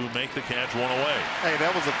to make the catch, 1 away. Hey,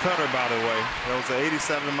 that was a cutter, by the way. That was an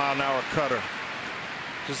 87-mile-an-hour cutter.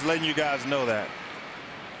 Just letting you guys know that.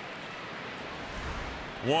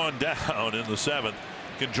 1 down in the 7th.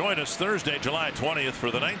 You can join us Thursday, July 20th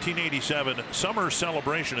for the 1987 Summer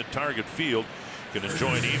Celebration at Target Field. You can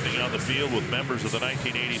enjoy an evening on the field with members of the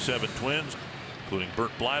 1987 Twins, including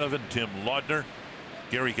Bert Blyleven, Tim Laudner.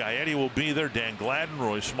 Gary Gaetti will be there, Dan Gladden,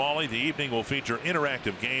 Roy Smalley. The evening will feature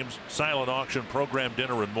interactive games, silent auction, program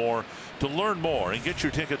dinner, and more. To learn more and get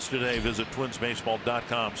your tickets today, visit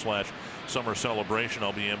twinsbaseball.com/summer celebration.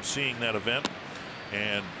 I'll be emceeing that event,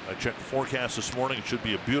 and I checked the forecast this morning. It should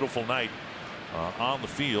be a beautiful night on the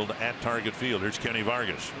field at Target Field. Here's Kenny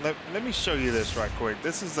Vargas. Let me show you this right quick.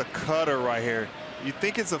 This is a cutter right here. You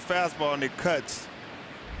think it's a fastball and it cuts,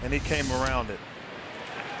 and he came around it.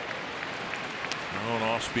 An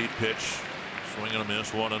off-speed pitch, swing and a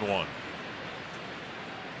miss, 1-1.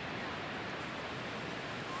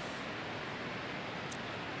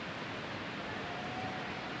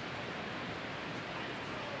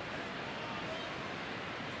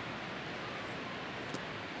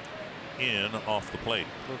 In off the plate.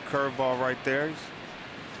 Little curveball right there.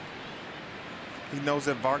 He knows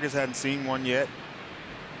that Vargas hadn't seen one yet,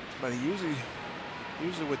 but he usually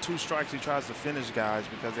with 2 strikes he tries to finish guys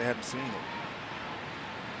because they hadn't seen it.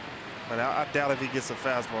 But I doubt if he gets a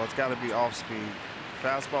fastball. It's got to be off speed.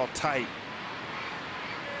 Fastball tight.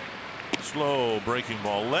 Slow breaking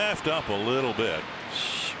ball, left up a little bit,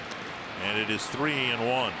 and it is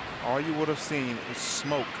 3-1. All you would have seen is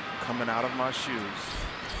smoke coming out of my shoes.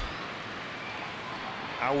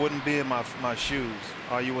 I wouldn't be in my shoes.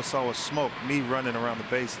 All you saw was smoke, me running around the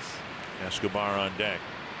bases. Escobar on deck.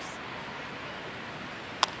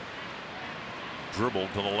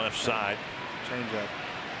 Dribbled to the left side. Change up.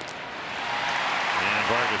 And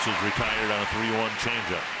Vargas is retired on a 3-1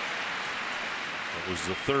 changeup. It was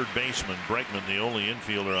the 3rd baseman, Bregman, the only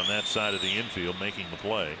infielder on that side of the infield, making the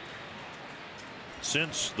play.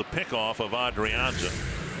 Since the pickoff of Adrianza,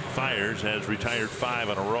 Fiers has retired 5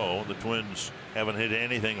 in a row. The Twins haven't hit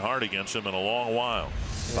anything hard against him in a long while.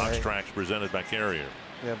 Fox Tracks presented by Carrier.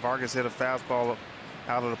 Yeah, Vargas hit a fastball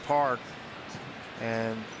out of the park,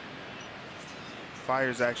 and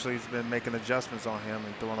Fiers actually has been making adjustments on him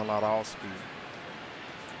and throwing a lot of off speed.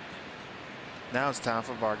 Now it's time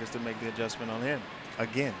for Vargas to make the adjustment on him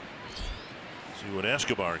again. See what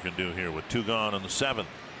Escobar can do here with 2 gone in the 7th.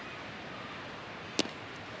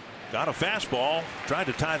 Got a fastball, tried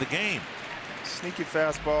to tie the game. Sneaky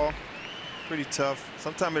fastball, pretty tough.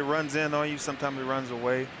 Sometimes it runs in on you, sometimes it runs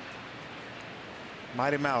away.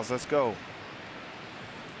 Mighty Mouse, let's go.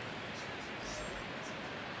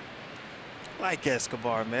 I like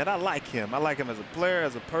Escobar, man. I like him. I like him as a player,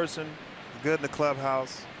 as a person. He's good in the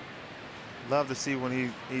clubhouse. Love to see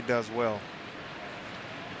when he does well.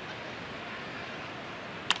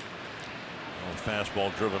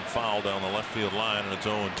 Fastball driven foul down the left field line, and it's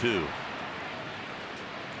 0-2.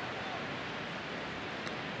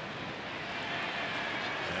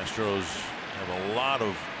 Astros have a lot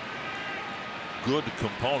of good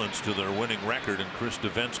components to their winning record, and Chris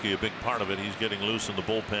Davinsky a big part of it. He's getting loose in the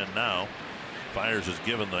bullpen now. Fiers has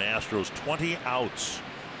given the Astros 20 outs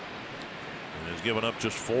and has given up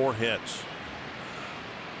just 4 hits.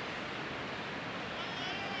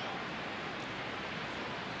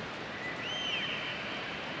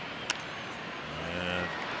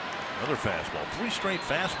 Another fastball. 3 straight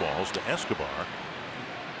fastballs to Escobar.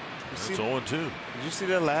 It's 0-2. Did you see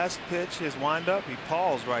that last pitch, his windup? He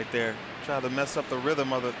paused right there, tried to mess up the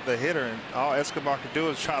rhythm of the hitter, and all Escobar could do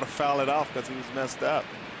is try to foul it off because he was messed up.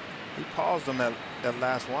 He paused on that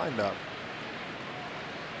last windup.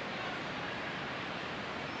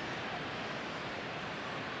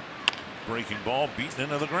 Breaking ball beaten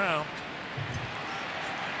into the ground.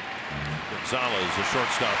 Gonzalez, the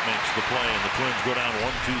shortstop, makes the play, and the Twins go down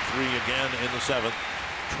 1-2-3 again in the 7th,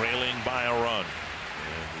 trailing by a run.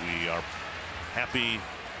 And we are happy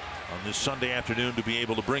on this Sunday afternoon to be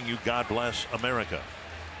able to bring you God Bless America.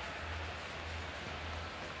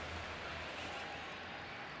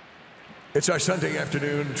 It's our Sunday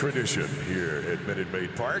afternoon tradition here at Minute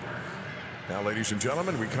Maid Park. Now, ladies and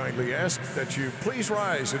gentlemen, we kindly ask that you please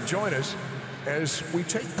rise and join us as we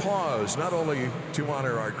take pause not only to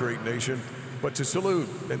honor our great nation, but to salute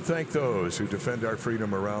and thank those who defend our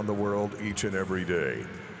freedom around the world each and every day.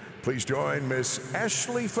 Please join Miss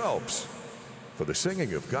Ashley Phelps for the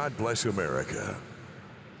singing of God Bless America.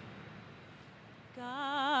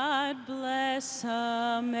 God bless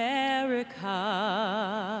America,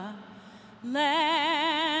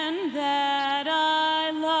 land that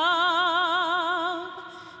I love.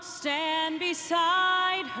 Stand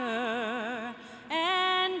beside her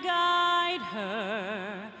and guide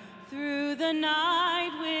her through the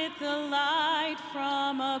night with the light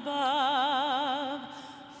from above.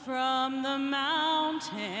 From the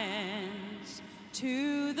mountains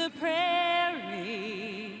to the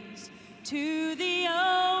prairies to the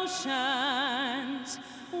oceans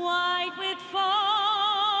white with foam.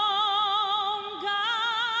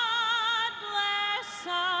 God bless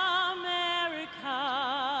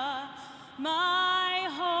America, my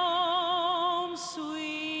home,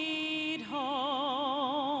 sweet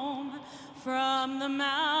home. From the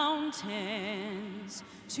mountains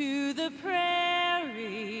to the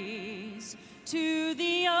prairies to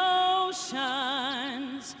the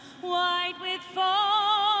oceans white with foam.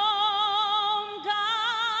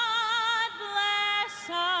 God bless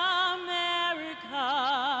America,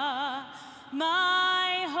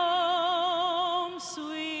 my home,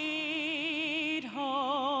 sweet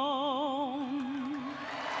home.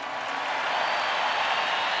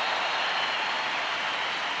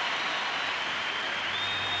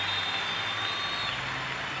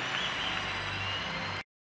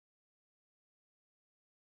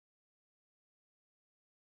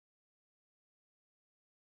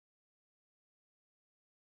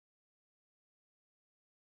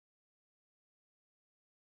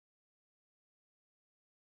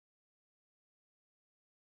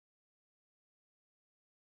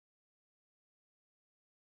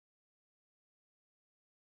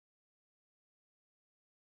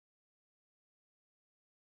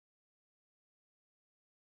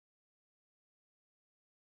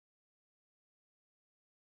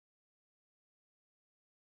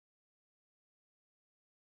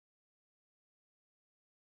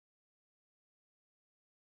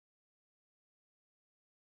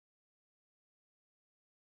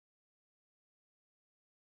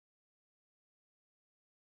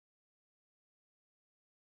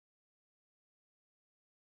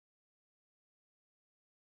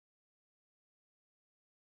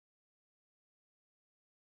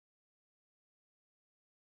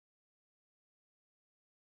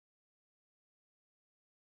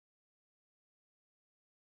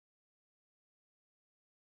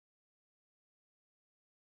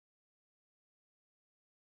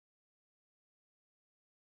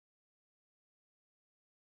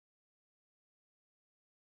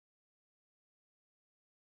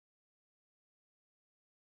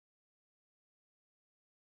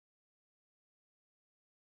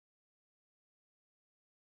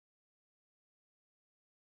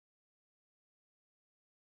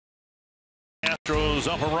 Astros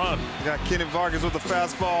up a run. You got Kenny Vargas with the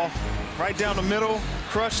fastball right down the middle,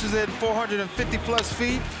 crushes it 450 plus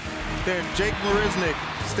feet. Then Jake Marisnick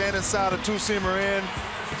standing inside a two-seamer in,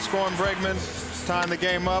 scoring Bregman, tying the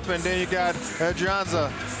game up. And then you got Adrianza,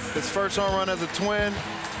 his first home run as a Twin.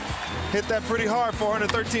 Hit that pretty hard,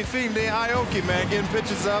 413 feet. And then Aoki, man, getting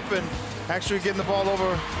pitches up and actually getting the ball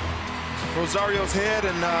over Rosario's head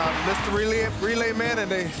and missed the relay man.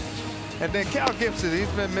 And then Cal Gibson, he's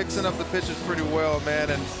been mixing up the pitches pretty well,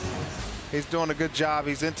 man, and he's doing a good job.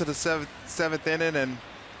 He's into the seventh inning, and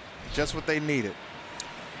just what they needed.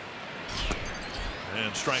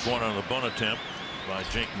 And strike one on the bunt attempt by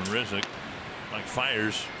Jake Marisnick. Mike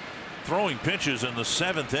Fiers throwing pitches in the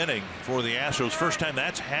 7th inning for the Astros. First time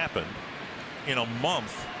that's happened in a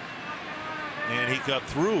month. And he got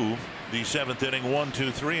through the 7th inning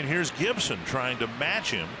 1-2-3. And here's Gibson trying to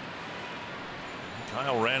match him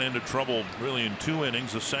Kyle ran into trouble really in 2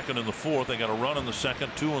 innings, the second and the fourth. They got a run in the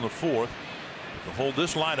second, 2 in the fourth. To hold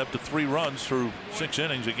this lineup to 3 runs through 6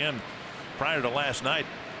 innings. Again, prior to last night,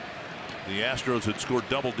 the Astros had scored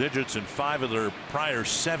double digits in 5 of their prior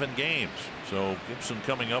 7 games. So Gibson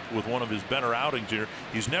coming up with one of his better outings here.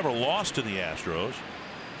 He's never lost to the Astros,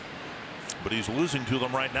 but he's losing to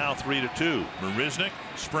them right now 3-2. Marisnick,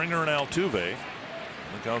 Springer, and Altuve.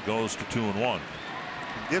 Look how it goes to 2-1.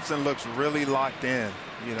 Gibson looks really locked in.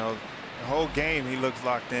 You know, the whole game he looks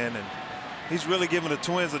locked in, and he's really giving the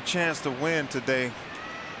Twins a chance to win today.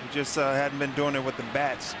 He just hadn't been doing it with the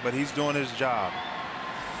bats, but he's doing his job.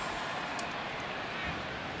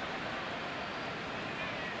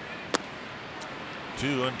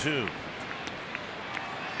 2-2.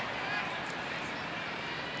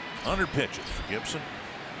 100 pitches for Gibson.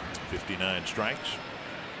 59 strikes.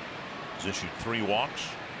 He's issued 3 walks.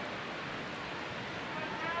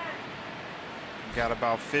 Got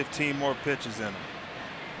about 15 more pitches in him.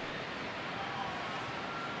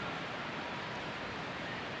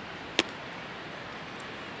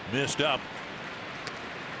 Missed up.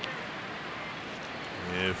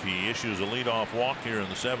 If he issues a leadoff walk here in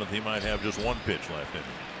the 7th, he might have just 1 pitch left in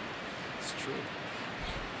him. It's true.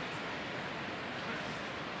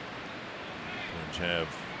 Twins have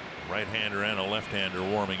a right-hander and a left-hander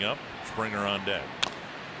warming up. Springer on deck.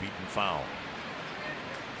 Beaten foul.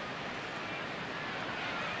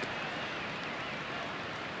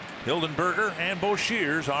 Hildenberger and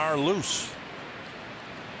Boshears are loose.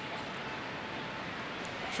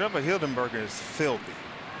 Trevor Hildenberger is filthy.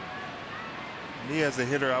 Me as a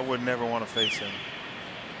hitter, I would never want to face him.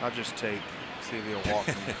 I'll just see if he'll walk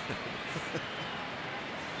me.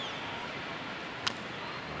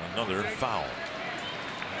 Another foul.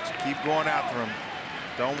 Just keep going after him.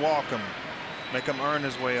 Don't walk him. Make him earn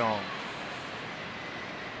his way on.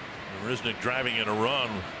 Marisnick driving in a run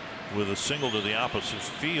with a single to the opposite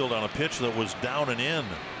field on a pitch that was down and in.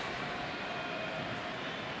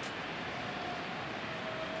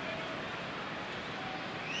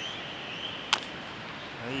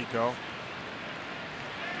 There you go.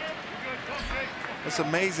 It's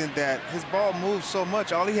amazing that his ball moves so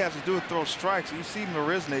much. All he has to do is throw strikes. You see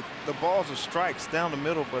Marisnick, the balls are strikes down the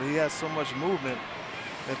middle, but he has so much movement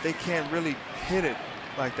that they can't really hit it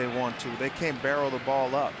like they want to. They can't barrel the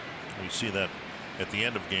ball up. We see that at the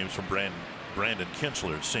end of games from Brandon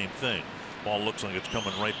Kinsler. Same thing. Ball looks like it's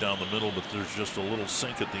coming right down the middle, but there's just a little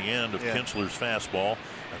sink at the end of Kinsler's fastball.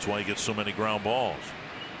 That's why he gets so many ground balls.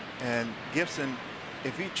 And Gibson,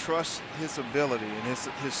 if he trusts his ability and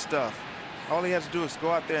his stuff, all he has to do is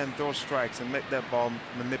go out there and throw strikes and make that ball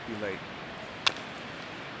manipulate.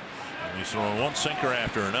 And he's throwing one sinker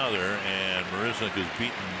after another, and Marisnick is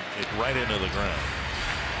beating it right into the ground.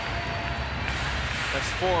 That's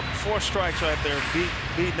four strikes right there,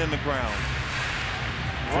 beaten in the ground.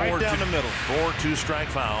 Right down the middle. 4 2-strike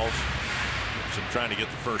fouls. Gibson trying to get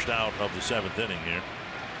the first out of the 7th inning here.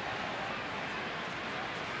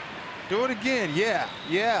 Do it again.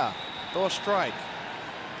 Yeah. Throw a strike.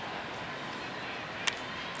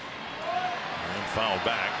 And foul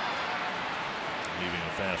back, leaving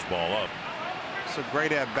a fastball up. It's a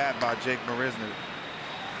great at bat by Jake Marisnick.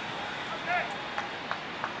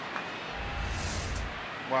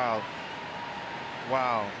 Wow.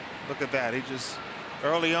 Look at that. He just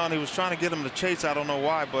early on he was trying to get him to chase. I don't know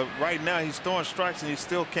why, but right now he's throwing strikes and he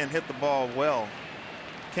still can't hit the ball well.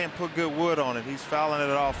 Can't put good wood on it. He's fouling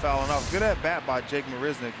it off, fouling off. Good at bat by Jake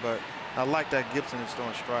Marisnick, but I like that Gibson is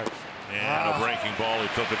throwing strikes. And a breaking ball. He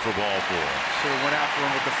took it for ball 4. Should have went after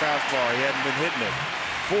him with the fastball. He hadn't been hitting it.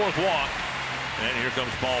 4th walk. And here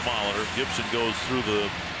comes Paul Molitor. Gibson goes through the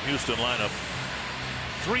Houston lineup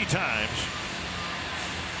 3 times.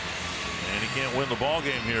 And he can't win the ball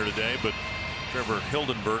game here today, but Trevor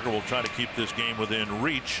Hildenberger will try to keep this game within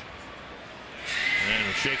reach. And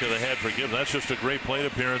a shake of the head for Gibson. That's just a great plate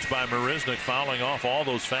appearance by Marisnick, fouling off all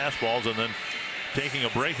those fastballs and then taking a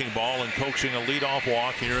breaking ball and coaxing a leadoff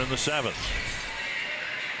walk here in the 7th.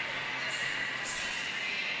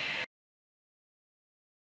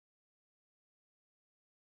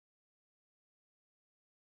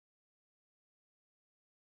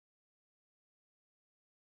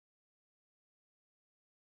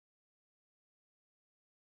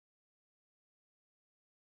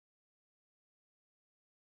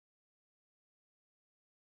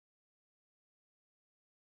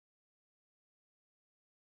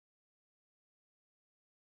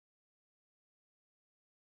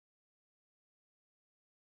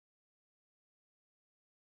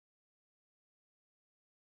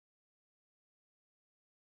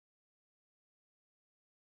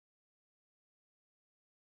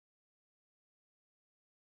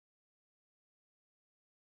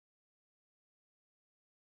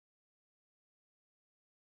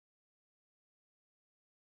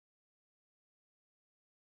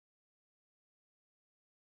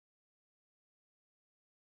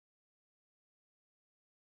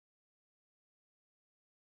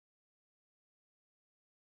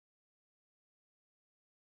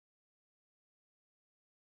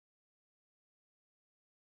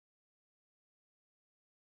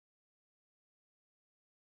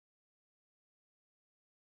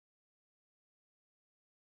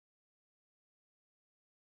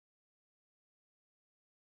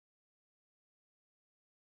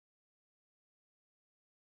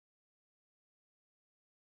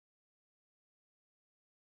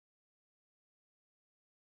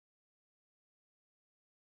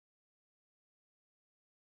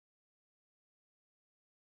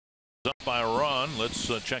 By a run. Let's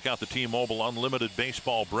check out the T-Mobile Unlimited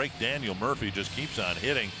Baseball break. Daniel Murphy just keeps on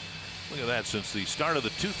hitting. Look at that. Since the start of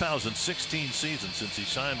the 2016 season, since he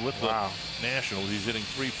signed with the Nationals, he's hitting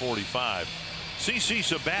 .345. CC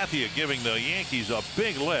Sabathia giving the Yankees a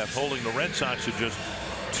big lift, holding the Red Sox to just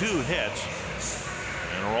 2 hits.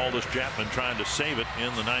 And Aroldis Chapman trying to save it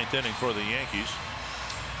in the 9th inning for the Yankees.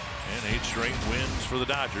 And 8 straight wins for the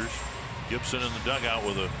Dodgers. Gibson in the dugout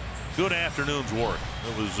with a good afternoon's work.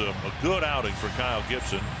 It was a good outing for Kyle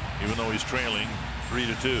Gibson, even though he's trailing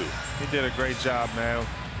 3-2. He did a great job, man.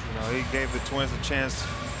 You know, he gave the Twins a chance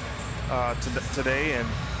today, and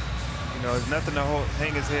you know, there's nothing to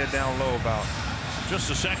hang his head down low about. Just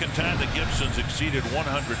the second time that Gibson's exceeded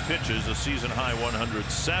 100 pitches, a season high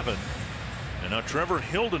 107. And now Trevor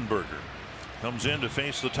Hildenberger comes in to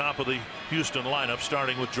face the top of the Houston lineup,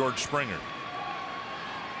 starting with George Springer.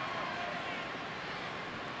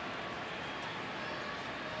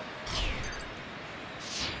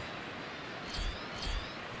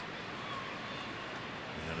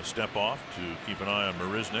 Step off to keep an eye on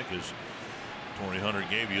Marisnick, as Torrey Hunter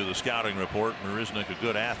gave you the scouting report. Marisnick, a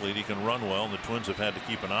good athlete, he can run well, and the Twins have had to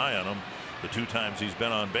keep an eye on him the 2 times he's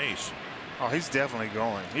been on base. Oh, he's definitely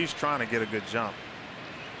going. He's trying to get a good jump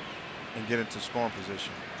and get into scoring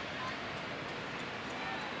position.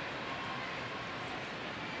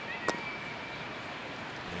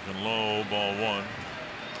 Taken low, ball 1.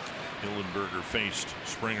 Hildenberger faced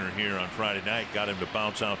Springer here on Friday night, got him to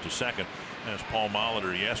bounce out to second. Asked Paul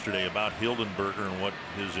Molitor yesterday about Hildenberger and what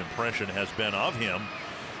his impression has been of him.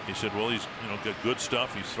 He said, well, he's got good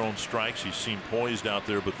stuff. He's thrown strikes. He seemed poised out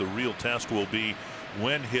there, but the real test will be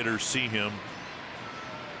when hitters see him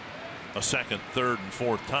a 2nd, 3rd, and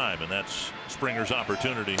 4th time, and that's Springer's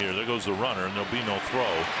opportunity here. There goes the runner, and there'll be no throw.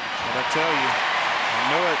 And I tell you, I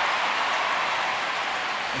know it.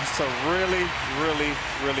 It's a really,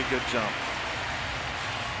 really good jump.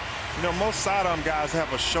 You know, most sidearm guys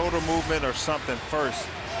have a shoulder movement or something first,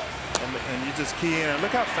 and you just key in. And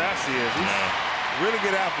look how fast he is. He's a really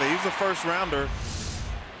good athlete. He's a 1st rounder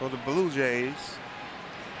for the Blue Jays.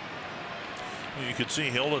 You could see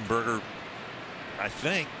Hildenberger, I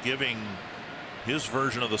think, giving his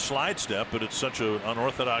version of the slide step, but it's such an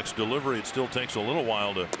unorthodox delivery, it still takes a little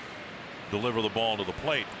while to deliver the ball to the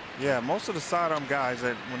plate. Yeah, most of the sidearm guys,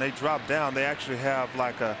 that when they drop down, they actually have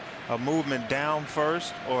like a movement down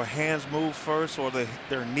first, or hands move first, or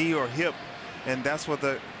their knee or hip, and that's what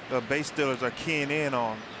the base stealers are keying in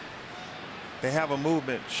on. They have a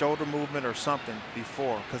movement, shoulder movement or something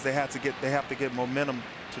before, because they have to get momentum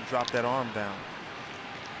to drop that arm down.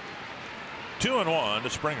 2-1 to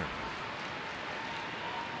Springer.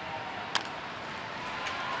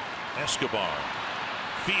 Escobar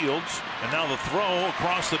fields, and now the throw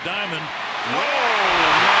across the diamond.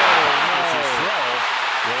 This throw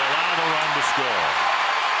will allow the run to score.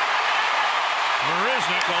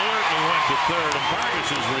 Marisnick alertly went to 3rd, and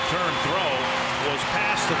Vargas's return throw was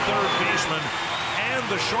past the 3rd baseman and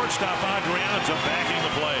the shortstop Adrianza, backing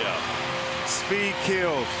the play up. Speed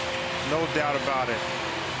kills, no doubt about it.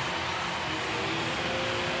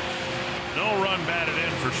 No run batted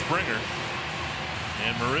in for Springer,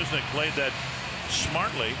 and Marisnick played that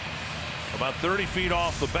smartly, about 30 feet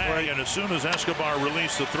off the bag, and as soon as Escobar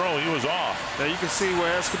released the throw, he was off. Now you can see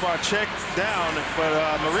where Escobar checked down, but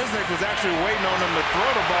Marisnick was actually waiting on him to throw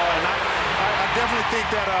the ball, and I definitely think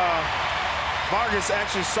that Vargas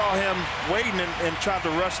actually saw him waiting and tried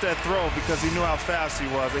to rush that throw, because he knew how fast he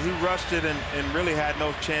was, and he rushed it and really had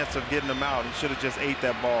no chance of getting him out. He should have just ate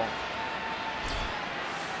that ball.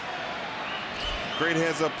 Great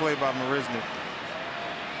heads-up play by Marisnick.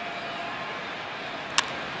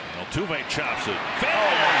 Altuve chops it.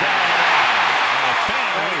 And the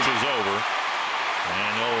fan reaches over,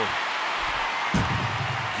 and he'll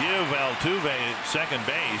give Altuve second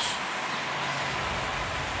base.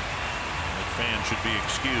 The fan should be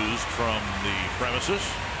excused from the premises.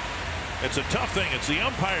 It's a tough thing. It's the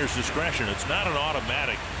umpire's discretion. It's not an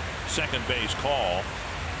automatic second base call.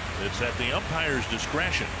 It's at the umpire's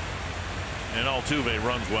discretion. And Altuve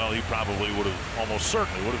runs well. He probably would have, almost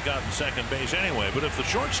certainly would have gotten second base anyway. But if the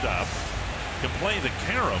shortstop can play the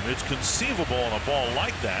carom, it's conceivable on a ball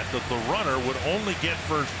like that the runner would only get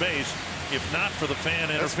first base if not for the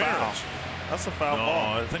fan interference. That's a foul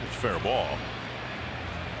ball. No, I think it's fair ball.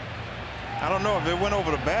 I don't know if it went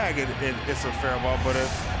over the bag. It's a fair ball, but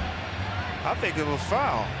I think it was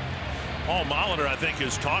foul. Paul Molitor, I think,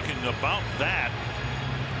 is talking about that.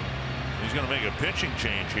 He's going to make a pitching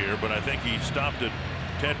change here, but I think he stopped at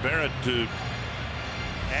Ted Barrett to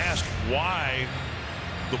ask why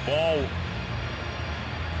the ball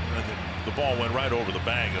went right over the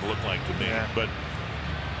bag, it looked like to me. Yeah. But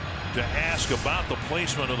to ask about the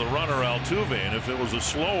placement of the runner Altuve, and if it was a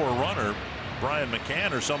slower runner, Brian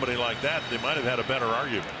McCann or somebody like that, they might have had a better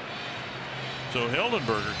argument. So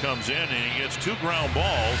Hildenberger comes in and he gets 2 ground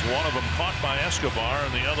balls, one of them caught by Escobar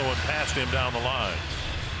and the other one passed him down the line.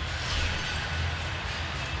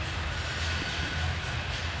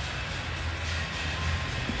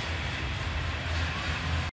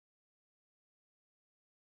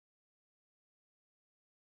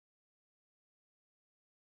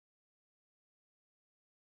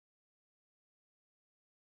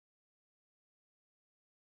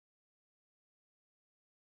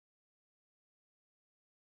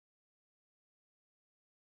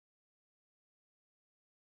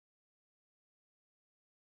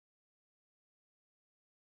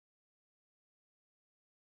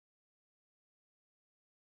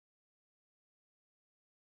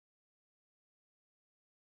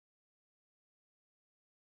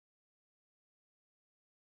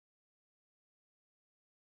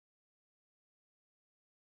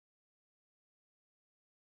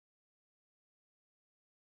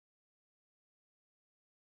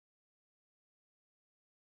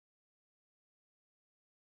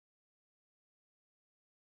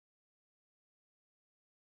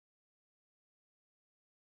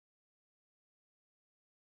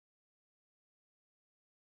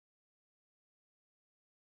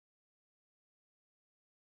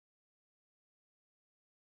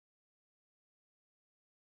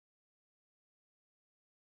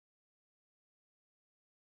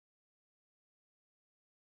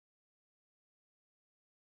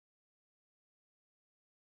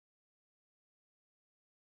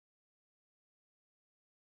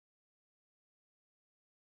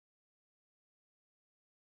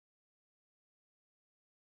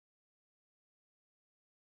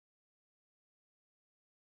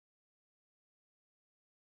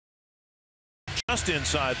 Just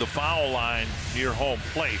inside the foul line near home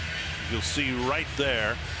plate, you'll see right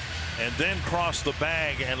there, and then crossed the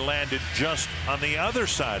bag and landed just on the other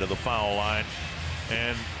side of the foul line.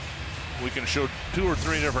 And we can show 2 or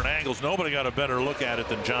 3 different angles. Nobody got a better look at it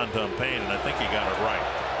than John Dumpain, and I think he got it right.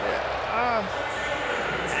 Yeah.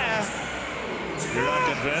 You're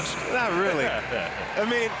not convinced? Not really. I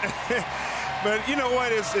mean, but you know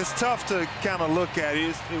what? It's tough to kind of look at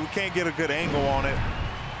it. We can't get a good angle on it.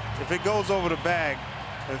 If it goes over the bag,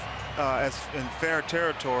 as in fair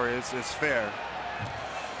territory, it's fair.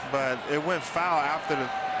 But it went foul after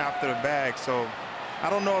the bag, so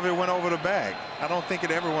I don't know if it went over the bag. I don't think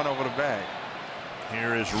it ever went over the bag.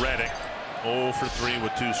 Here is Reddick, 0 for 3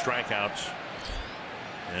 with 2 strikeouts,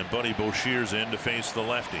 and Buddy Boucher's in to face the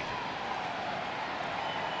lefty.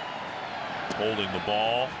 Holding the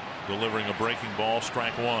ball, delivering a breaking ball,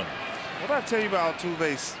 strike 1. What did I tell you about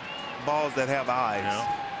Altuve's balls that have eyes?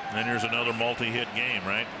 Yeah. And here's another multi-hit game,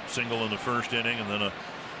 right? Single in the first inning, and then a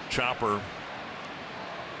chopper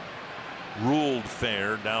ruled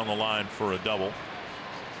fair down the line for a double,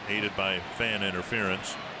 aided by fan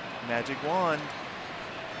interference. Magic wand.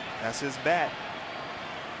 That's his bat.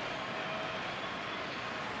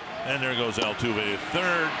 And there goes Altuve,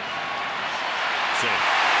 third. Safe.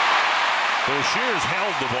 Boucher's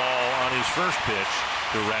held the ball on his first pitch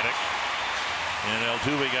to Reddick. And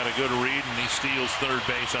Altuve got a good read, and he steals third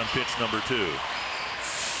base on pitch number 2.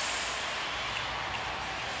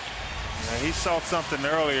 Yeah, he saw something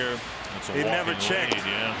earlier. He never checked. Lead,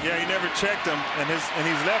 yeah, he never checked him, and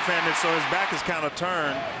he's left-handed, so his back is kind of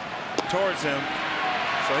turned towards him.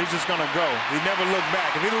 So he's just going to go. He never looked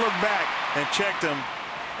back. If he looked back and checked him,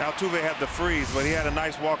 Altuve had the freeze, but he had a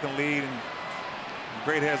nice walking lead and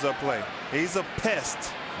great heads-up play. He's a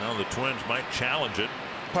pest. Now the Twins might challenge it.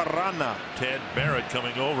 Piranha. Ted Barrett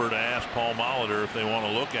coming over to ask Paul Molitor if they want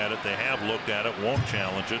to look at it. They have looked at it, won't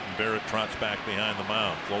challenge it, and Barrett trots back behind the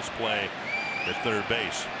mound. Close play at third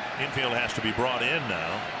base. Infield has to be brought in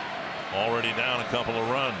now. Already down a couple of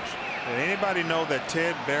runs. Did anybody know that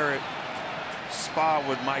Ted Barrett sparred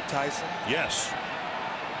with Mike Tyson? Yes.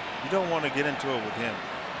 You don't want to get into it with him.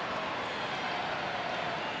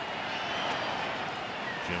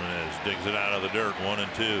 Jimenez digs it out of the dirt,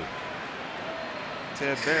 1-2.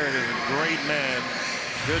 Ted Barrett is a great man,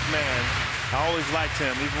 good man. I always liked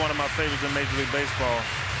him. He's one of my favorites in Major League Baseball.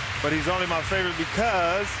 But he's only my favorite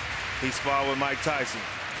because he sparred with Mike Tyson.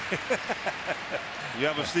 You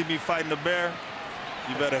ever see me fighting a bear?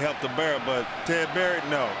 You better help the bear, but Ted Barrett,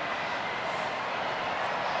 no.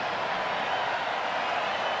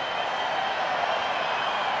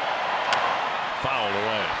 Fouled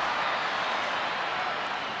away.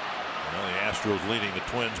 Well, the Astros leading the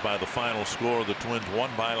Twins by the final score the Twins won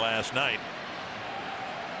by last night.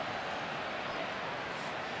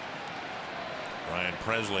 Ryan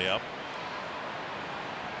Presley up.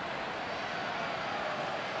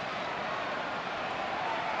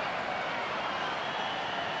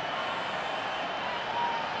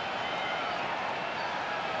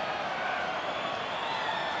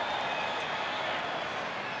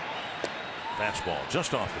 Fastball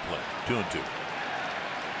just off the plate. 2-2.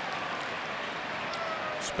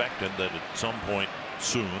 Expected that at some point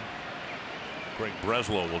soon, Greg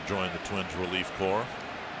Breslow will join the Twins relief corps,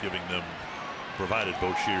 giving them, provided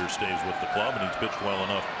Boshier stays with the club, and he's pitched well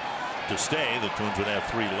enough to stay. The Twins would have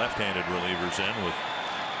 3 left-handed relievers in with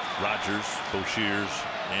Rogers, Boshiers,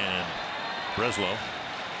 and Breslow.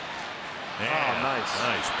 And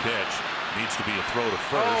nice pitch. Needs to be a throw to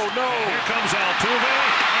first. Oh no! And here comes Altuve,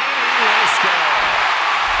 and he will score.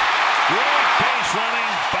 Great base running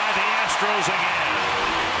by the Astros again.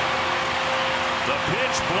 The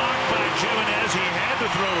pitch blocked by Jimenez. He had to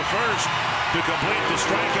throw to first to complete the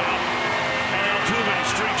strikeout, and Altuve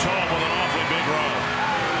streaks home with an awfully big run.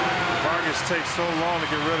 Vargas takes so long to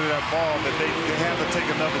get rid of that ball that they had to take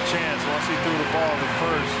another chance. Once he threw the ball to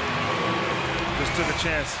first, just took a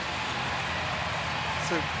chance.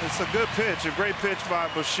 It's a good pitch, a great pitch by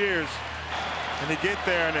Boshiers. And he get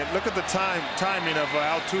there, and look at the timing of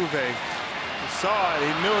Altuve. He saw it,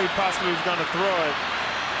 he knew he possibly was going to throw it,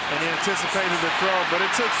 and he anticipated the throw, but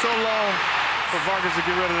it took so long for Vargas to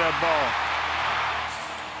get rid of that ball.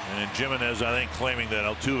 And Jimenez, I think, claiming that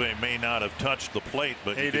Altuve may not have touched the plate,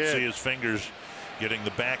 but you could see his fingers getting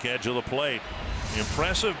the back edge of the plate.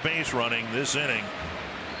 Impressive base running this inning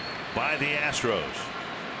by the Astros.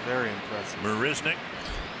 Very impressive. Marisnik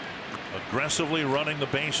aggressively running the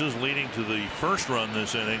bases, leading to the first run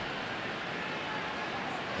this inning.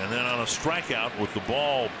 And then on a strikeout with the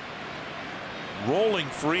ball rolling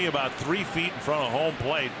free about 3 feet in front of home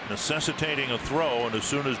plate, necessitating a throw. And as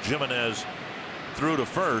soon as Jimenez threw to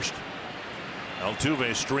first,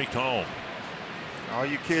 Altuve streaked home. All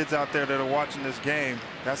you kids out there that are watching this game,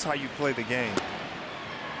 that's how you play the game.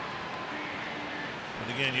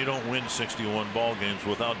 And again, you don't win 61 ball games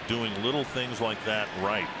without doing little things like that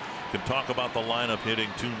right. You can talk about the lineup hitting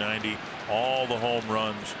 290, all the home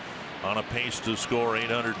runs, on a pace to score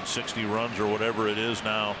 860 runs or whatever it is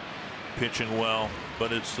now, pitching well.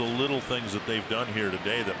 But it's the little things that they've done here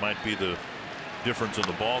today that might be the difference in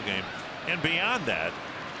the ball game. And beyond that,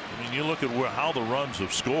 I mean, you look at how the runs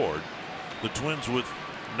have scored. The Twins with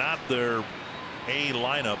not their A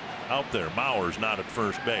lineup out there. Mauer's not at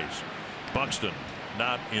first base. Buxton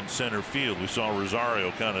not in center field. We saw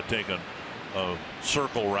Rosario kind of take a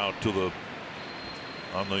circle route to the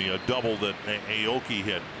on the double that Aoki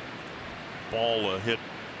hit. Ball hit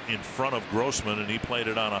in front of Grossman, and he played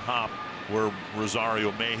it on a hop where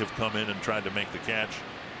Rosario may have come in and tried to make the catch.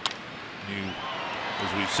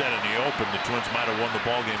 As we said in the open, the Twins might have won the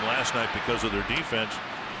ball game last night because of their defense.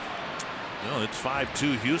 No, it's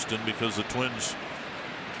 5-2 Houston because the Twins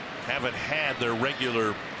haven't had their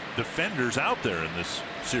regular defenders out there in this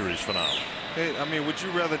series finale. Hey, I mean, would you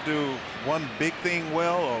rather do one big thing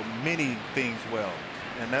well or many things well?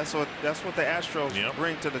 And that's what the Astros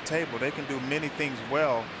bring to the table. They can do many things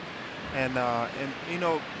well, and you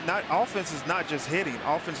know, offense is not just hitting.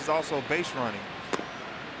 Offense is also base running,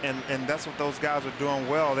 and that's what those guys are doing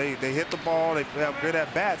well. They hit the ball. They have good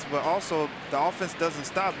at bats, but also the offense doesn't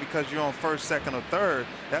stop because you're on first, second, or third.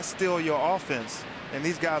 That's still your offense, and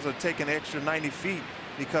these guys are taking the extra 90 feet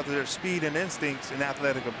because of their speed and instincts and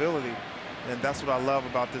athletic ability. And that's what I love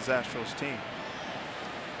about this Astros team.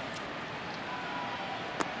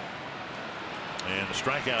 And the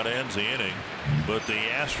strikeout ends the inning, but the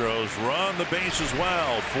Astros run the bases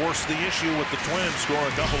well, force the issue with the Twins, score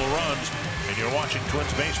a couple of runs, and you're watching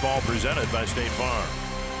Twins baseball presented by State Farm.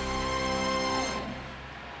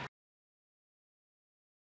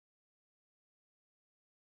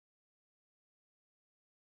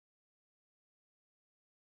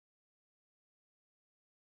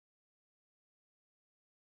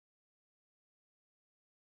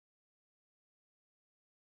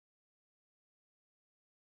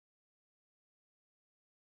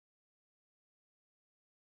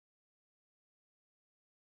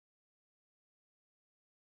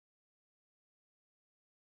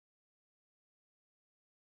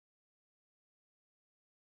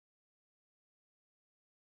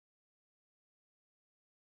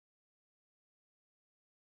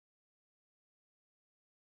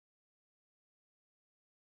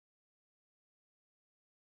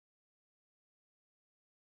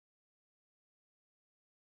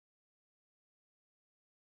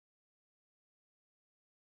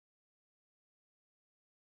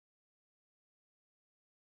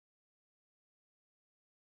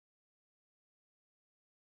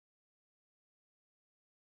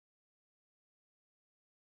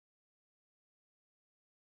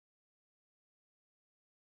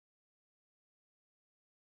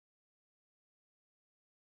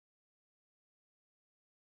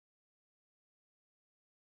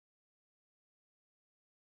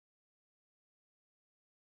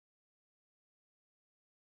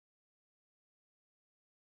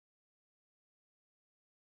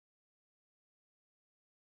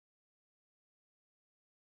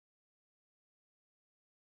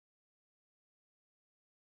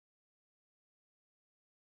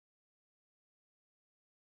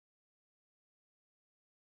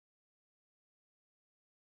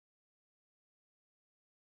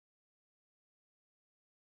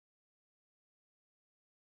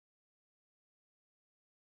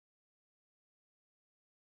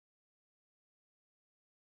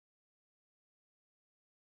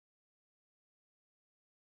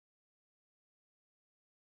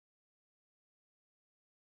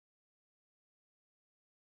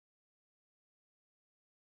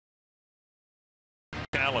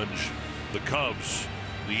 challenge the Cubs,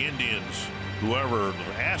 the Indians, whoever,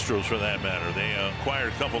 the Astros for that matter. They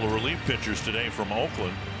acquired a couple of relief pitchers today from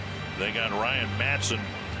Oakland. They got Ryan Madson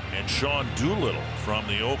and Sean Doolittle from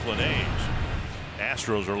the Oakland A's.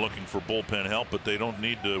 Astros are looking for bullpen help, but they don't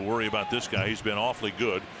need to worry about this guy. He's been awfully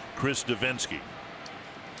good. Chris Davinsky.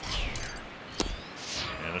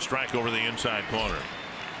 And a strike over the inside corner.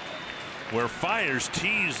 Where Fiers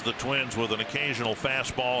teased the Twins with an occasional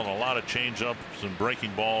fastball and a lot of changeups and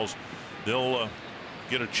breaking balls, they'll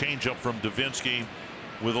get a changeup from Davinsky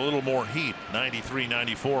with a little more heat. 93,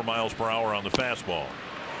 94 miles per hour on the fastball.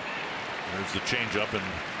 There's the changeup, and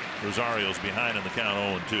Rosario's behind in the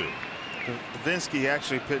count 0-2. Davinsky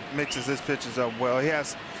actually mixes his pitches up well. He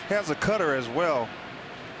has a cutter as well.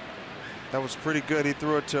 That was pretty good. He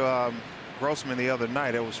threw it to Grossman the other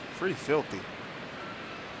night. It was pretty filthy.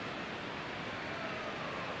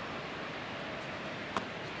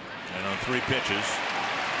 And on 3 pitches,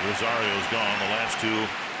 Rosario's gone. The last 2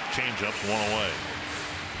 changeups, 1 away.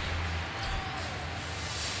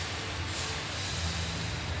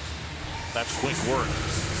 That's quick work.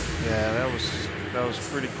 Yeah, that was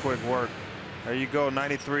pretty quick work. There you go.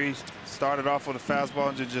 93 started off with a fastball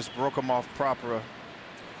and just broke him off proper.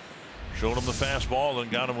 Showed him the fastball, then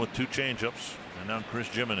got him with 2 changeups. And now Chris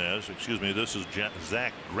Jimenez, excuse me, this is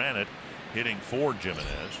Zach Granite hitting for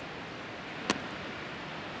Jimenez.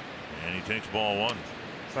 And he takes ball 1.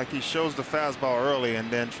 It's like he shows the fastball early and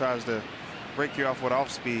then tries to break you off with off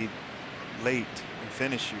speed late and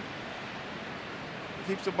finish you.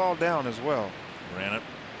 He keeps the ball down as well. Granite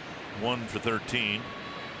 1 for 13.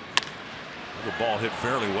 The ball hit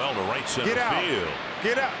fairly well to right center Get out. field.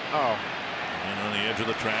 Get out. Oh. And on the edge of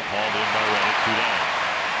the track, hauled in by Reddick, 2 down.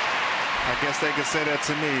 I guess they could say that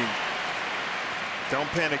to me. Don't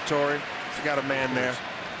panic, Torrey. You got a man there.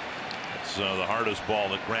 It's the hardest ball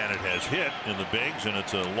that Granite has hit in the bigs, and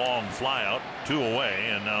it's a long fly out, 2 away,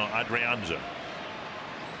 and now Adrianza.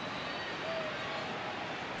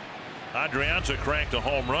 Adrianza cranked a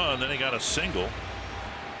home run, then he got a single,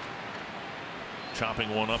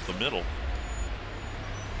 chopping one up the middle.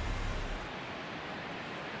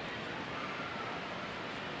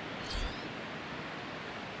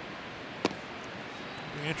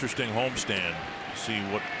 Interesting homestand. See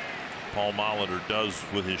what Paul Molitor does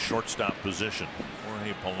with his shortstop position.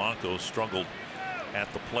 Jorge Polanco struggled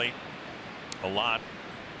at the plate a lot.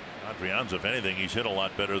 Adrianza, if anything, he's hit a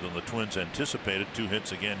lot better than the Twins anticipated. 2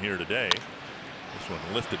 hits again here today. This one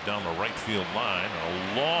lifted down the right field line.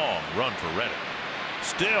 A long run for Reddick.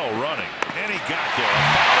 Still running, and he got there. A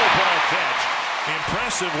foul ball catch.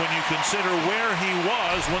 Impressive when you consider where he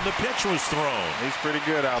was when the pitch was thrown. He's pretty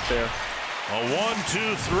good out there. A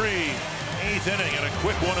 1-2-3 8th inning, and a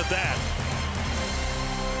quick one at that.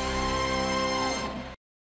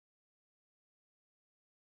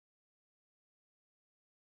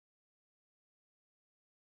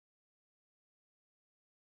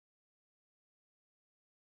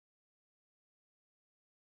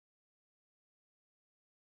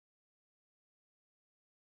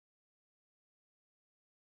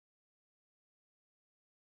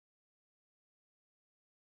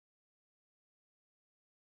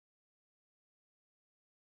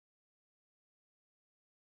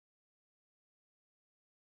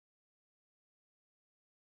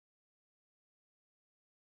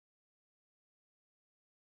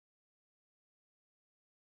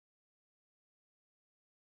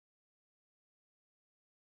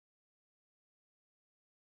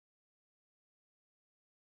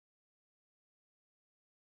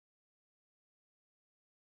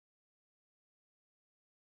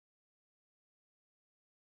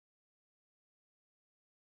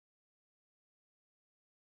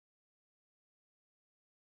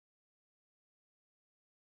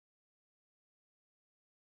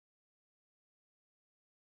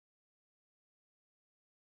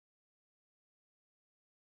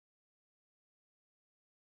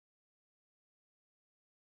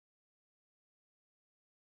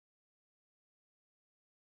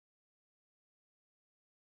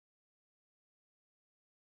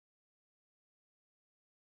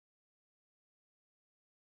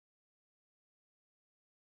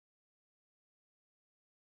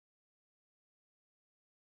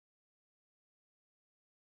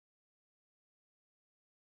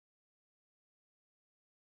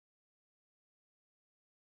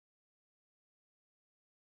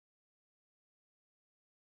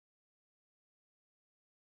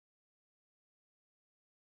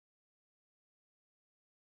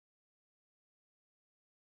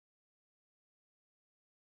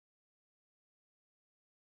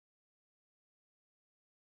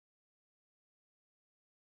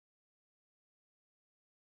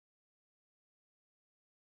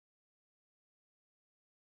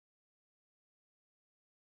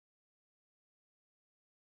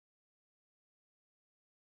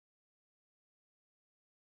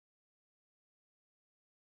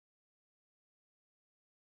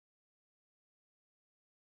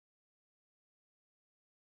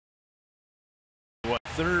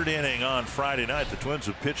 Third inning on Friday night. The Twins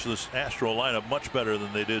have pitched this Astro lineup much better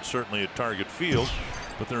than they did certainly at Target Field,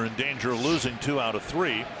 but they're in danger of losing 2 out of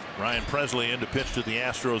 3. Ryan Presley in to pitch to the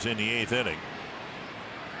Astros in the 8th inning.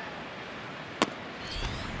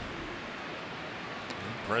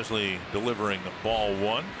 Presley delivering ball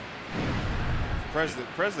 1.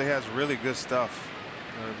 Presley has really good stuff.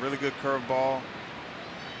 Really good curveball.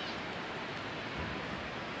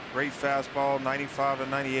 Great fastball, 95 to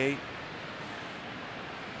 98.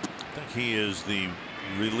 I think he is the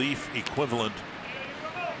relief equivalent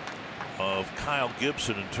of Kyle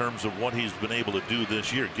Gibson in terms of what he's been able to do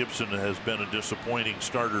this year. Gibson has been a disappointing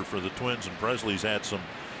starter for the Twins, and Presley's had some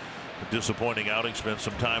disappointing outings, spent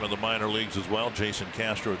some time in the minor leagues as well. Jason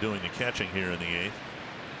Castro doing the catching here in the 8th.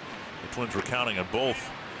 The Twins were counting on both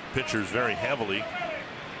pitchers very heavily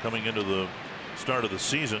coming into the start of the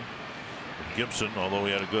season. Gibson, although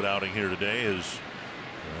he had a good outing here today, has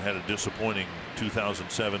had a disappointing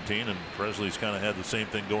 2017, and Presley's kind of had the same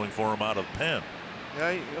thing going for him out of the pen. Yeah,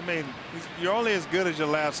 I mean, you're only as good as your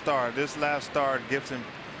last start. This last start, Gibson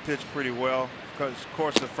pitched pretty well. Because, of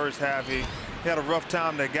course, the first half he had a rough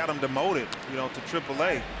time that got him demoted, you know, to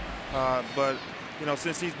AAA. But you know,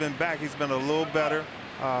 since he's been back, he's been a little better.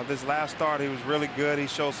 This last start, he was really good. He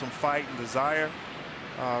showed some fight and desire.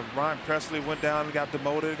 Ryan Presley went down and got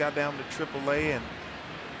demoted, got down to AAA, and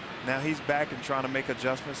now he's back and trying to make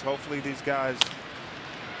adjustments. Hopefully these guys.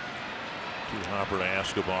 Hopper to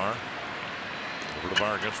Escobar. Over to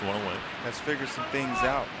Vargas, 1 away. Let's figure some things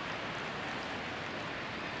out.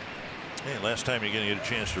 Hey, last time you're going to get a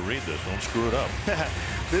chance to read this. Don't screw it up.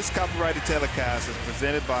 This copyrighted telecast is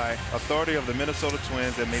presented by authority of the Minnesota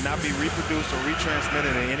Twins and may not be reproduced or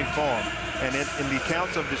retransmitted in any form. And in the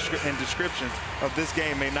accounts of and descriptions of this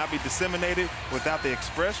game may not be disseminated without the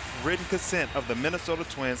express written consent of the Minnesota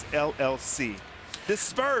Twins, LLC.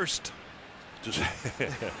 Dispersed.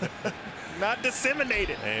 Not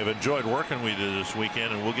disseminated. Hey, I've enjoyed working with you this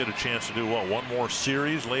weekend, and we'll get a chance to do what, one more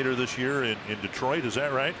series later this year in Detroit. Is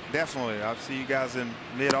that right? Definitely. I'll see you guys in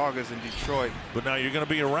mid-August in Detroit. But now you're going to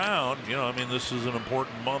be around. You know, I mean, this is an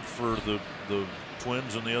important month for the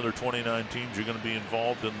Twins and the other 29 teams. You're going to be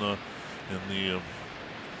involved in the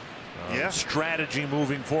strategy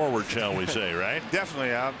moving forward, shall we say, right?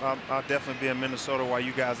 Definitely. I'll definitely be in Minnesota while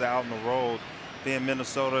you guys are out on the road. Be in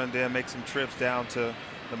Minnesota and then make some trips down to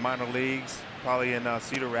the minor leagues, probably in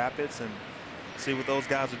Cedar Rapids, and see what those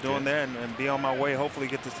guys are doing there, and be on my way. Hopefully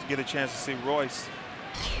get a chance to see Royce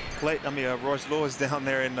Lewis down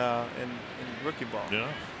there in rookie ball.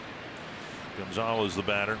 Yeah. Gonzalez the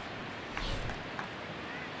batter.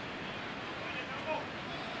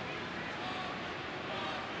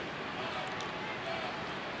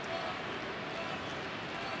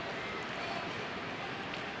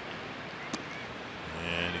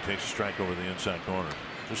 Takes a strike over the inside corner.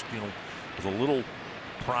 Just, you know, with a little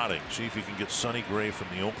prodding, see if you can get Sonny Gray from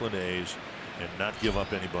the Oakland A's and not give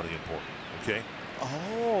up anybody important. Okay.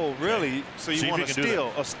 Oh, really? Okay. So you want to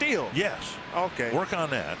steal? A steal? Yes. Okay. Work on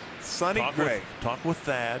that. Sonny Gray. Talk with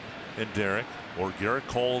Thad and Derek, or Garrett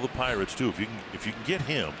Cole of the Pirates too. If you can get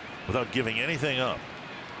him without giving anything up.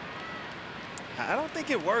 I don't think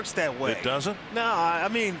it works that way. It doesn't? No, I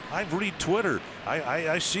mean, I read Twitter.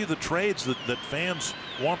 I see the trades that fans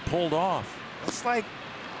want pulled off. It's like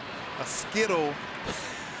a Skittle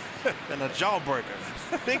and a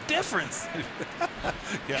Jawbreaker. Big difference.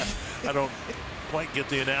 Yeah, I don't quite get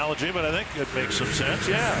the analogy, but I think it makes some sense.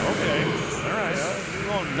 Yeah, okay. All right. You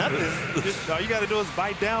want nothing. Just, all you got to do is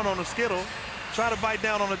bite down on a Skittle. Try to bite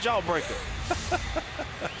down on a Jawbreaker.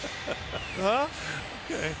 Huh?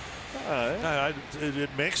 Okay. It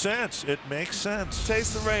makes sense. It makes sense.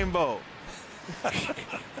 Taste the rainbow. I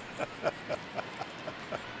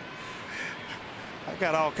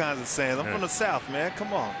got all kinds of sayings. I'm from the South, man.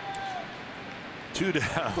 Come on. 2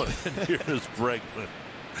 down, and here's Bregman.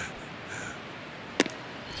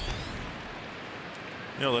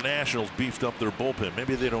 You know, the Nationals beefed up their bullpen.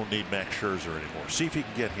 Maybe they don't need Max Scherzer anymore. See if you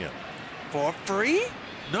can get him. For free?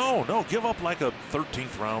 No, give up like a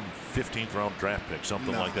 13th round, 15th round draft pick,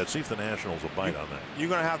 something like that. See if the Nationals will bite on that. You're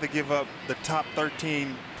going to have to give up the top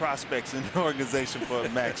 13 prospects in the organization for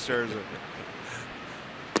Max Scherzer.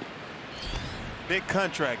 Big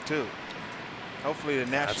contract, too. Hopefully the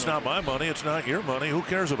Nationals. It's not my money. It's not your money. Who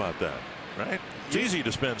cares about that, right? It's easy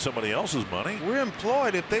to spend somebody else's money. We're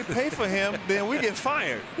employed. If they pay for him, then we get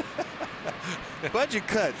fired. Budget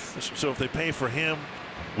cuts. So if they pay for him,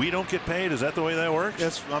 we don't get paid? Is that the way that works?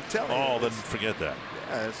 Yes, I'm telling you. Oh, then forget that.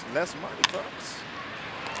 Yeah, it's less money, folks.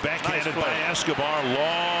 Backhanded by Escobar.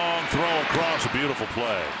 Long throw across. A beautiful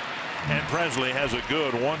play. And Presley has a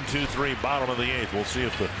good 1-2-3 bottom of the 8th. We'll see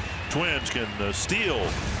if the Twins can steal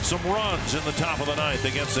some runs in the top of the ninth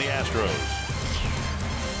against the Astros.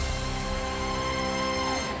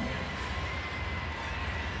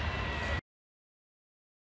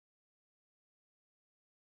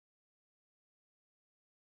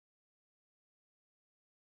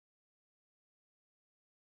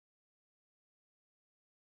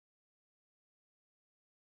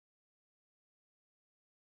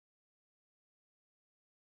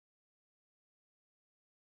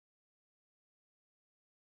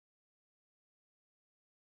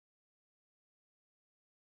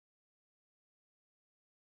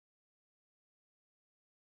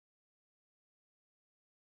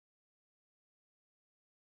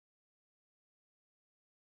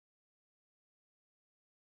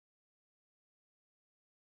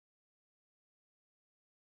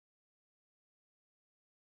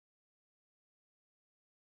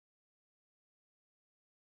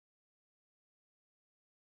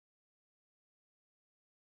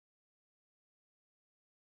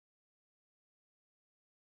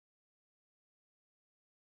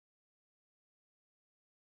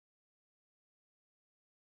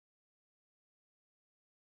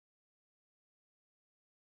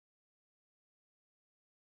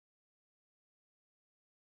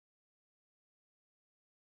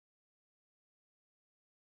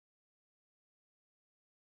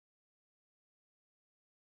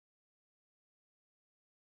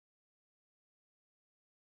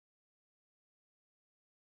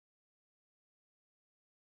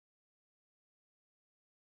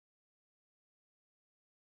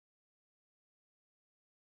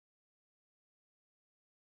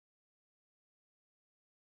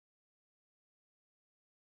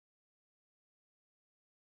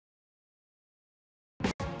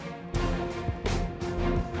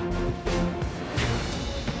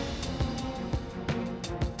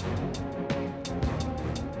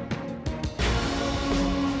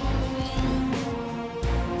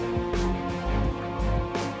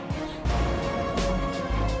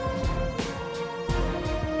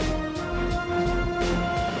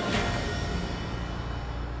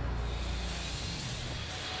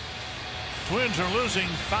 Twins are losing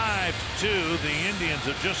 5-2. The Indians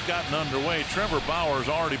have just gotten underway. Trevor Bauer's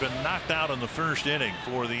already been knocked out in the first inning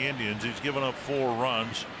for the Indians. He's given up 4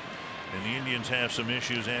 runs. And the Indians have some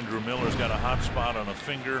issues. Andrew Miller's got a hot spot on a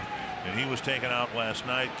finger, and he was taken out last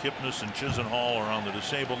night. Kipnis and Chisenhall are on the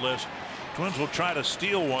disabled list. Twins will try to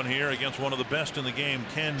steal one here against one of the best in the game,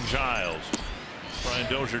 Ken Giles.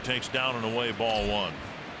 Brian Dozier takes down and away, ball 1.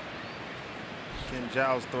 Ken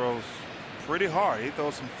Giles throws pretty hard. He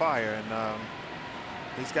throws some fire, and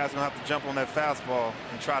these guys are gonna have to jump on that fastball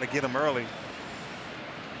and try to get him early,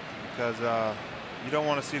 because you don't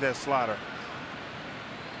want to see that slider.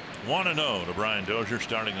 1-0 to Brian Dozier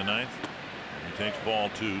starting the 9th. He takes ball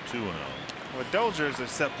 2, 2-0. Well, Dozier's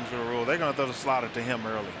accepting to the rule. They're going to throw the slider to him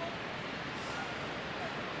early.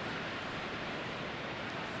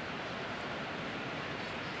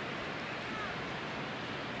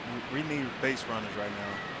 We need base runners right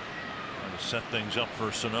now. Trying to set things up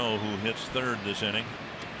for Sano, who hits 3rd this inning.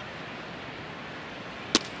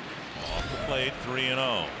 Off the plate, 3-0.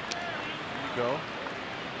 There you go.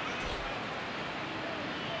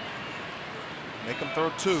 Make him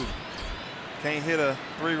throw 2. Can't hit a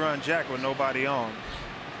 3-run jack with nobody on.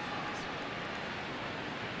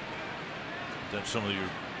 That's some of your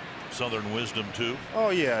Southern wisdom too.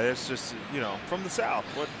 Oh yeah, it's just, you know, from the South.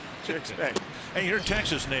 What you expect? Hey, you're a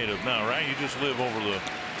Texas native now, right? You just live over the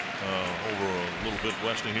over a little bit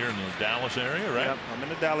west of here in the Dallas area, right? Yep, I'm in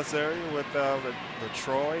the Dallas area with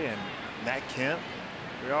Troy and Nat Kemp.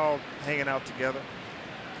 We're all hanging out together.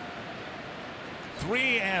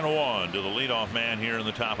 3-1 to the leadoff man here in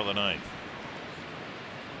the top of the 9th.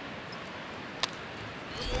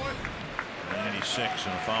 96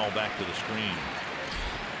 and a foul back to the screen.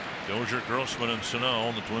 Dozier, Grossman, and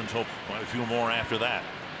Sano. The Twins hope quite a few more after that.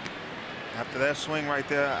 After that swing right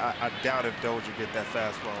there, I doubt if Dozier get that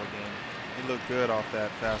fastball again. He looked good off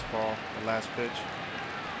that fastball, the last pitch.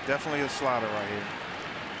 Definitely a slider right here.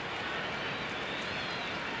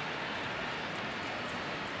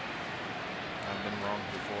 I've been wrong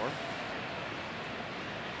before.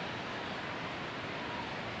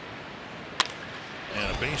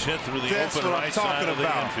 And a base hit through the open right side of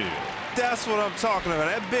the infield. That's what I'm talking about.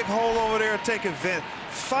 That big hole over there taking vent.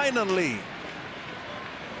 Finally.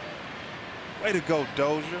 Way to go,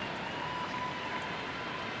 Dozier.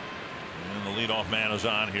 And the leadoff man is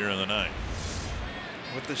on here in the 9th.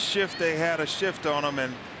 With the shift, they had a shift on him,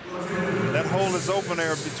 and that hole is open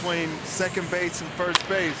there between second base and first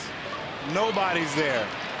base. Nobody's there.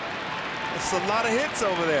 It's a lot of hits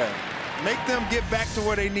over there. Make them get back to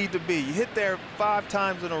where they need to be. You hit there 5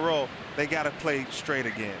 times in a row, they got to play straight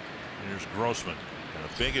again. Here's Grossman. And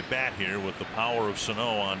a big at bat here with the power of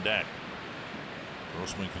Sano on deck.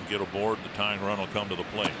 Grossman can get aboard. The tying run will come to the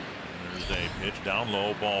plate. There's a pitch down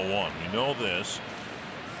low, ball 1. We know this.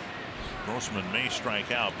 Grossman may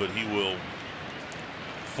strike out, but he will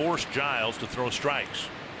force Giles to throw strikes.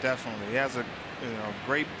 Definitely. He has a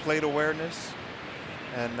great plate awareness.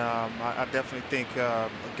 And I definitely think a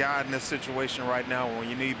guy in this situation right now, when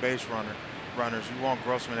you need base runners, you want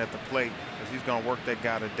Grossman at the plate because he's going to work that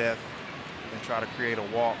guy to death and try to create a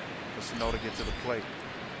walk for Sano to get to the plate.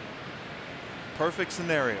 Perfect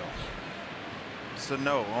scenario.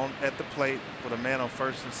 Sano at the plate with a man on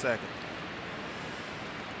first and second.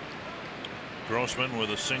 Grossman with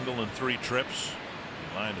a single and 3 trips.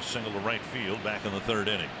 Lined a single to right field back in the 3rd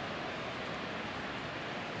inning.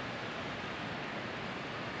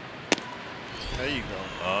 There you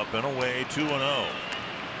go. Up and away, 2-0.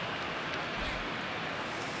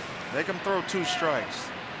 Make him throw 2 strikes.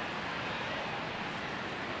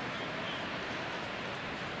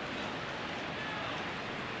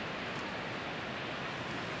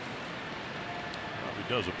 He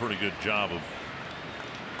does a pretty good job of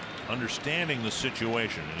understanding the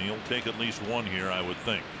situation, and he'll take at least 1 here, I would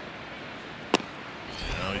think.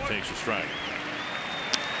 Now he takes a strike.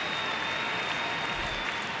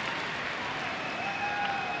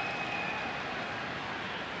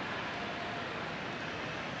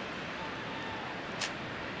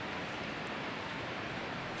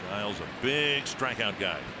 Giles, a big strikeout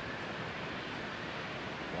guy.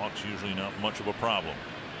 Walks usually not much of a problem.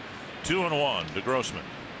 2-1 to Grossman.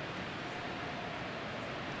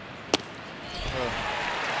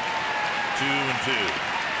 2-2.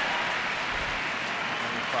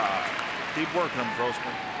 5. Keep working him,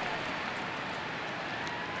 Grossman.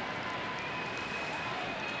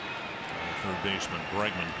 Third baseman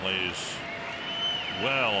Bregman plays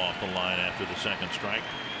well off the line after the 2nd strike.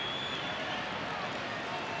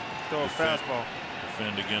 Throw a fastball.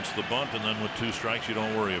 Defend against the bunt, and then with 2 strikes, you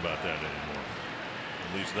don't worry about that anymore.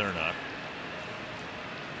 At least they're not.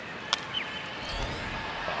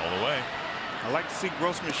 Foul away. I like to see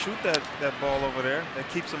Grossman shoot that ball over there. That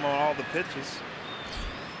keeps him on all the pitches.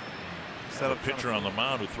 A pitcher on the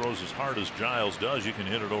mound who throws as hard as Giles does, you can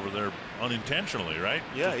hit it over there unintentionally, right?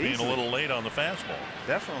 Yeah, just being a little late on the fastball.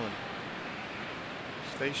 Definitely.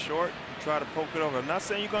 Stay short, try to poke it over. I'm not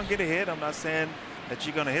saying you're going to get a hit. I'm not saying that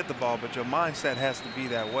you're going to hit the ball, but your mindset has to be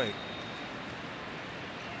that way.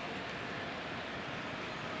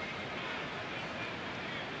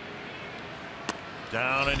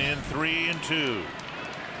 Down and in, 3-2.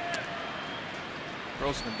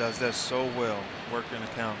 Grossman does that so well, working the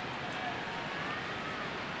count.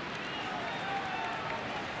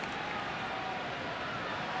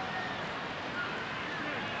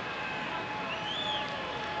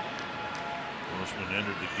 Grossman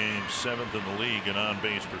entered the game 7th in the league in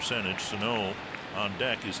on-base percentage. Sano on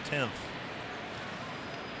deck is 10th.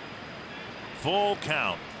 Full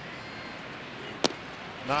count.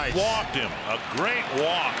 Nice. Walked him. A great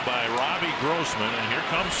walk by Robbie Grossman, and here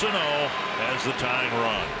comes Sano as the tying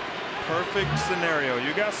run. Perfect scenario.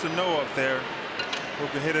 You got Sano up there who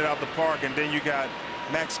can hit it out the park, and then you got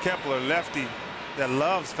Max Kepler, lefty, that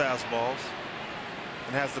loves fastballs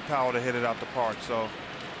and has the power to hit it out the park. So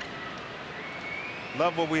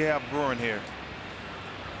love what we have brewing here.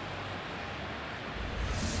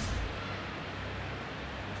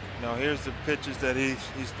 Now here's the pitches that he's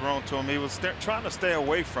thrown to him. He was trying to stay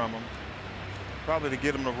away from him, probably to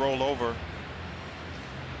get him to roll over,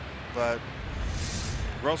 but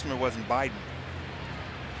Grossman wasn't biting.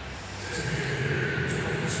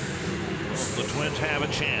 The Twins have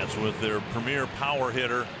a chance with their premier power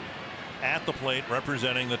hitter at the plate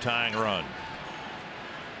representing the tying run.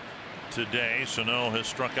 Today, Sano has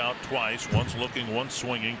struck out twice, once looking, once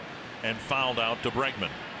swinging, and fouled out to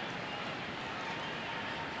Bregman.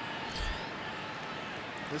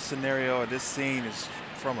 This scenario, this scene is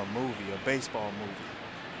from a movie, a baseball movie.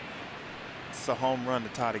 It's a home run to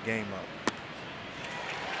tie the game up.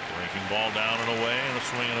 Breaking ball down and away, and a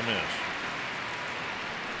swing and a miss.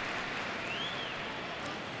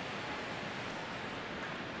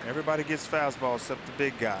 Everybody gets fastballs except the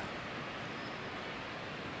big guy.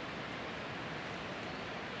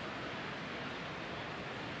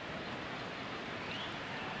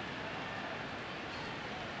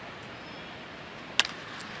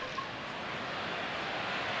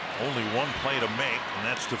 Only one play to make, and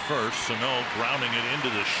that's to first. Sano grounding it into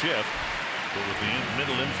the shift. But with the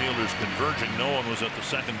middle infielders converging, no one was at the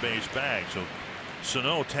second base bag. So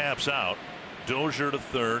Sano taps out. Dozier to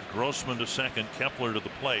third, Grossman to second, Kepler to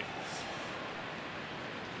the plate.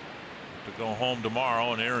 to go home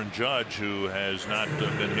tomorrow, and Aaron Judge, who has not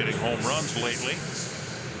been hitting home runs lately,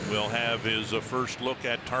 will have his first look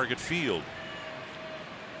at Target Field.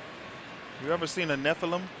 You ever seen a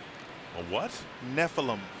Nephilim? A what?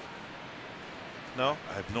 Nephilim. No?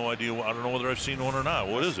 I have no idea. I don't know whether I've seen one or not.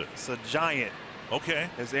 What is it? It's a giant. Okay.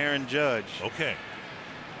 It's Aaron Judge. Okay.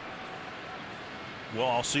 Well,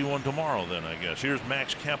 I'll see one tomorrow then, I guess. Here's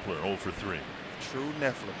Max Kepler, 0 for 3. True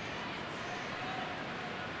Nephilim.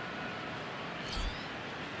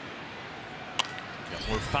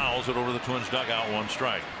 Kepler fouls it over the Twins dugout, 1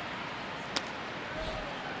 strike.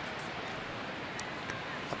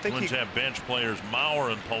 Twins have bench players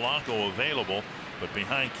Mauer and Polanco available, but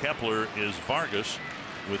behind Kepler is Vargas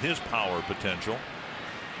with his power potential.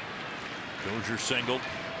 Dozier singled,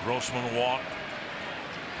 Grossman walked.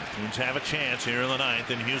 The Twins have a chance here in the 9th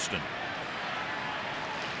in Houston.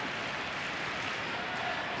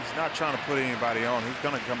 He's not trying to put anybody on. He's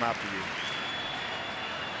going to come after you.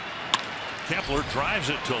 Kepler drives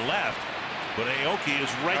it to left, but Aoki is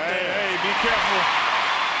right there. Hey, be careful.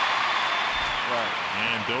 Right.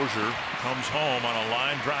 And Dozier comes home on a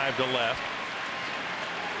line drive to left.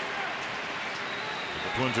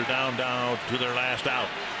 The Twins are down to their last out.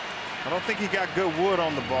 I don't think he got good wood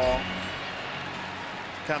on the ball.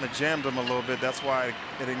 Kind of jammed him a little bit. That's why it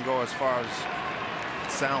didn't go as far as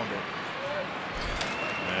it sounded.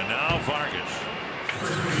 And now Vargas.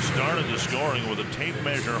 He started the scoring with a tape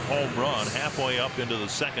measure home run halfway up into the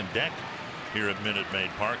 2nd deck here at Minute Maid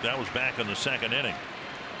Park. That was back in the 2nd inning.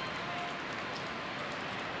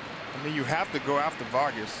 I mean, you have to go after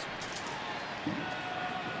Vargas.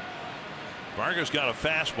 Vargas got a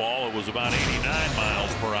fastball. It was about 89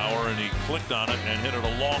 miles per hour, and he clicked on it and hit it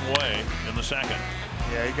a long way in the 2nd.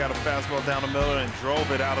 Yeah, he got a fastball down the middle and drove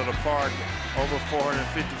it out of the park over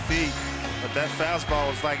 450 feet. But that fastball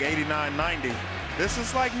was like 89, 90. This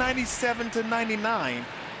is like 97 to 99.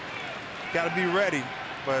 Got to be ready.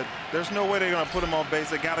 But there's no way they're going to put him on base.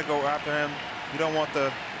 They got to go after him. You don't want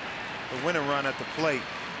the winning run at the plate.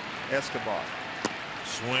 Escobar.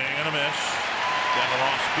 Swing and a miss. Got an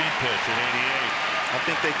off-speed pitch at 88. I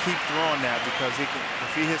think they keep throwing that because if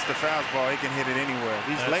he hits the fastball, he can hit it anywhere.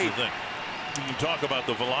 He's That's late. The thing. You can talk about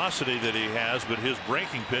the velocity that he has, but his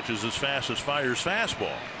breaking pitch is as fast as Fire's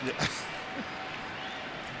fastball. Yeah.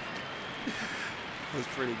 That's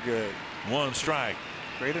pretty good. 1 strike.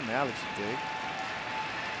 Great analogy, Dave.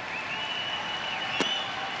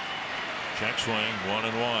 Check swing,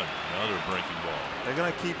 1-1. Another breaking ball. They're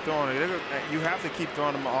going to keep throwing it. You have to keep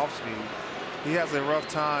throwing him off speed. He has a rough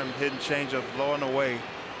time hitting changeup, blowing away,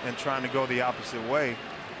 and trying to go the opposite way.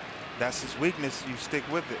 That's his weakness. You stick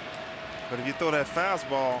with it. But if you throw that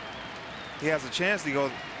fastball, he has a chance to go,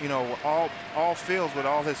 you know, all fields with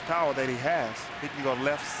all his power that he has. He can go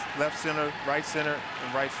left center,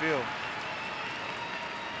 and right field.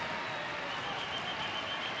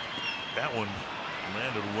 That one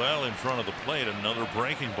landed well in front of the plate. Another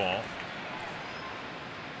breaking ball.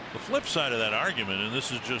 The flip side of that argument, and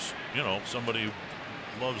this is just, you know, somebody who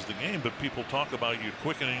loves the game, but people talk about you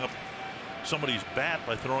quickening up somebody's bat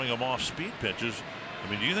by throwing them off speed pitches. I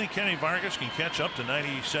mean, do you think Kenny Vargas can catch up to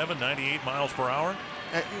 97, 98 miles per hour?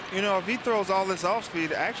 You know, if he throws all this off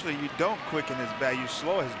speed, actually you don't quicken his bat, you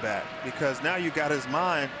slow his bat, because now you got his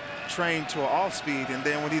mind trained to an off speed, and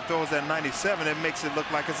then when he throws that 97, it makes it look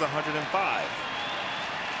like it's 105.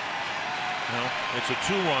 No, it's a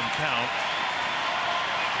 2-1 count.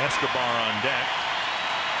 Escobar on deck.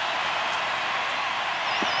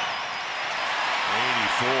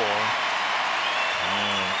 84.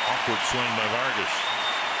 And awkward swing by Vargas.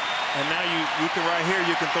 And now you can right here,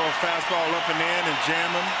 you can throw a fastball up and in and jam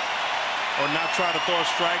him, or not try to throw a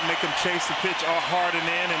strike, make him chase the pitch all hard and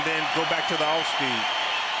in, and then go back to the off speed.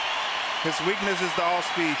 His weakness is the off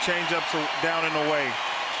speed, changeups down and away.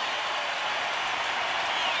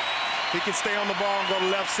 He can stay on the ball and go to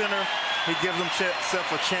left center. He gives himself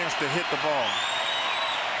a chance to hit the ball.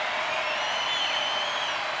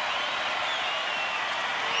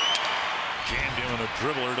 Jammed him in a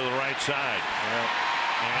dribbler to the right side. Yep.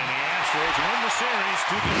 And the Astros win the series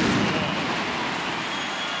 2-1.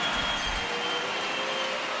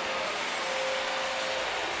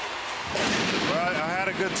 Well, I had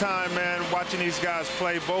a good time, man, watching these guys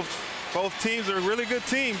play. Both teams are really good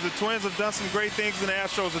teams. The Twins have done some great things, and the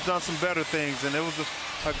Astros have done some better things. And it was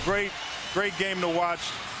a great game to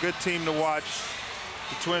watch, good team to watch.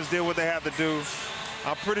 The Twins did what they had to do.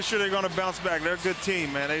 I'm pretty sure they're going to bounce back. They're a good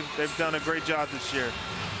team, man. They've done a great job this year.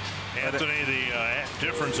 Anthony, the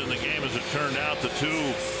difference in the game, as it turned out, the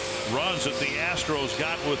 2 runs that the Astros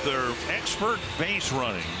got with their expert base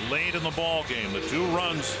running late in the ball game. The 2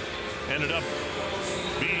 runs ended up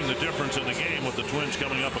being the difference in the game with the Twins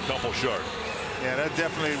coming up a couple short. Yeah, that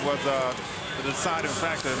definitely was the deciding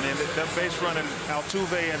factor. I mean, that base running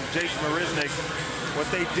Altuve and Jake Marisnick, what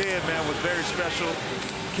they did, man, was very special.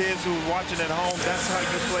 Kids who are watching at home, that's how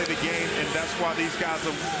you play the game, and that's why these guys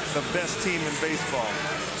are the best team in baseball.